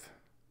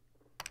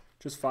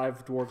just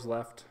 5 dwarves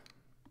left.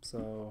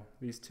 So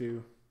these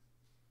two,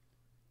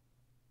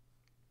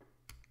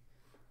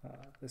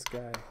 this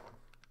guy,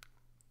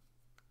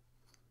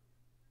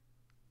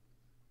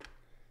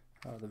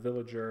 the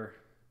villager,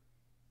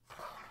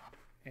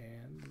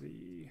 and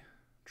the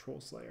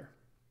troll slayer.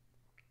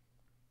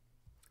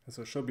 And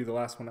so she'll be the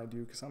last one I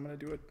do because I'm going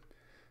to do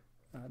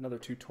another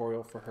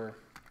tutorial for her,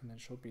 and then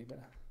she'll be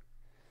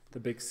the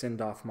big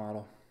send-off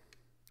model.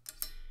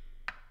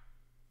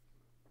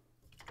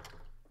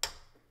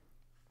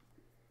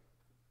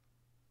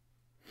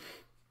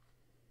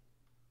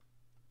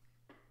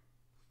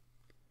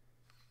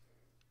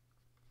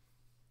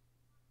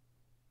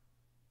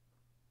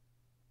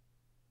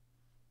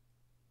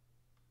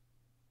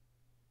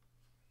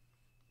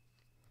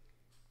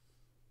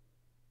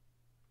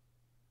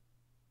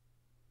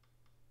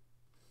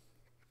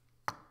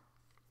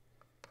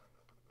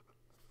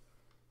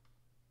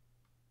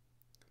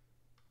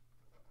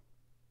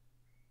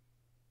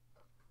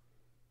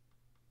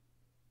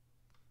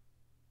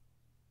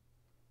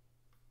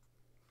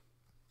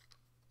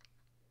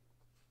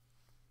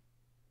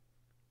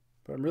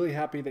 But I'm really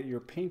happy that you're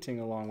painting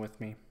along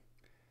with me.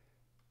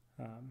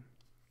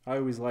 I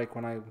always like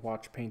when I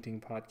watch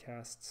painting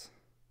podcasts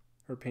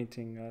or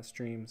painting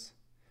streams.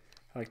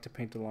 I like to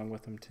paint along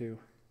with them too.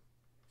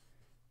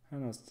 I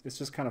don't know, it's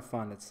just kind of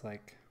fun. It's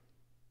like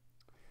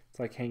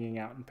hanging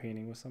out and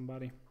painting with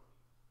somebody.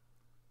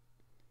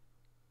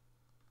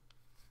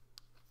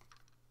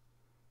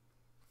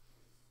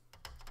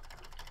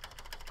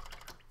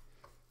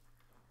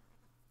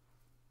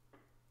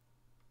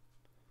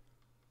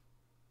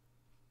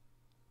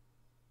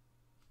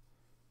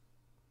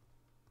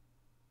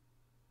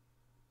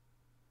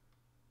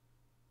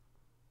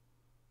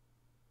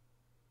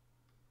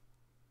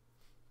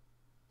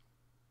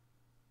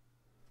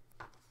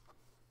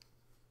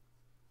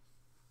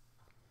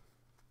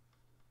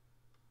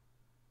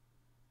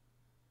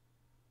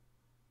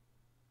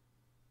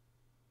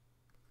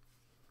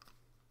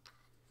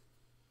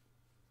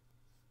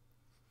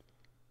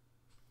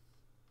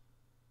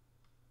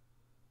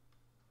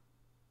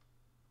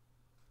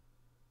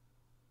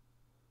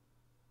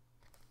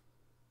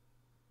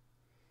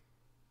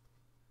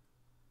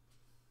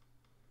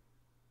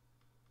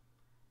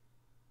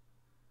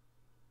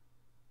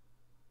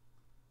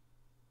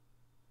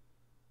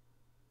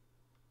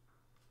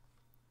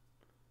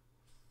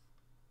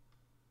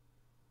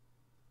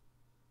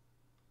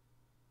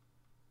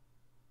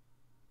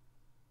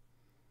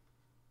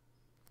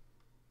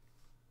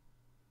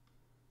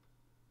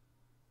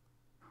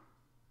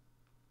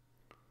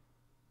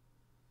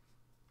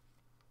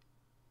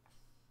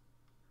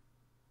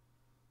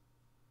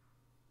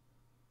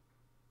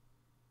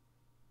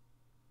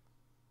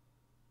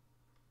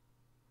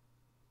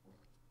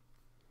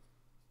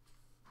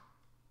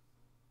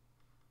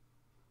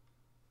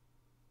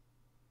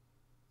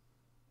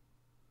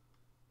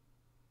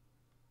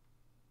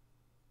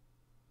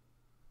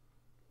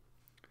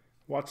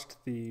 Watched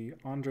the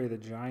Andre the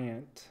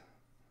Giant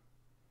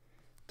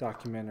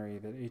documentary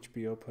that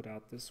HBO put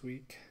out this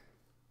week.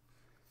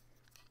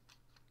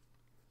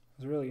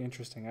 It was really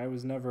interesting. I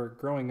was never,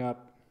 growing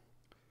up,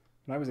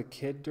 when I was a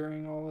kid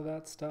during all of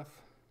that stuff,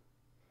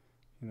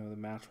 you know, the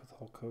match with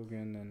Hulk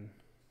Hogan and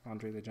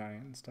Andre the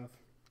Giant and stuff,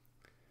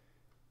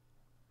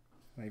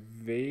 I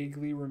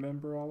vaguely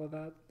remember all of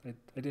that. I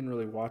didn't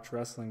really watch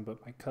wrestling,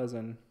 but my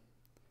cousin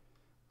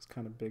was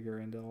kind of bigger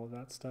into all of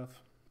that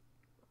stuff.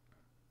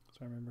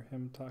 So I remember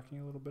him talking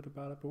a little bit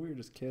about it, but we were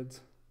just kids.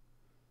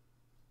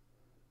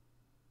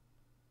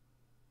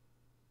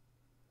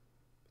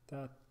 But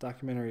that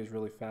documentary is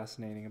really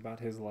fascinating about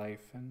his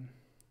life and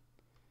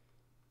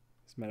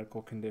his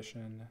medical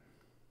condition.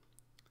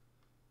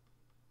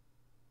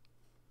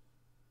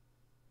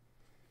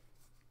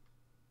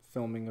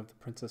 Filming of The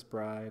Princess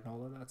Bride,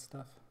 all of that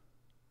stuff.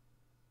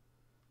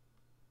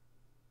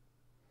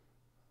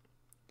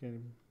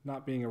 Again,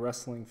 not being a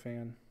wrestling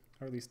fan,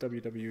 or at least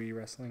WWE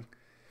wrestling,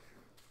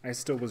 I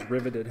still was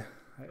riveted.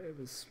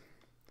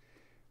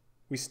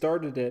 We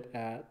started it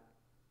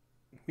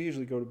we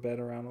usually go to bed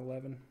around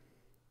 11.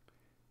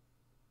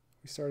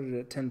 We started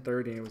at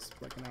 10:30 and it was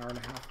like an hour and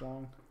a half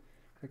long.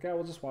 Like,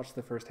 we'll just watch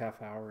the first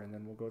half hour and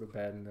then we'll go to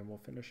bed and then we'll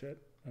finish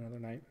it another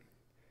night.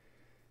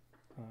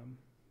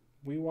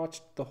 We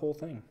watched the whole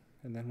thing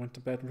and then went to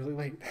bed really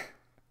late.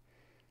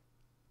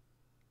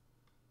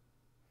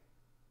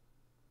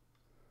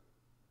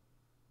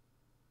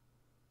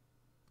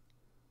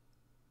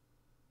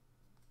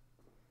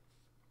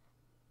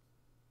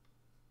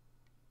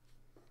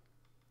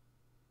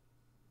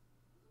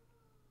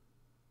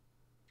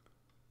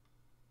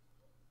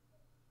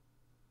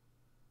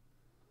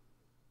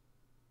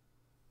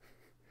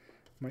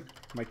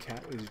 My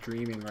cat is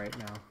dreaming right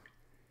now.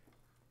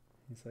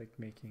 He's like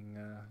making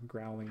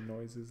growling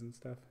noises and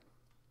stuff.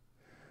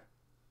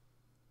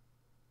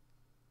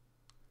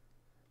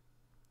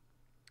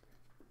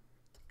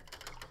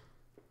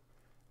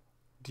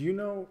 Do you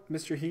know,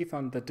 Mr. Heath,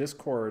 on the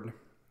Discord,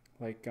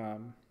 like,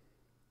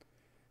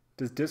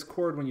 does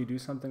Discord, when you do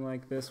something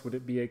like this, would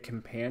it be a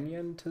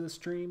companion to the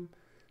stream?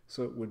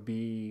 So it would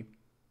be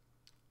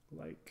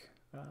like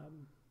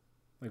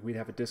we'd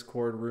have a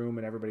Discord room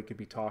and everybody could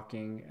be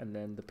talking, and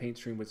then the paint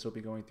stream would still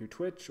be going through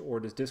Twitch, or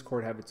does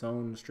Discord have its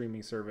own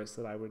streaming service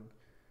that I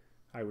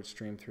would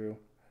stream through?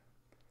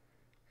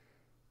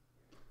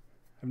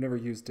 I've never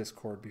used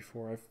Discord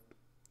before. I've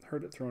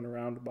heard it thrown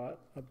around about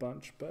a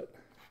bunch, but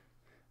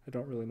I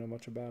don't really know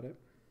much about it.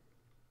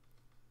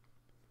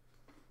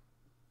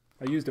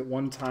 I used it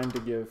one time to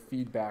give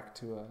feedback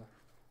to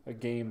a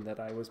game that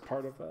I was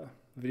part of, a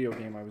video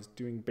game I was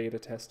doing beta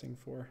testing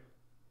for.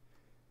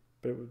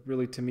 But it was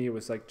really, to me, it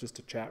was like just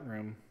a chat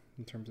room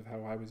in terms of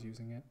how I was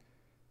using it.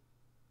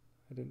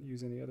 I didn't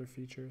use any other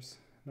features.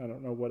 I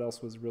don't know what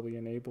else was really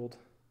enabled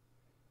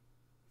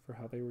for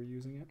how they were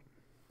using it.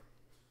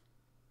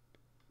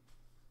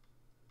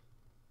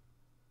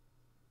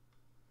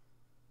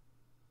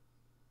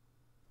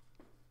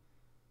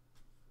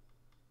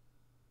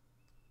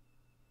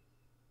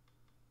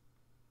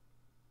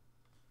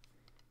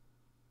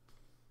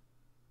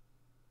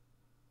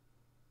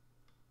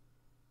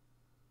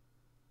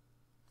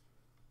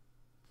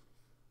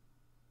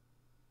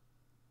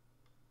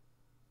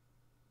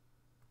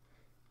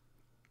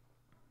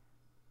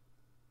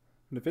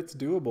 And if it's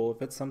doable,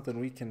 if it's something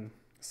we can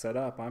set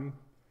up, I'm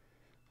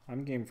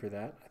game for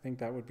that. I think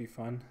that would be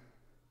fun.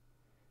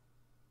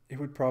 It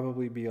would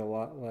probably be a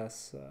lot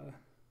less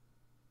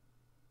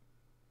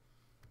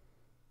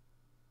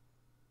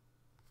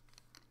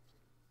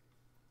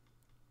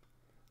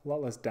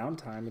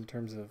downtime in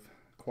terms of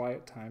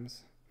quiet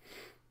times.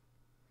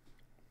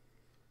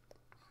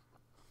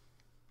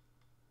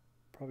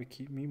 Probably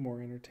keep me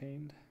more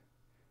entertained.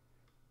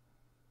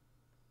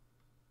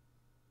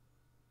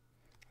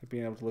 Like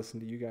being able to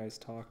listen to you guys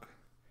talk,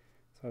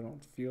 so I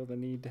don't feel the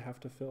need to have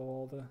to fill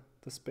all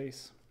the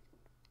space.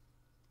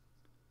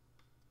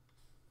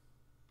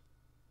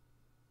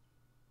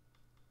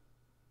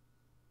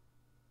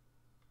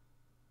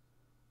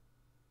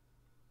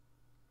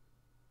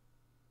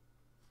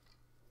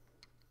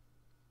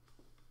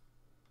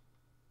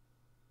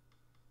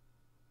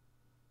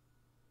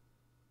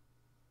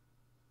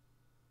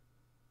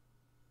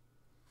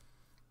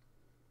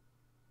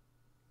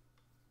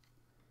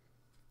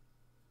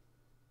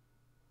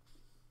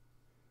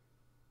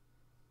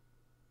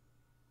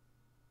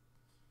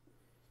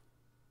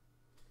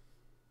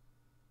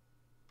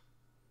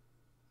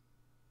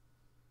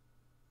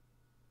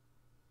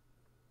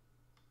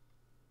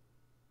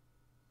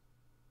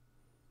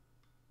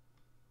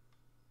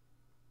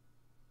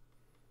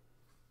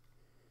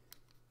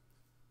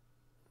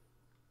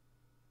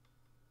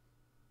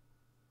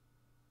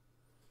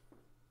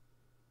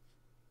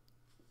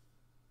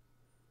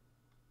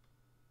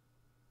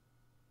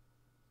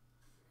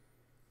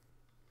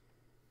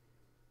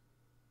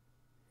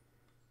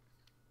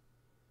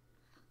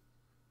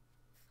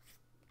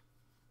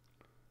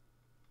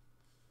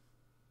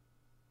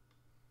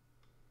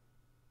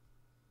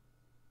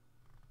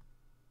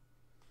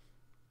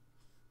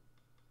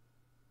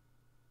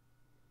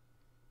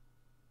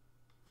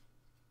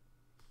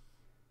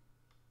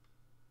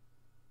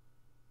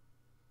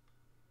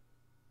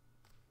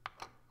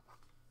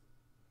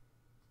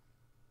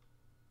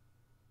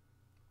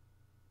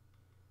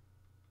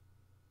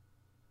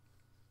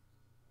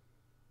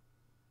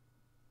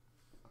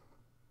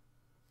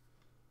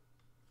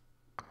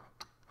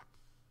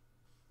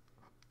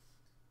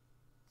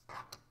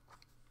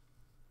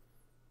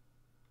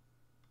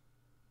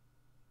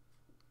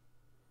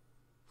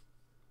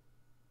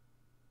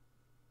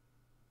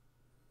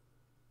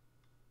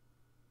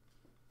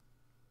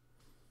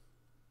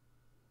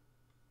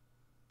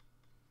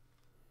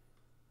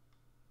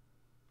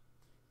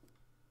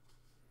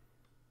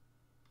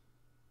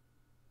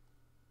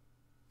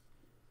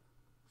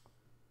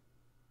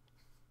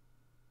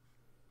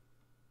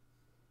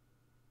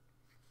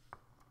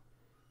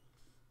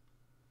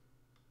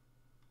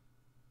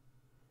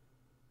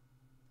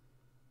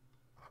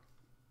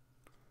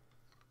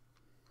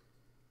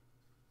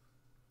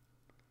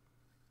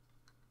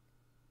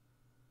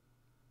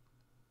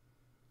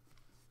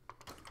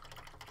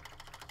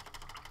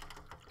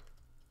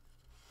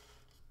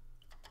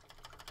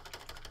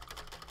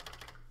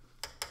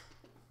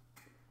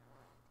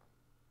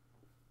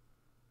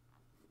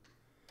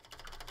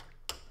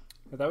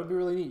 But that would be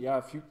really neat.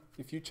 Yeah,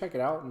 if you check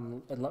it out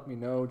and let me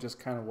know just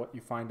kind of what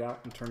you find out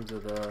in terms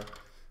of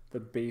the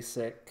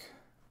basic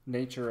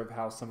nature of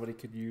how somebody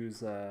could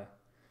use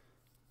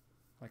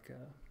like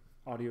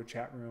a audio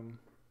chat room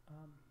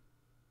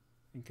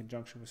in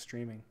conjunction with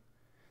streaming.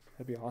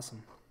 That'd be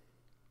awesome.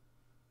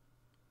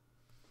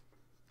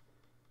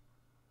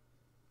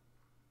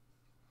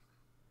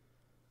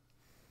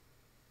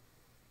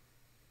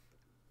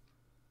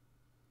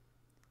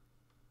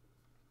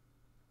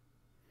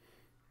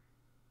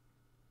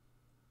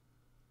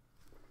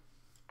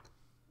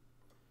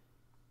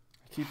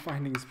 I keep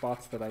finding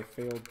spots that I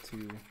failed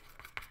to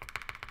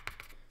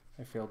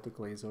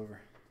glaze over.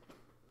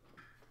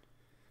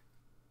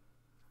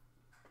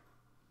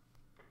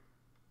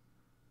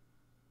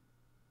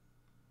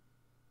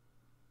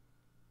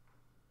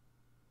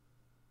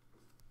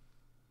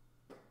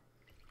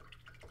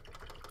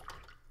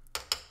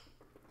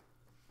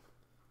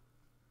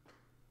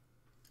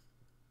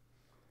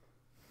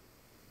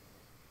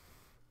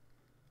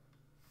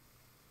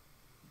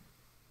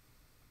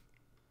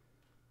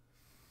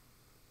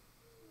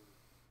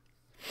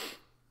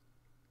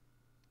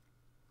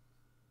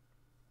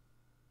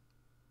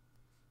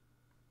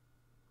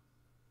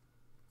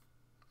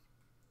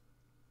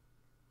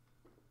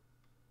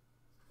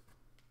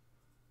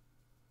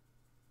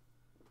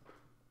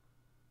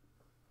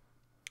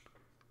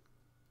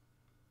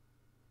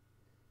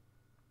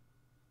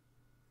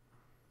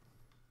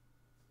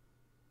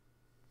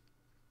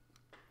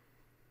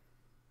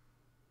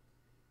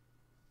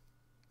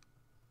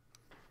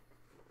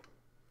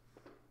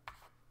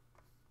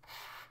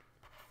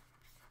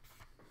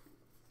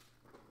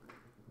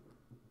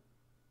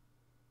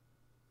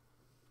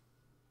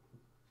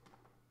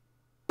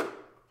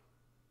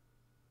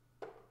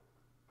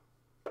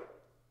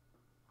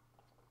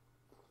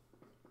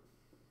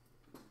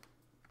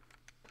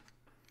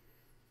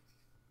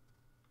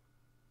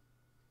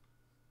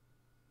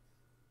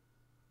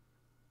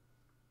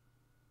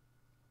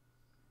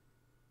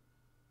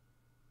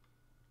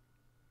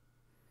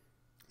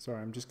 Sorry,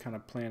 I'm just kind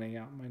of planning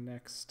out my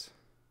next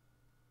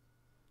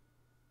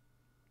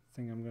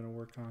thing I'm going to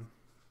work on.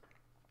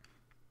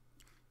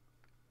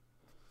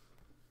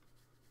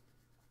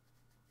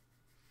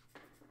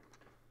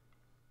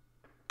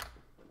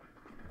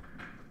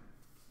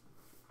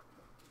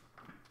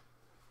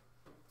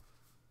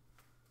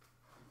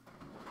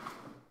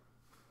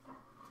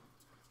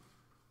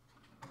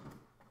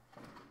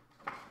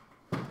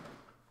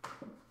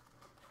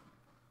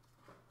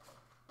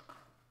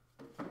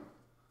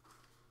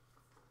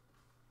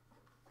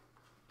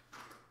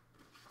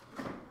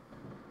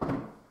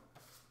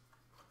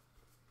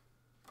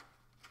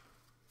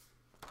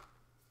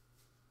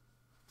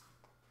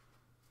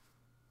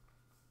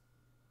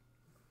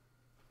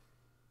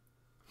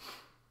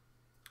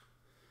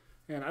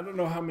 And I don't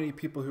know how many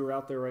people who are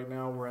out there right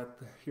now were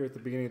here at the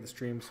beginning of the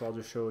stream, so I'll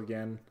just show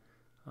again.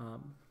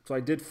 So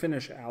I did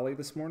finish Allie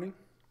this morning.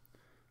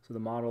 So the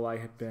model I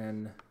had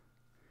been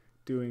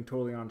doing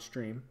totally on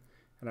stream.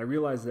 And I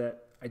realized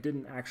that I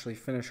didn't actually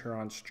finish her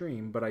on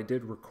stream, but I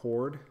did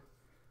record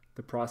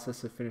the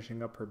process of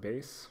finishing up her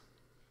base.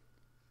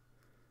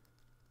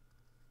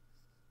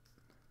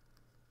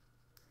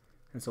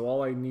 And so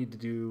all I need to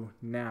do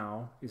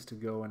now is to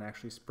go and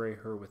actually spray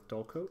her with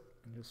dull coat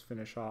and just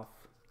finish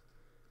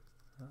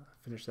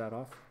that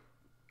off.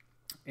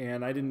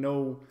 And I didn't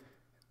know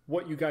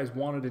what you guys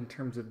wanted in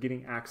terms of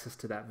getting access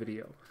to that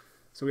video.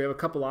 So we have a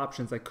couple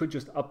options. I could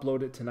just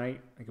upload it tonight.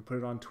 I could put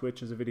it on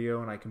Twitch as a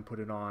video, and I can put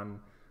it on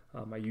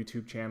my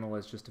YouTube channel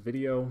as just a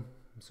video,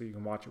 so you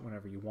can watch it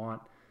whenever you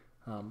want.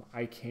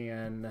 I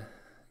can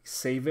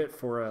save it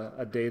for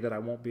a day that I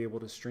won't be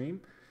able to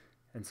stream,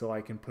 and so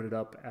I can put it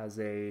up as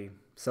a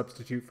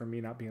substitute for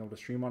me not being able to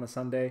stream on a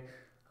Sunday.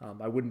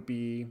 I wouldn't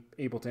be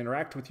able to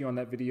interact with you on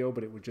that video,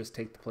 but it would just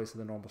take the place of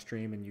the normal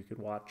stream and you could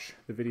watch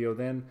the video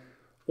then.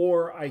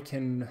 Or I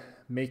can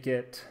make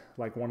it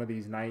like one of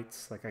these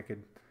nights, like I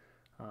could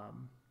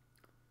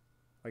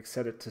like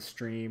set it to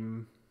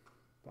stream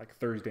like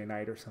Thursday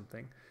night or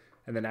something,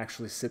 and then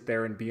actually sit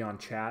there and be on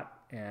chat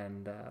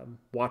and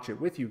watch it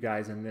with you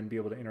guys, and then be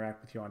able to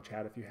interact with you on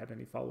chat if you had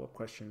any follow-up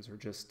questions, or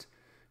just,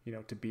 you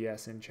know, to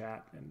BS in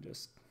chat and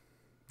just,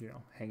 you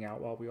know, hang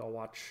out while we all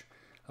watch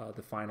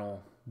the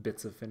final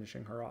bits of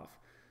finishing her off.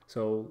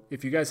 So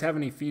if you guys have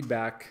any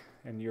feedback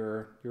and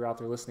you're out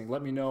there listening,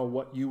 let me know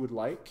what you would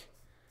like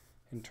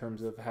in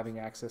terms of having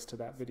access to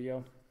that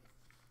video.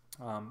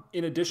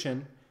 In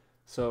addition,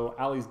 so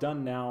Allie's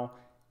done now.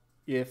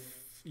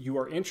 If you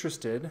are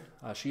interested,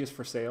 she is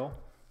for sale.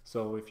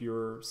 So if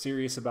you're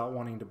serious about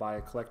wanting to buy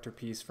a collector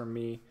piece from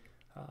me,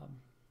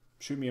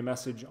 shoot me a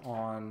message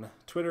on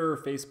Twitter,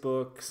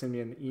 Facebook, send me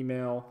an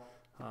email.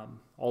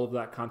 All of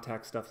that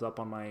contact stuff's up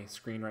on my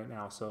screen right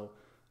now, so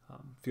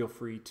feel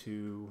free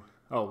to...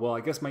 Oh, well, I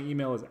guess my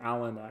email is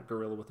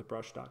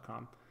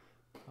alan@gorillawithabrush.com.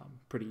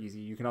 Pretty easy.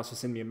 You can also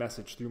send me a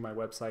message through my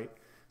website.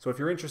 So if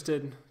you're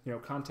interested, you know,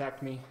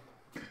 contact me.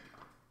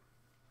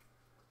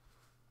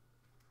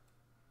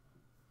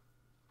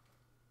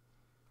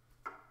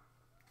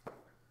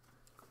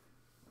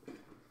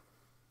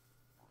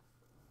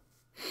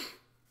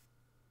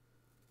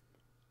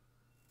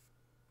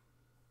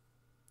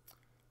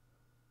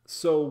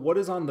 So what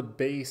is on the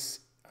base,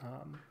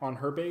 on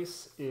her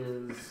base,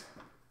 is...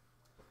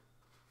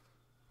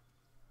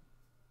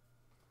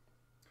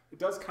 It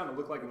does kind of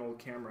look like an old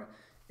camera.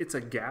 It's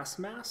a gas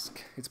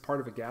mask. It's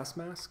part of a gas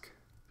mask.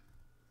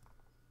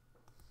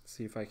 Let's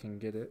see if I can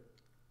get it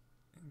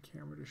in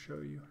camera to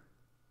show you.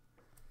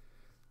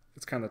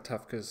 It's kind of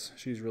tough because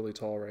she's really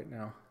tall right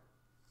now.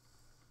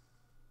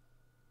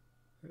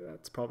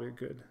 That's probably a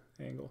good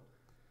angle.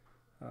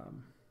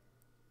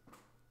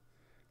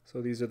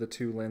 So these are the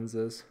two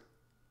lenses.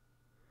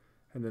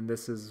 And then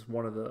this is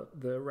one of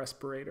the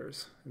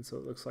respirators. And so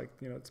it looks like,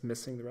 you know, it's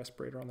missing the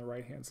respirator on the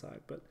right-hand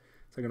side, but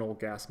it's like an old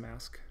gas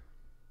mask.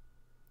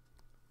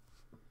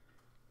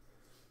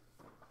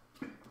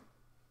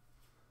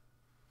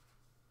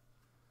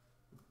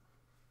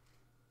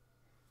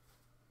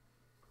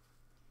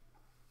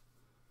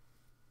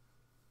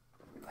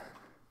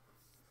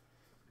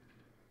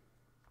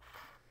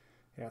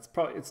 Yeah,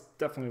 it's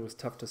definitely was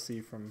tough to see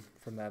from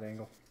that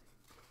angle.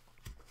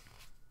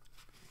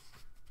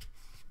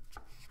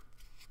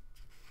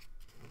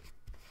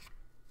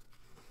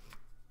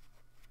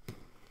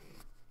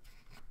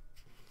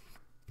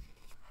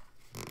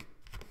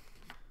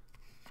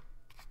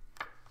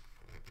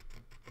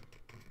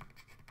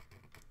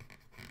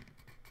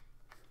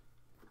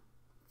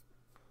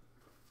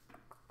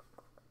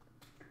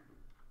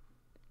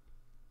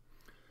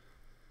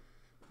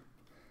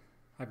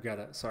 I've got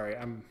a, sorry,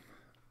 I'm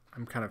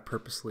kind of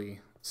purposely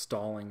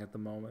stalling at the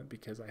moment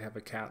because I have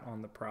a cat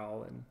on the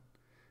prowl and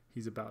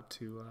he's about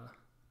to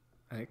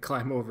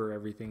climb over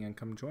everything and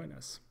come join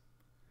us.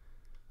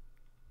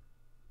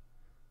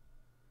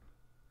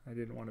 I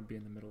didn't want to be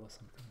in the middle of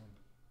something.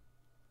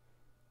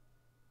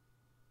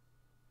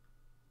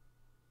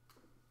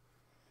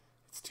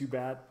 It's too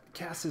bad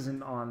Cass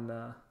isn't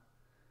on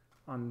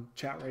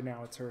chat right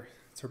now. It's her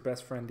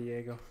best friend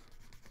Diego.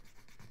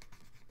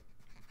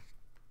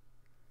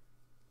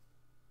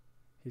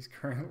 He's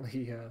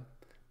currently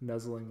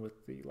nuzzling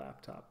with the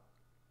laptop.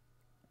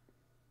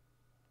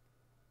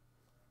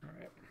 All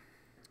right.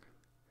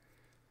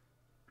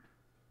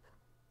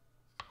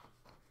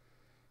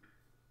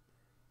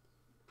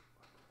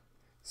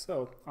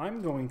 So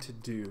I'm going to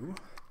do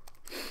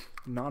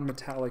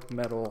non-metallic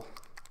metal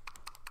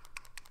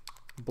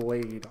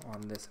blade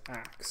on this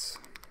axe.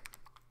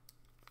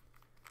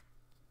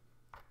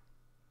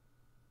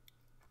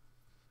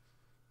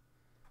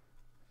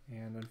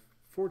 And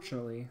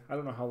unfortunately, I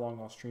don't know how long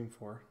I'll stream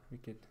for.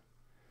 I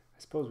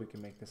suppose we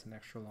can make this an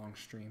extra long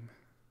stream.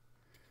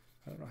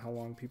 I don't know how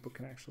long people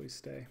can actually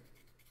stay.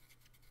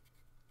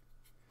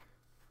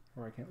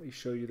 Or I can at least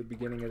show you the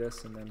beginning of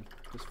this and then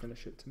just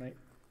finish it tonight.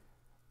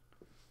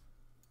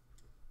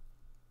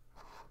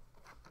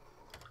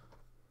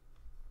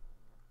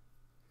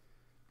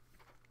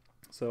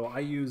 So I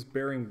use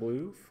bearing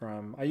blue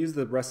I use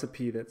the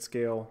recipe that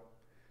Scale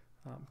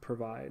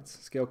provides.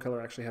 Scale Color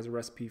actually has a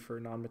recipe for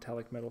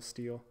non-metallic metal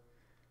steel.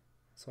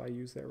 So I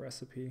use their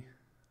recipe.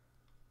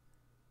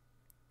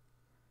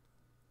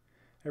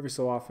 Every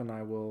so often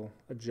I will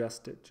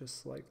adjust it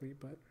just slightly,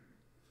 but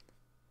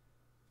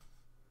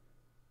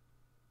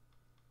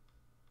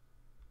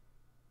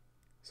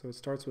so it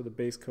starts with a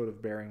base coat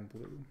of bearing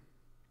blue.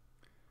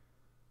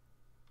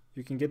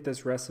 You can get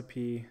this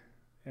recipe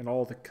and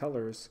all the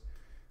colors.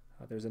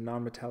 There's a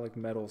non-metallic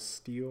metal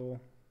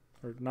steel,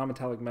 or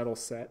non-metallic metal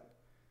set.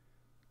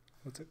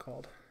 What's it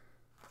called?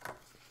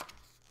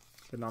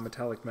 The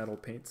non-metallic metal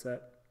paint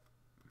set.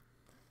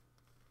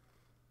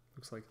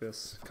 Looks like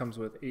this. Comes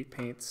with 8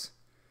 paints.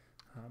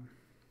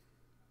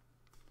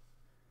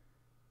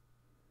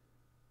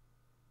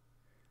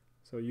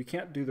 So you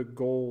can't do the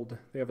gold.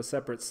 They have a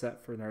separate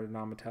set for their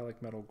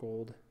non-metallic metal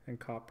gold and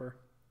copper.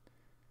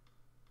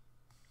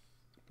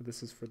 But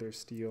this is for their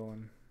steel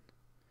and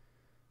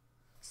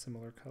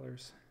similar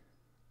colors.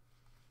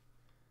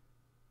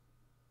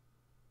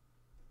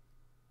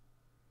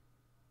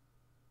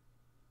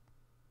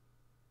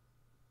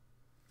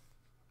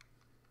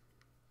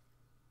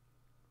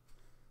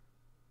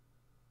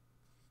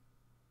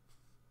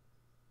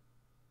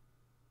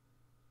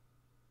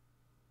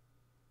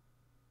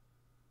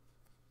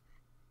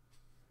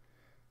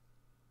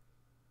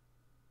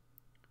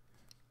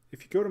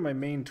 If you go to my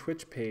main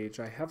Twitch page,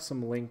 I have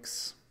some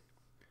links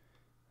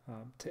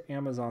to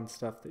Amazon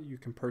stuff that you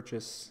can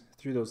purchase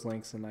through those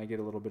links, and I get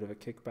a little bit of a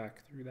kickback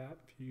through that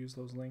if you use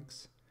those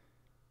links.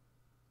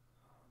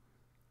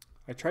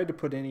 I tried to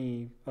put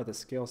any of the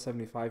Scale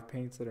 75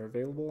 paints that are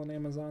available on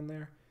Amazon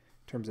there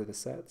in terms of the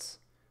sets,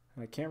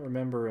 and I can't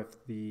remember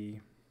if the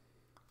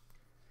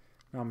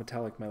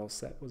non-metallic metal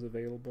set was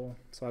available,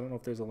 so I don't know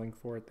if there's a link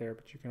for it there,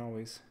 but you can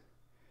always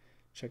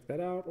check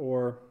that out.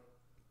 Or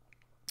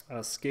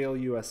Scale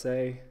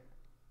USA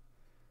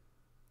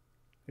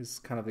is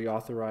kind of the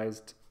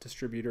authorized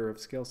distributor of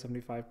Scale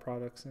 75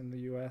 products in the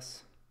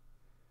US.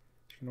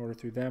 You can order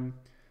through them.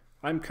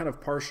 I'm kind of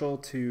partial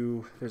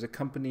to, there's a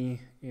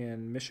company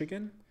in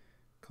Michigan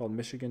called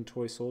Michigan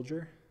Toy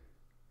Soldier,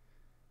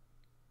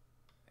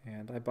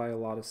 and I buy a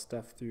lot of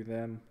stuff through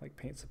them, like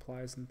paint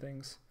supplies and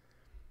things.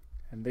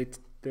 And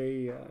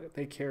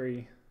they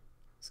carry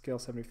Scale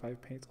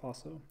 75 paints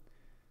also.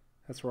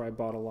 That's where I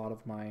bought a lot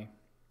of my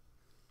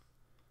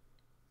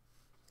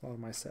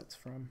sets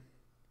from.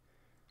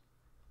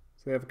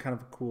 So they have kind of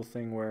a cool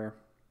thing where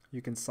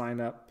you can sign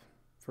up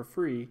for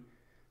free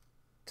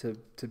to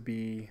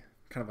be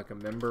kind of like a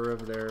member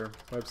of their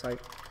website,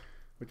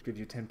 which gives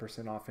you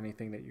 10% off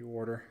anything that you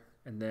order.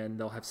 And then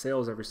they'll have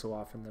sales every so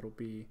often that'll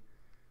be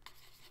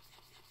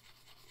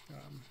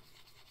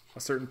a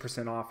certain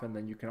percent off, and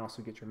then you can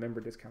also get your member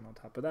discount on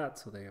top of that.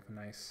 So they have a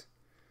nice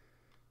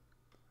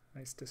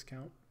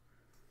discount.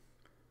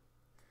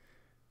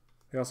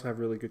 They also have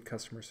really good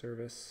customer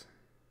service.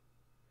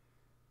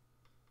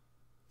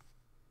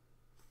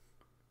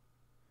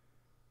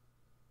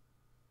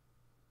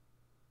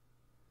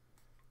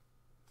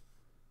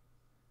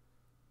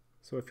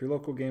 So if your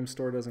local game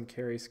store doesn't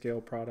carry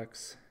Scale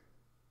products,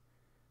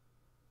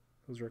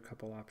 those are a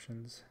couple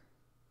options.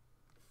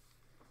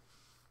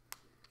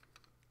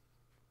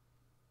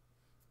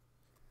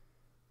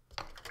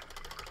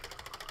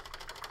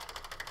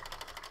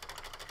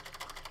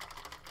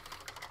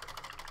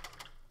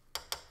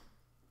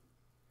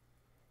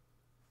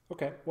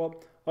 Okay,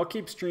 well, I'll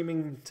keep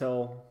streaming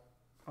until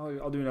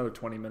I'll do another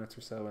 20 minutes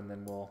or so, and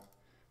then we'll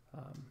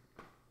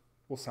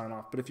sign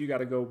off. But if you got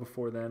to go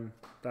before then,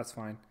 that's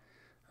fine.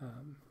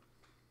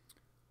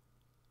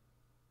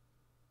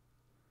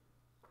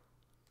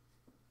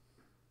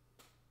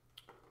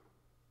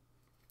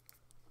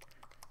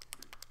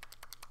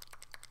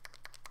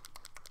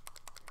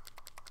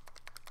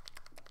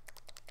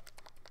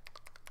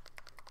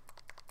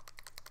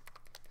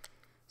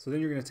 So then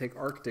you're going to take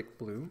Arctic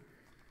blue,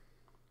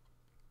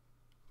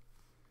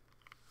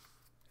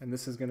 and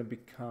this is going to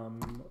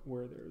become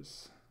where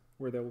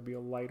there will be a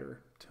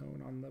lighter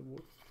tone on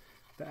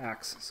the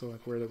axe, so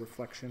like where the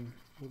reflection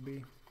will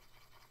be.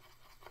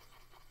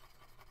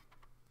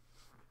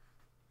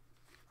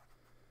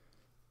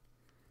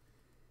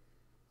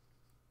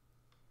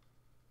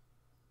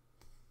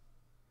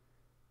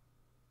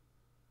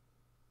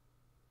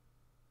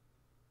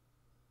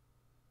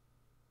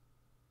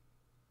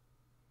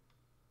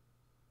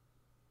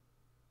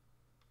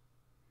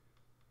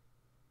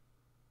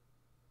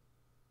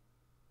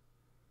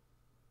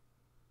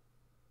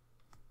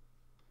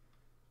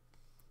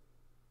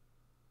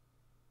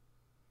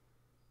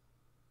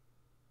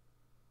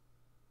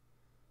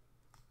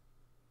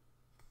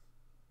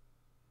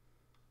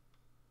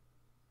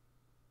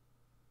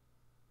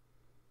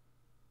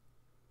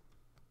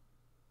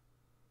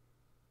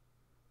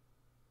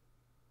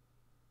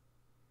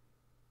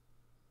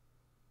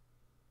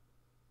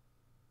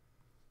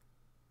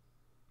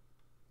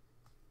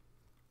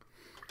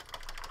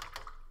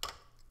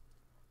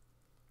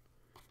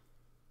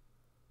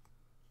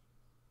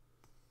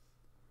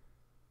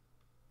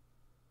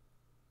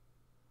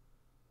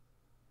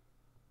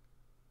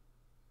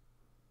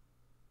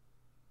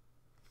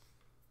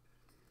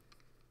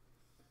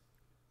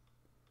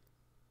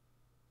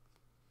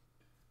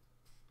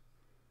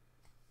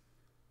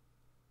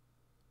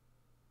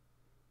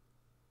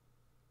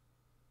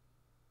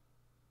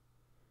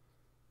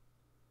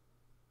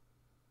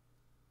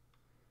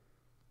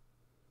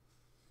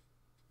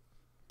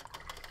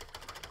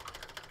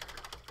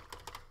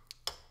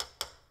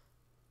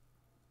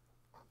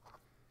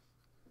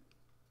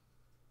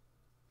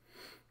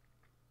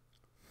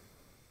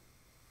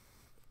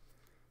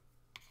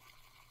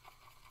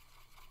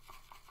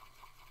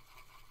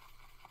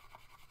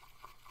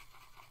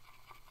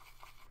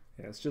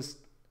 Yeah, it's just,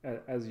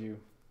 as you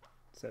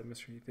said,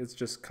 Mr. Heath, it's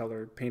just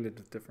colored, painted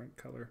with different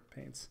color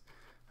paints.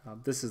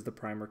 This is the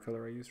primer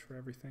color I used for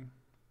everything.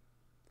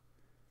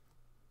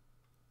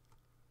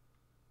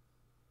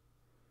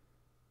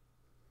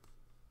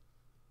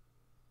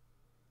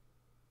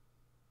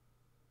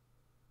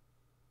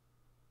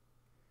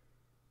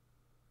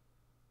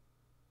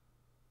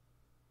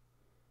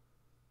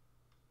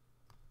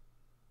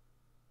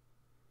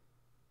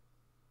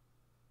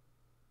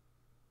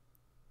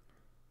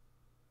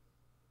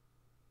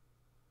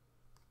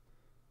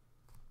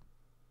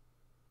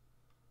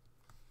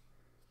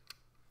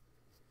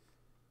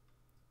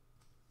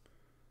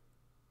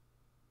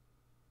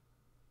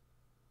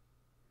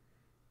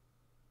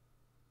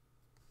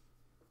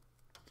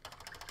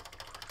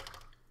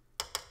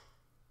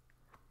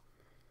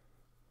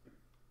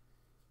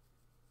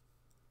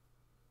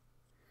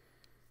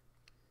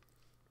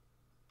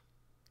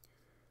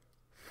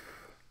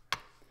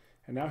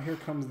 And now here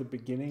comes the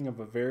beginning of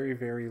a very,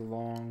 very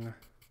long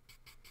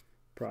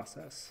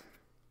process.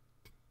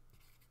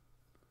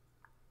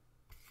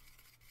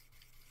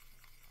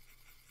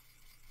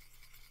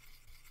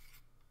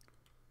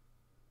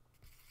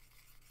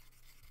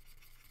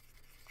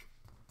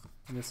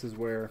 And this is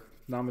where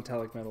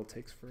non-metallic metal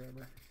takes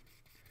forever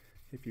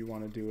if you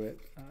want to do it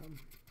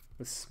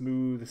with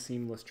smooth,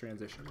 seamless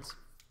transitions.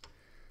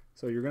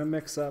 So you're going to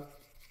mix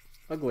up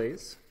a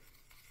glaze.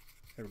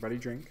 Everybody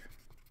drink.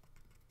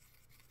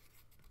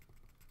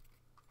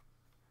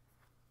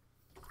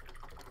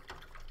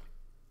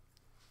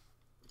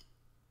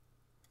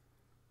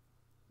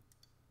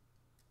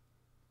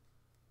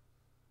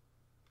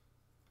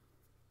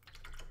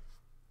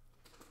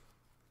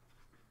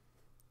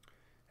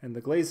 And the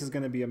glaze is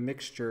going to be a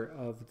mixture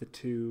of the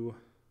two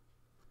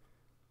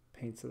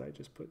paints that I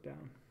just put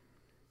down.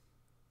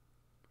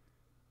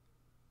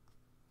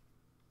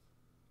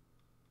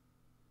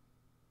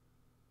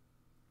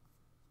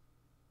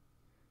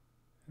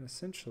 And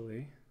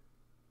essentially,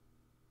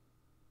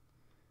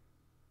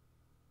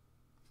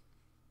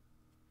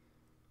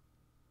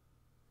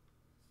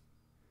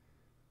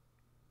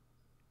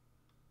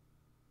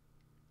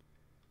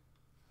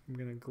 I'm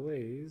going to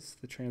glaze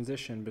the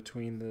transition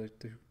between the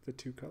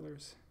two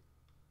colors.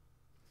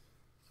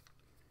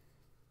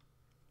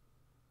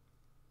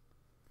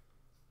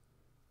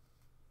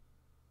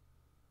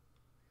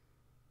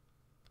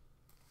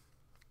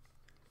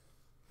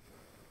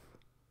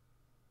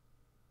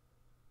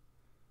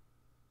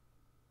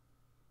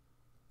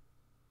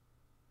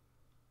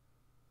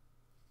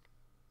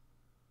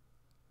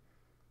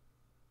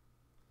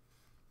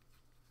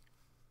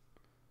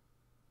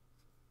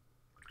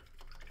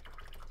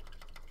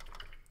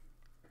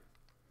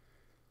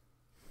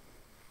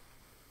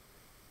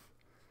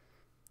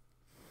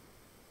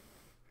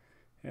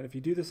 And if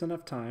you do this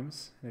enough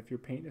times, and if your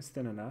paint is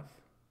thin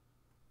enough,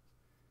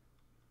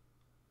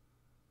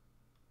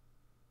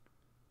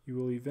 you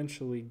will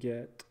eventually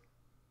get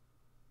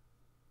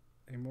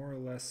a more or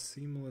less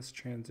seamless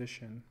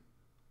transition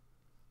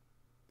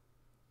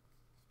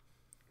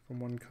from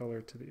one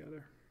color to the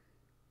other.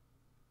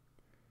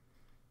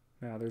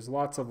 Now there's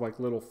lots of like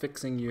little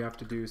fixing you have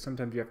to do.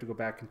 Sometimes you have to go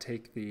back and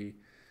take the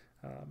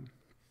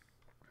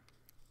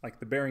like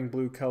the bearing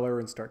blue color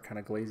and start kind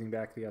of glazing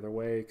back the other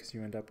way, because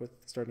you end up with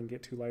starting to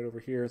get too light over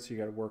here. So you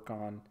got to work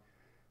on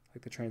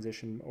like the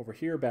transition over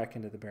here back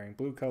into the bearing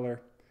blue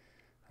color.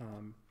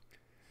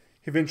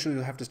 Eventually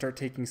you'll have to start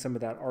taking some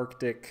of that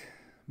Arctic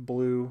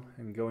blue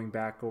and going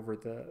back over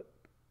the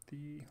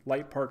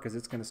light part, because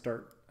it's going to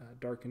start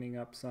darkening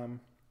up some.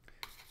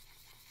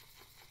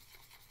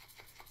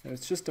 And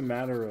it's just a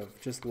matter of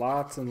just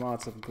lots and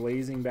lots of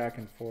glazing back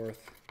and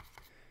forth.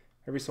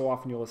 Every so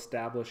often you'll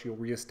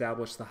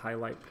reestablish the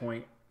highlight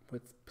point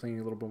with playing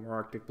a little bit more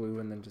Arctic blue,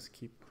 and then just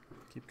keep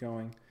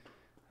going.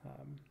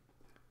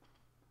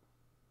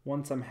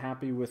 Once I'm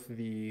happy with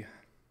the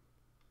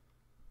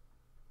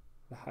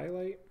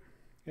highlight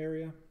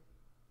area,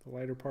 the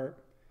lighter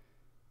part,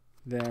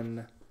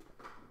 then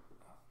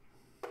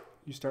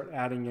you start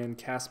adding in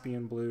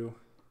Caspian blue,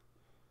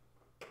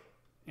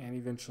 and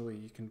eventually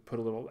you can put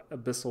a little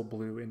abyssal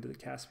blue into the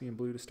Caspian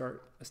blue to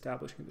start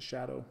establishing the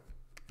shadow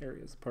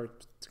areas, the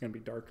part that's going to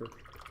be darker.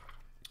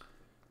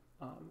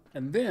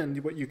 And then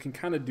what you can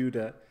kind of do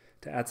to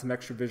add some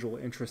extra visual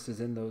interest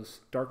is in those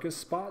darkest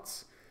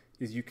spots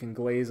is you can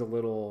glaze a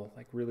little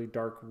like really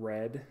dark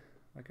red,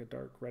 like a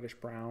dark reddish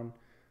brown,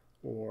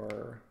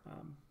 or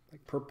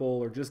like purple,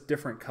 or just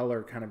different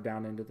color kind of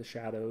down into the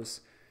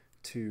shadows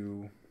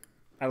to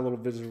add a little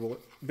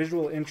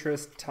visual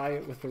interest, tie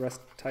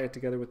it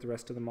together with the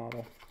rest of the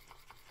model.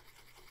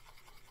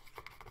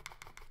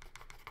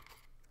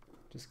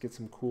 Just get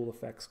some cool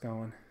effects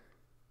going.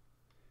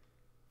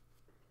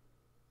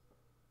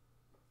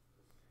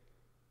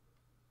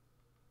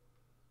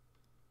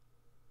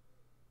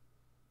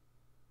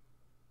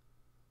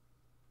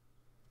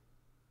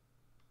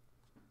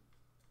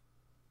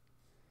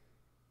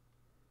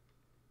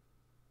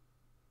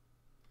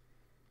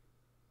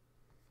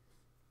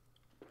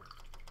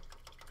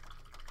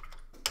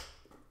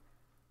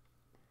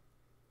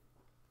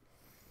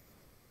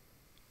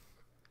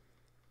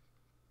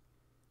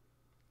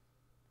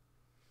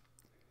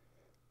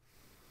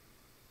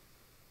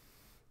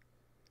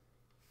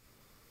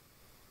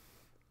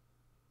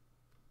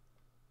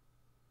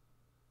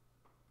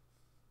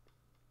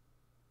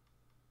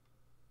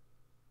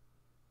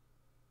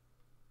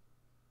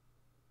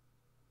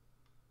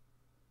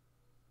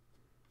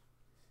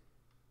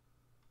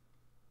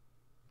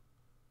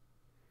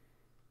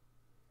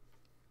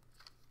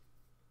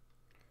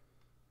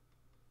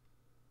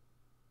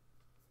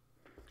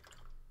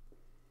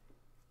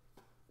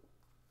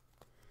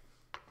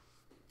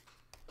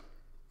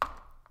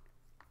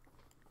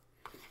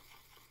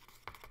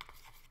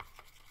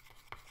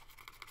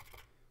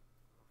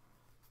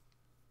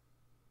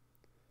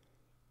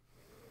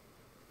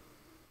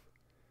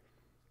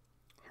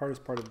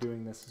 hardest part of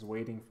doing this is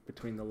waiting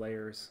between the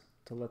layers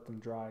to let them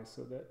dry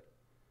so that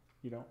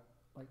you don't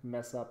like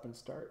mess up and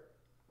start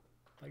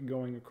like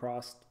going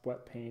across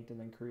wet paint and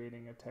then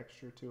creating a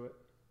texture to it.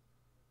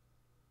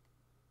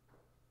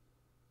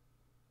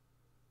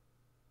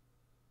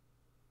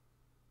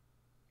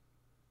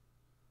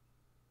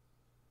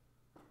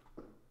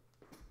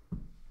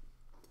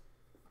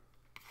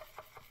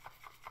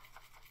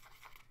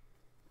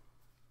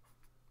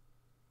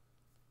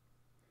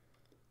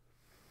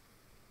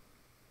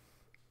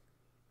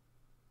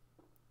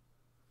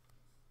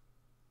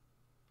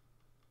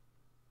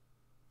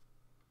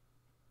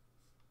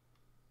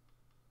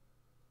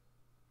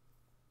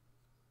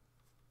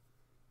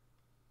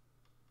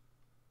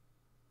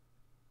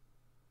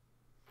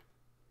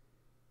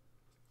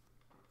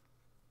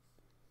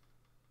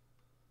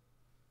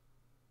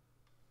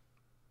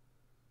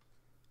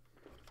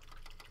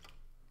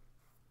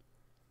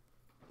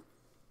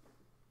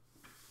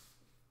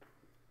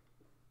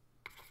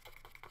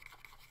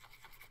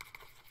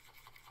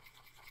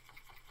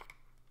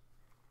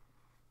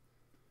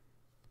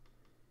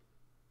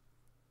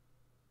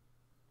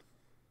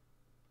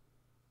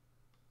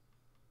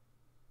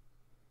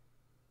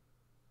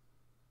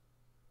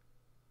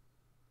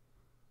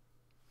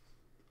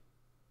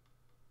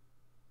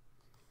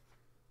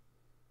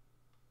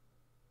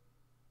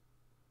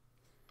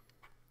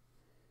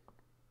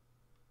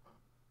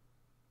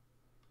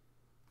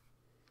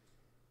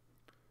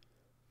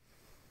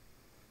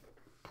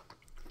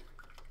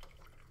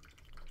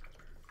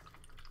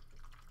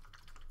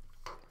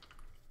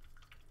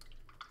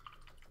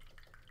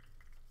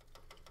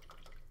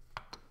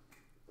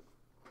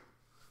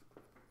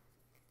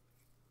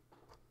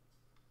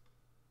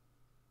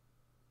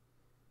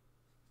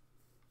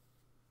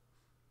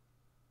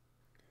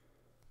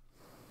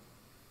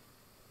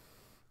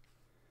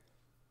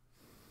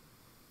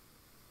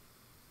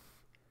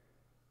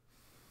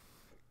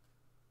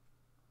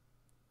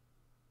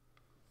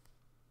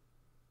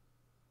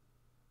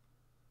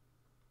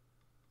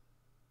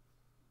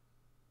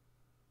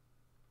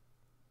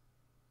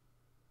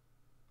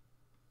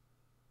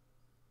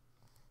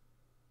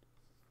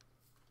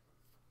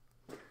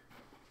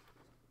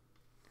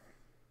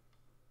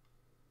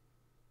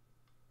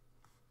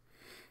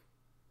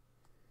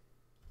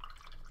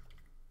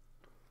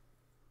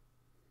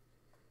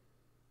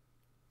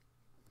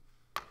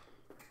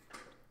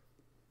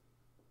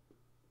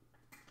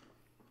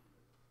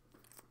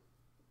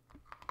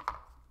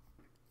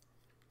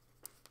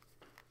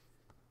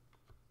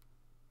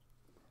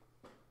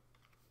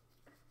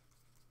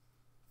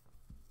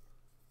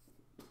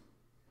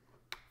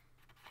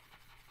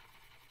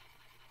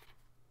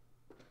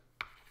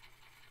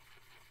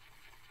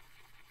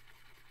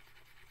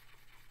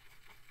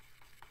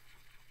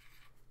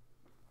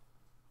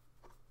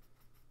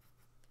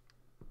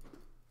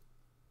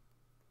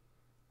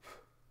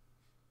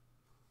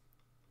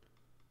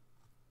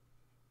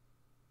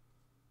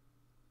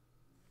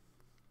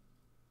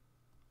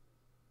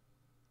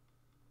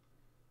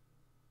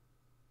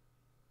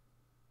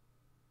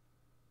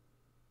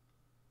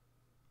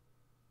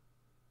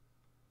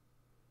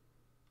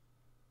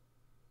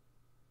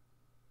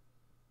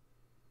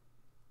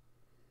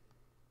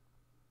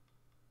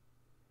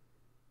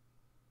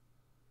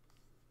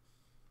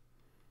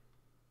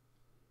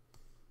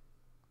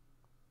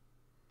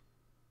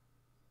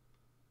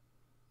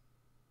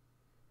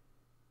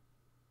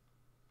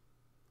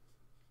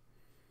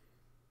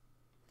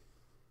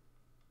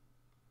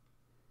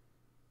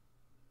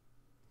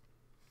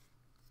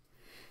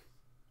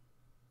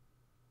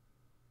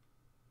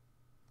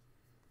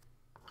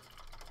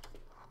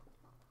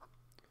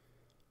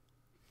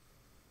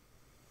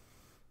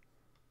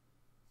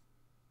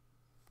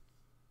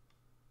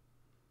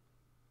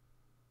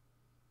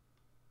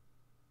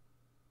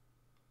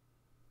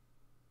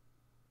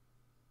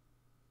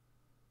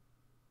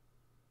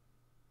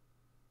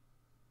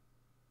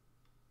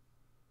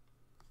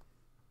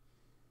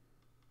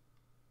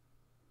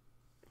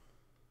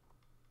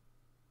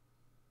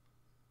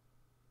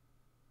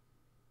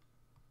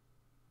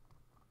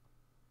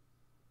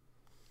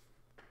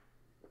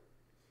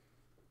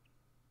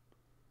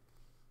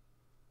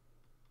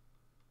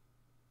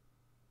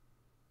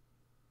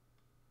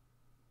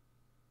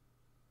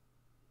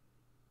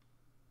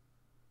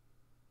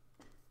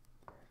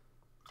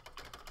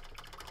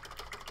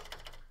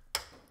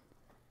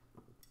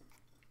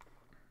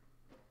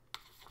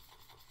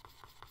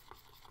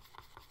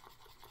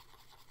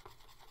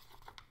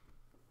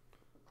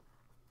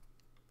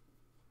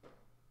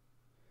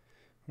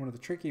 One of the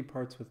tricky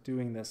parts with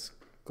doing this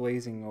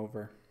glazing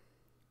over,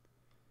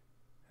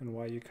 and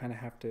why you kind of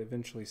have to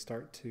eventually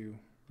start to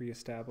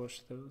reestablish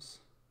those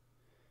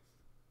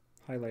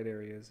highlight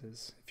areas,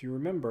 is if you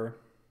remember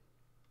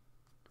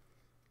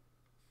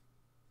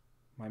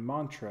my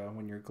mantra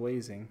when you're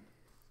glazing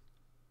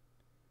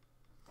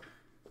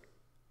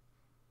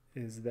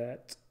is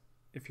that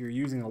if you're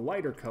using a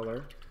lighter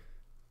color,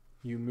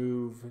 you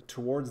move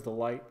towards the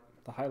light,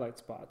 the highlight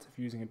spots. If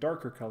you're using a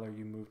darker color,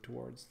 you move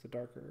towards the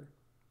darker,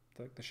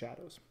 the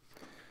shadows.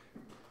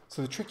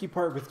 So the tricky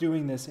part with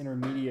doing this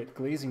intermediate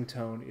glazing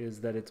tone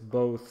is that it's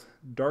both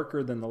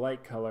darker than the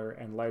light color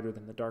and lighter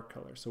than the dark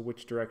color. So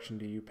which direction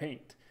do you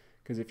paint?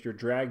 Because if you're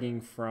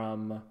dragging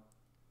from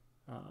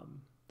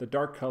the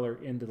dark color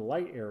into the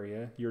light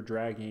area, you're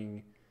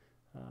dragging,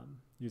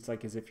 it's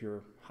like as if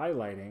you're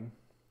highlighting,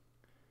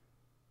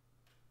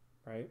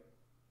 right?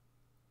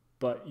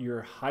 But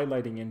you're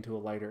highlighting into a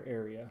lighter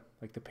area,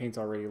 like the paint's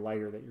already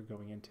lighter that you're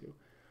going into.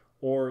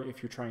 Or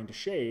if you're trying to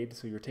shade,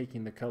 so you're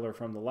taking the color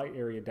from the light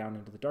area down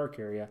into the dark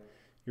area,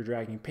 you're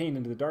dragging paint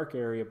into the dark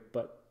area,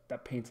 but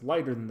that paint's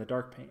lighter than the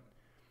dark paint.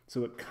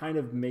 So it kind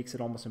of makes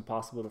it almost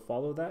impossible to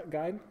follow that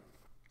guide.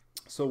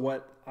 So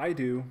what I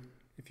do,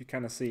 if you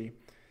kind of see,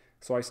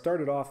 so I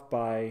started off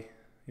by,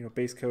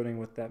 base coating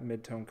with that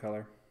mid-tone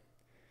color,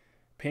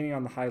 painting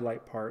on the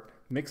highlight part,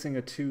 mixing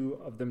the two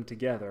of them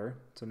together.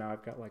 So now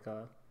I've got like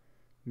a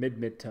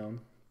mid-tone.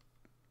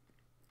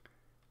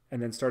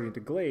 And then starting to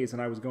glaze,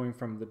 and I was going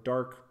from the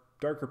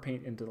darker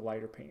paint into the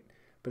lighter paint.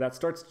 But that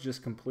starts to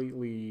just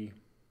completely,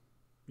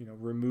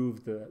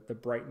 remove the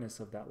brightness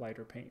of that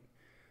lighter paint.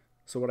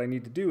 So what I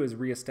need to do is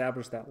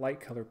reestablish that light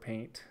color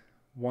paint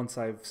once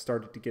I've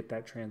started to get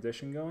that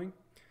transition going.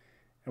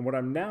 And what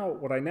I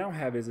now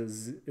have is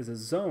a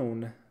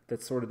zone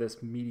that's sort of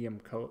this medium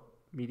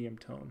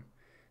tone.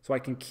 So I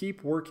can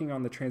keep working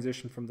on the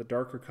transition from the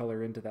darker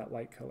color into that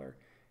light color.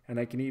 And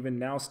I can even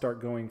now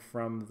start going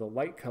from the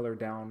light color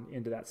down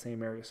into that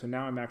same area. So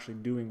now I'm actually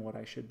doing what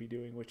I should be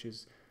doing, which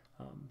is,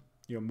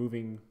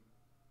 moving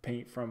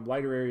paint from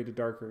lighter area to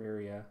darker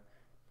area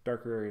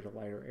to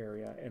lighter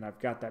area. And I've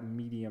got that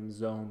medium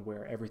zone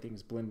where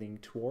everything's blending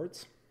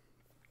towards.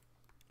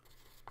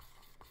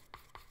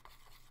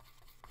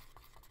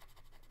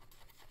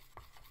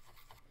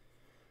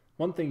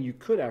 One thing you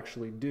could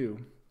actually do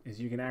is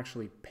you can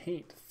actually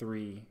paint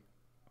 3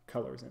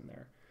 colors in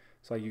there.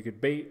 So you could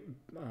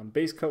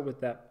base coat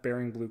with that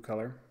bearing blue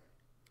color,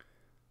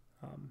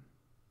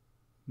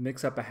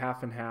 mix up a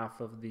half and half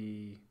of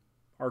the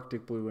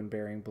Arctic blue and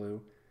bearing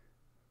blue,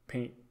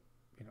 paint,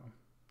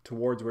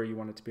 towards where you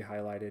want it to be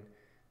highlighted,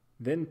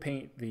 then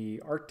paint the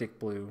Arctic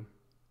blue,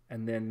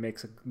 and then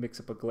mix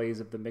up a glaze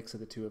of the mix of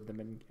the two of them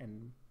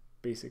and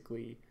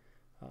basically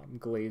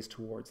glaze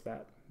towards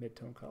that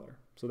mid-tone color.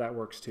 So that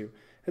works too.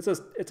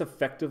 It's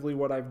effectively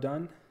what I've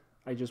done.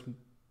 I just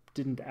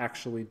didn't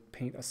actually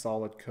paint a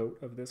solid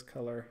coat of this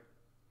color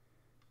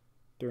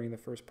during the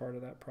first part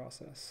of that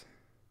process,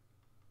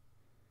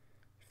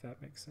 if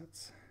that makes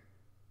sense.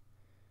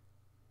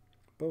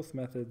 Both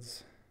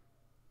methods,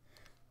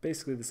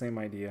 basically the same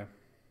idea.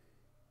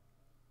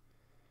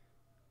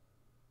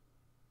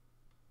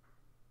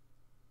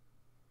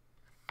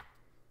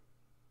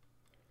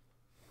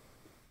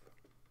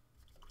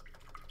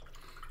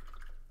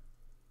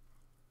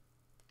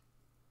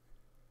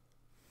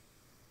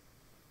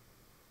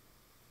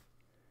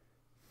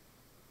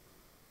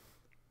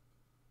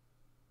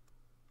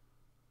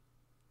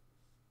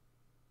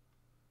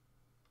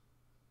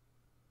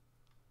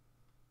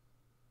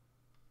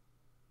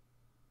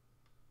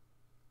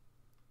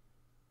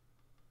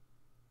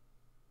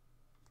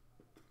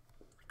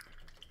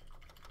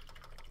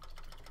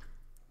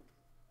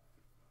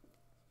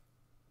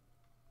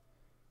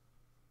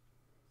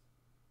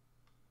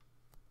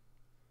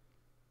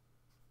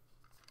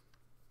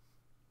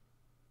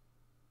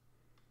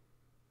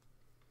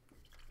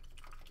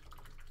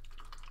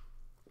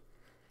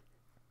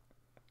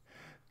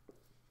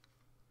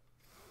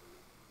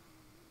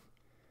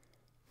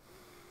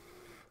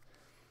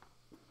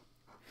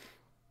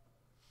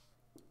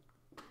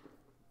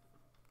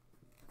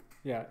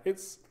 Yeah,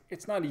 it's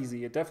not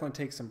easy. It definitely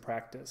takes some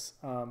practice.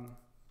 I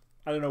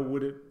don't know,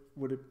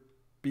 would it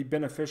be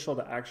beneficial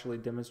to actually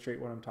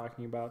demonstrate what I'm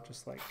talking about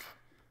just like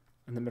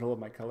in the middle of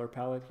my color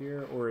palette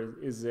here, or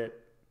is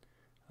it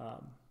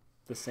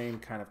the same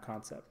kind of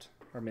concept?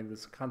 I mean,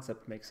 this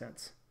concept makes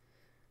sense.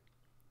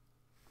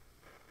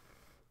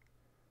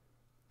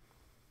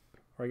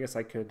 Or I guess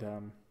I could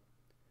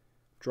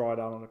draw it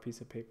out on a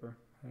piece of paper.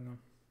 I don't know.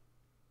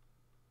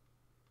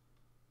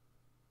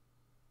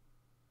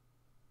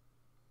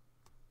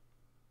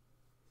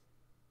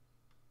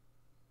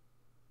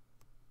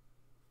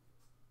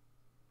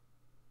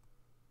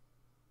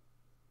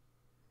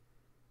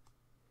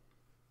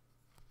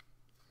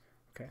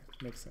 Okay,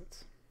 makes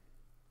sense.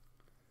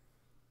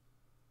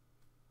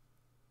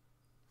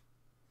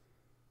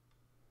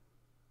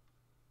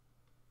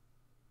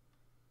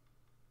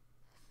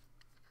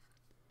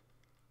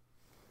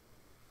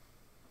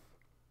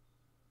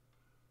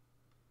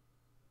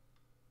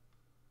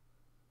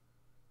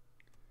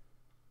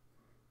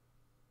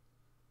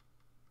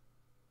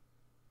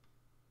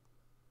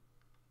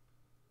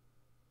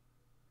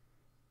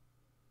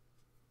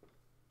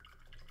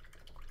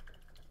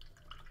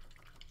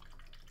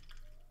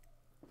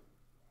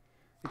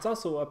 It's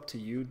also up to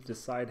you to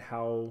decide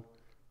how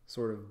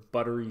sort of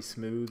buttery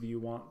smooth you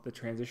want the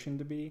transition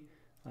to be.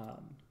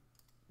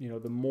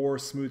 The more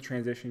smooth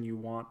transition you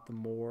want, the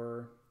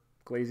more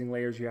glazing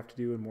layers you have to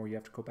do and more you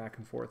have to go back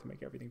and forth and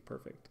make everything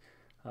perfect.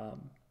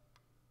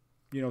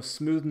 you know,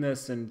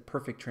 smoothness and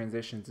perfect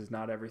transitions is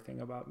not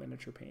everything about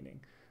miniature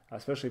painting,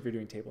 especially if you're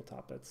doing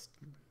tabletop. That's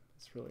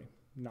really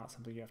not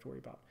something you have to worry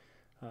about.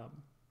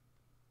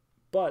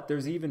 But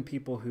there's even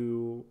people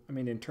who, I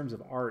mean, in terms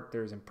of art,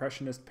 there's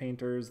impressionist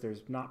painters.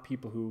 There's not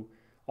people who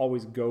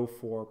always go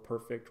for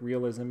perfect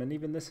realism, and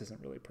even this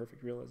isn't really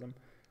perfect realism.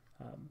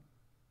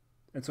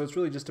 And so it's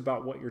really just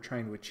about what you're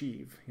trying to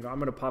achieve. You know, I'm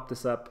going to pop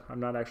this up. I'm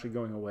not actually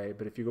going away,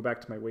 but if you go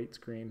back to my weight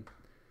screen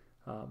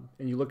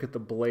and you look at the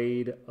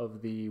blade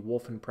of the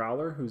Wolf and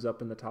Prowler, who's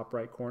up in the top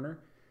right corner,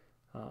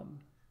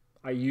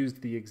 I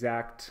used the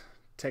exact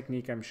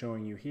technique I'm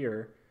showing you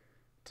here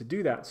to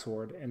do that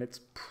sword, and it's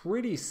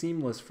pretty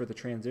seamless for the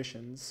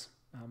transitions.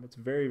 It's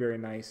very, very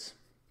nice,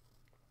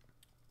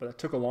 but it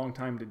took a long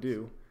time to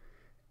do.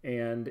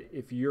 And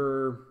if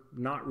you're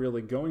not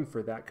really going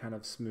for that kind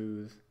of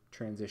smooth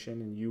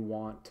transition and you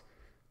want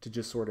to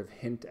just sort of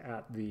hint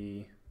at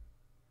the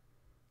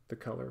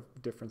color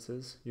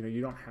differences, you know,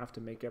 you don't have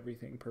to make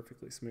everything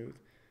perfectly smooth.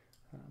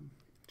 It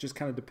just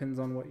kind of depends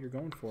on what you're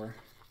going for.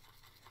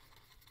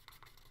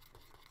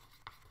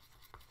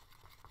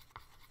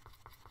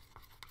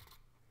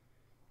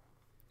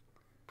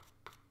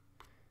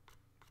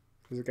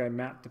 There's a guy,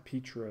 Matt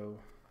DiPietro.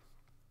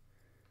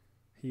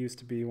 He used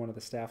to be one of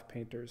the staff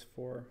painters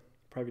for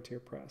Privateer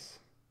Press.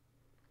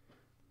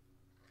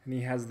 And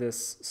he has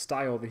this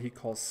style that he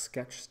calls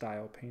sketch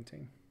style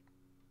painting.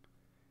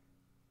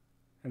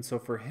 And so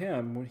for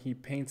him, when he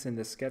paints in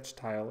this sketch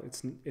style,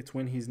 it's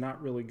when he's not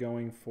really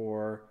going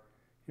for,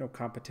 you know,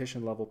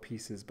 competition level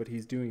pieces, but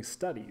he's doing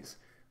studies.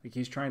 Like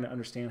he's trying to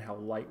understand how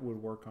light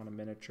would work on a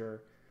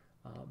miniature,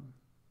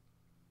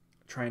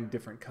 trying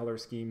different color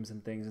schemes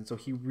and things. And so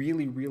he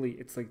really,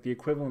 it's like the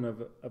equivalent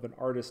of an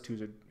artist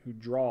who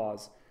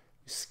draws,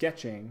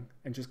 sketching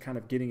and just kind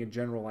of getting a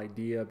general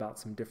idea about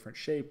some different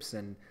shapes.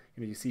 And,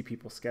 you know, you see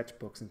people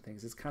sketchbooks and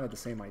things. It's kind of the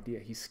same idea.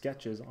 He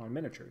sketches on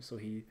miniatures. So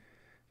he,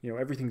 you know,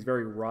 everything's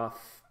very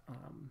rough,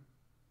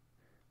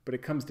 but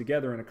it comes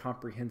together in a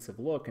comprehensive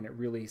look, and it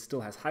really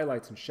still has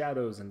highlights and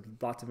shadows and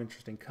lots of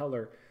interesting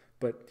color.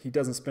 But he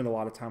doesn't spend a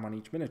lot of time on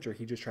each miniature.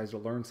 He just tries to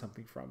learn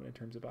something from it in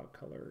terms about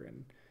color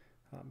and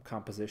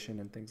composition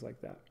and things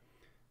like that.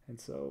 And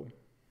so,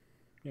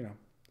 you know,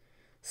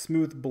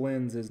 smooth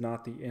blends is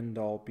not the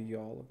end-all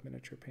be-all of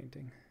miniature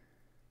painting.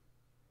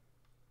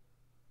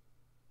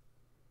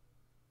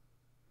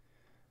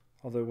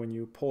 Although when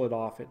you pull it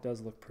off, it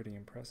does look pretty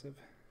impressive.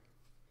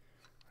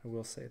 I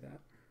will say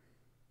that.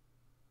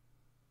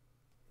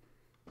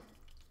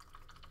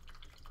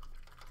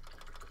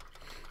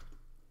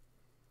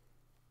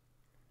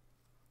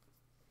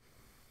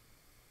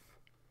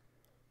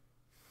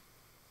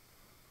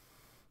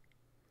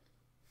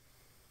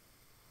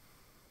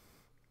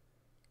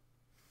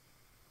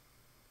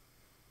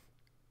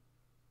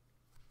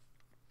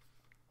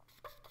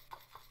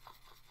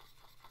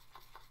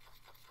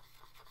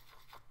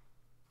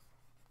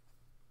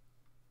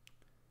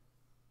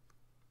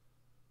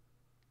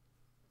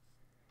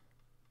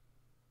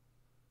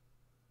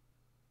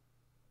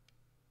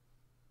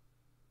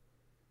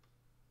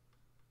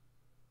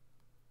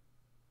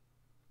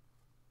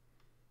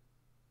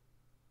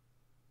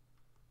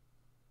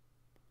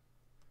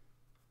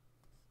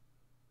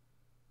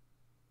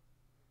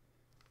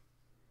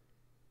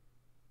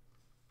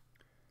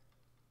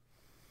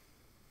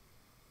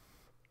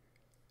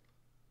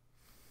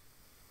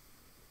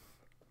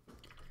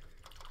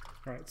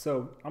 All right,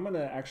 so I'm going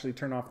to actually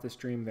turn off the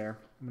stream there.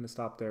 I'm going to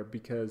stop there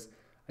because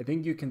I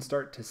think you can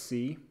start to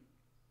see,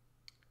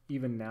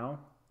 even now,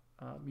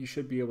 you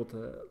should be able to,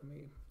 let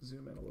me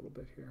zoom in a little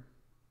bit here.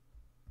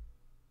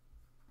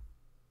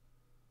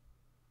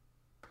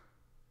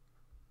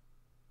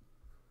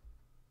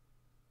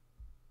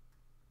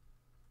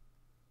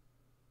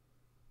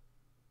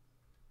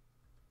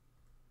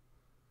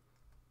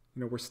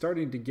 You know, we're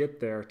starting to get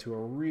there to a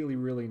really,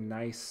 really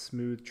nice,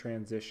 smooth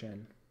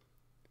transition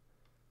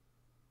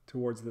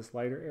towards this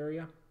lighter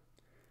area.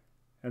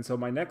 And so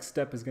my next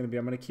step is going to be,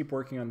 I'm going to keep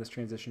working on this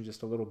transition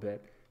just a little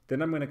bit.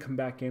 Then I'm going to come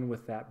back in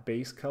with that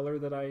base color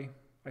that I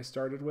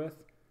started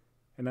with.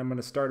 And I'm going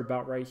to start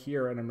about right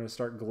here, and I'm going to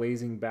start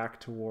glazing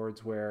back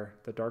towards where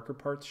the darker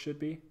parts should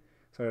be.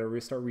 So I'm going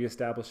to start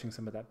reestablishing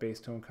some of that base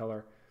tone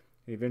color,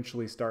 and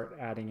eventually start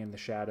adding in the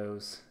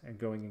shadows and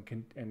going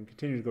and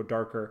continue to go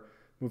darker,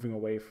 moving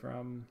away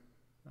from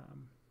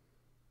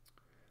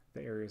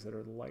the areas that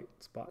are the light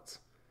spots.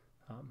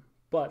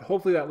 But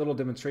hopefully that little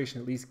demonstration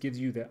at least gives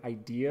you the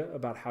idea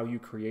about how you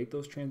create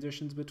those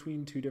transitions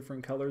between two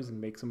different colors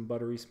and makes them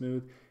buttery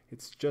smooth.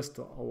 It's just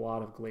a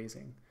lot of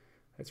glazing.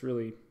 It's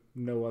really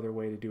no other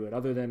way to do it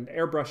other than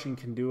airbrushing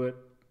can do it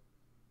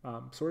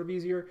sort of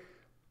easier.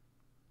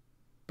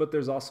 But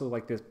there's also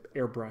like this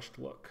airbrushed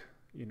look.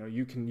 You know,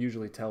 you can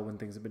usually tell when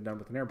things have been done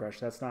with an airbrush.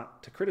 That's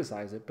not to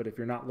criticize it, but if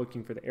you're not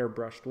looking for the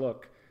airbrushed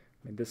look,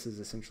 I mean, this is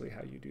essentially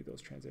how you do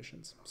those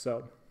transitions.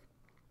 So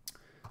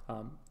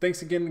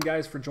thanks again,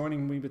 guys, for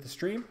joining me with the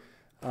stream.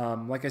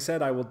 Like I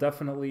said, I will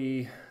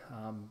definitely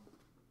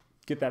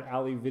get that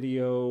alley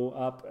video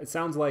up. It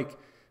sounds like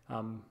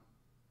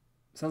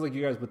sounds like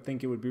you guys would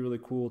think it would be really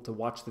cool to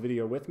watch the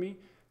video with me.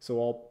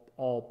 So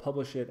I'll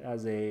publish it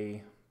as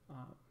a,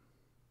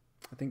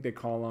 I think they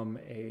call them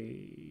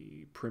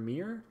a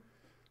premiere,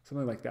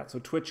 something like that. So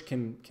Twitch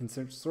can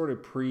sort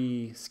of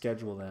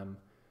pre-schedule them.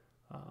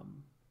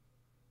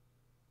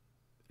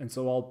 And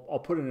so I'll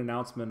put an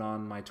announcement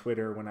on my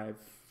Twitter when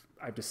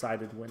I've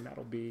decided when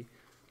that'll be.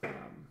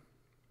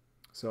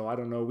 So I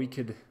don't know, we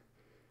could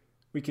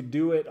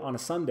do it on a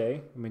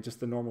Sunday. I mean, just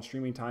the normal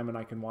streaming time, and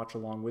I can watch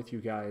along with you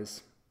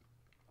guys.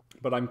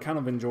 But I'm kind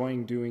of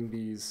enjoying doing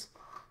these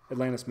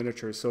Atlantis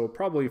miniatures. So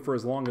probably for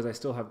as long as I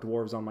still have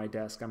dwarves on my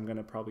desk, I'm going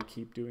to probably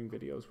keep doing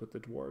videos with the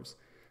dwarves.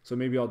 So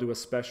maybe I'll do a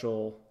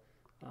special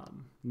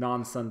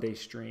non-Sunday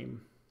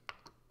stream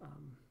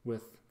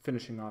with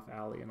finishing off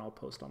Alley, and I'll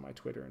post on my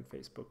Twitter and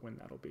Facebook when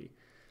that'll be.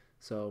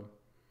 So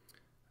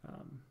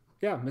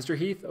yeah, Mr.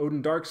 Heath,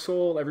 Odin Dark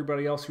Soul,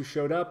 everybody else who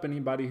showed up,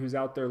 anybody who's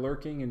out there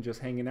lurking and just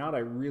hanging out, I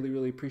really,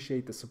 really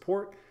appreciate the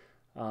support.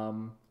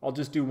 I'll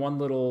just do one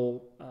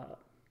little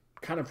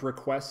kind of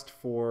request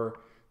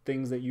for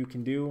things that you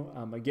can do.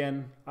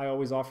 Again, I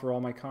always offer all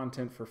my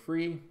content for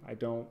free. I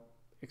don't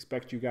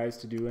expect you guys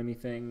to do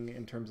anything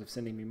in terms of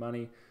sending me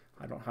money.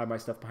 I don't hide my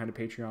stuff behind a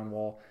Patreon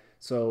wall.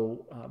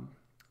 So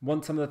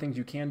some of the things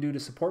you can do to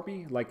support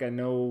me, like I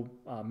know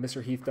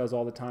Mr. Heath does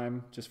all the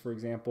time, just for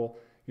example,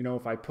 you know,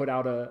 if I put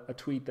out a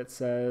tweet that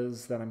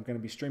says that I'm going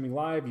to be streaming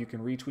live, you can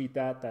retweet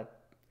that.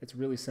 It's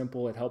really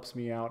simple. It helps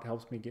me out,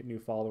 helps me get new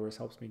followers,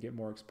 helps me get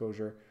more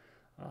exposure,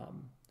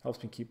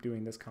 helps me keep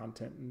doing this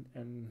content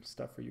and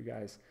stuff for you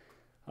guys.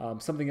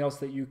 Something else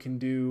that you can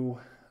do,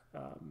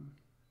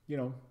 you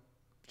know,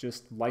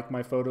 just like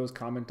my photos,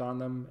 comment on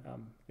them.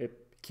 It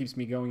keeps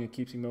me going. It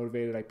keeps me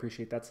motivated. I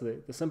appreciate that's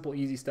the simple,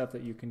 easy stuff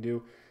that you can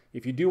do.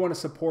 If you do want to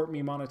support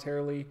me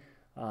monetarily,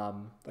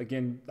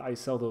 again, I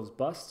sell those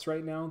busts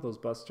right now. Those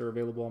busts are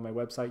available on my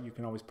website. You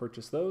can always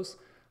purchase those.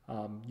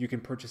 You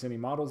can purchase any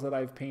models that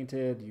I've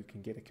painted. You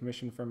can get a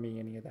commission from me,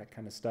 any of that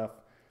kind of stuff.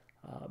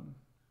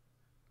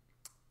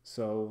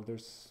 So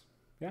there's,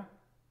 yeah.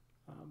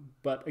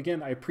 But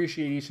again, I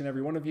appreciate each and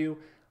every one of you.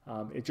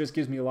 It just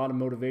gives me a lot of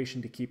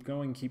motivation to keep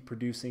going, keep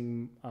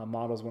producing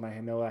models when I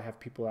know I have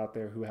people out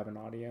there who have an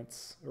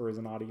audience or is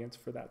an audience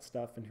for that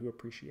stuff and who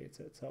appreciates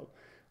it. So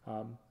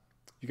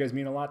you guys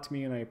mean a lot to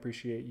me, and I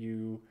appreciate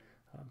you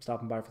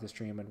stopping by for the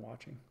stream and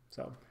watching.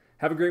 So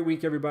have a great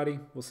week, everybody.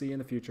 We'll see you in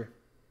the future.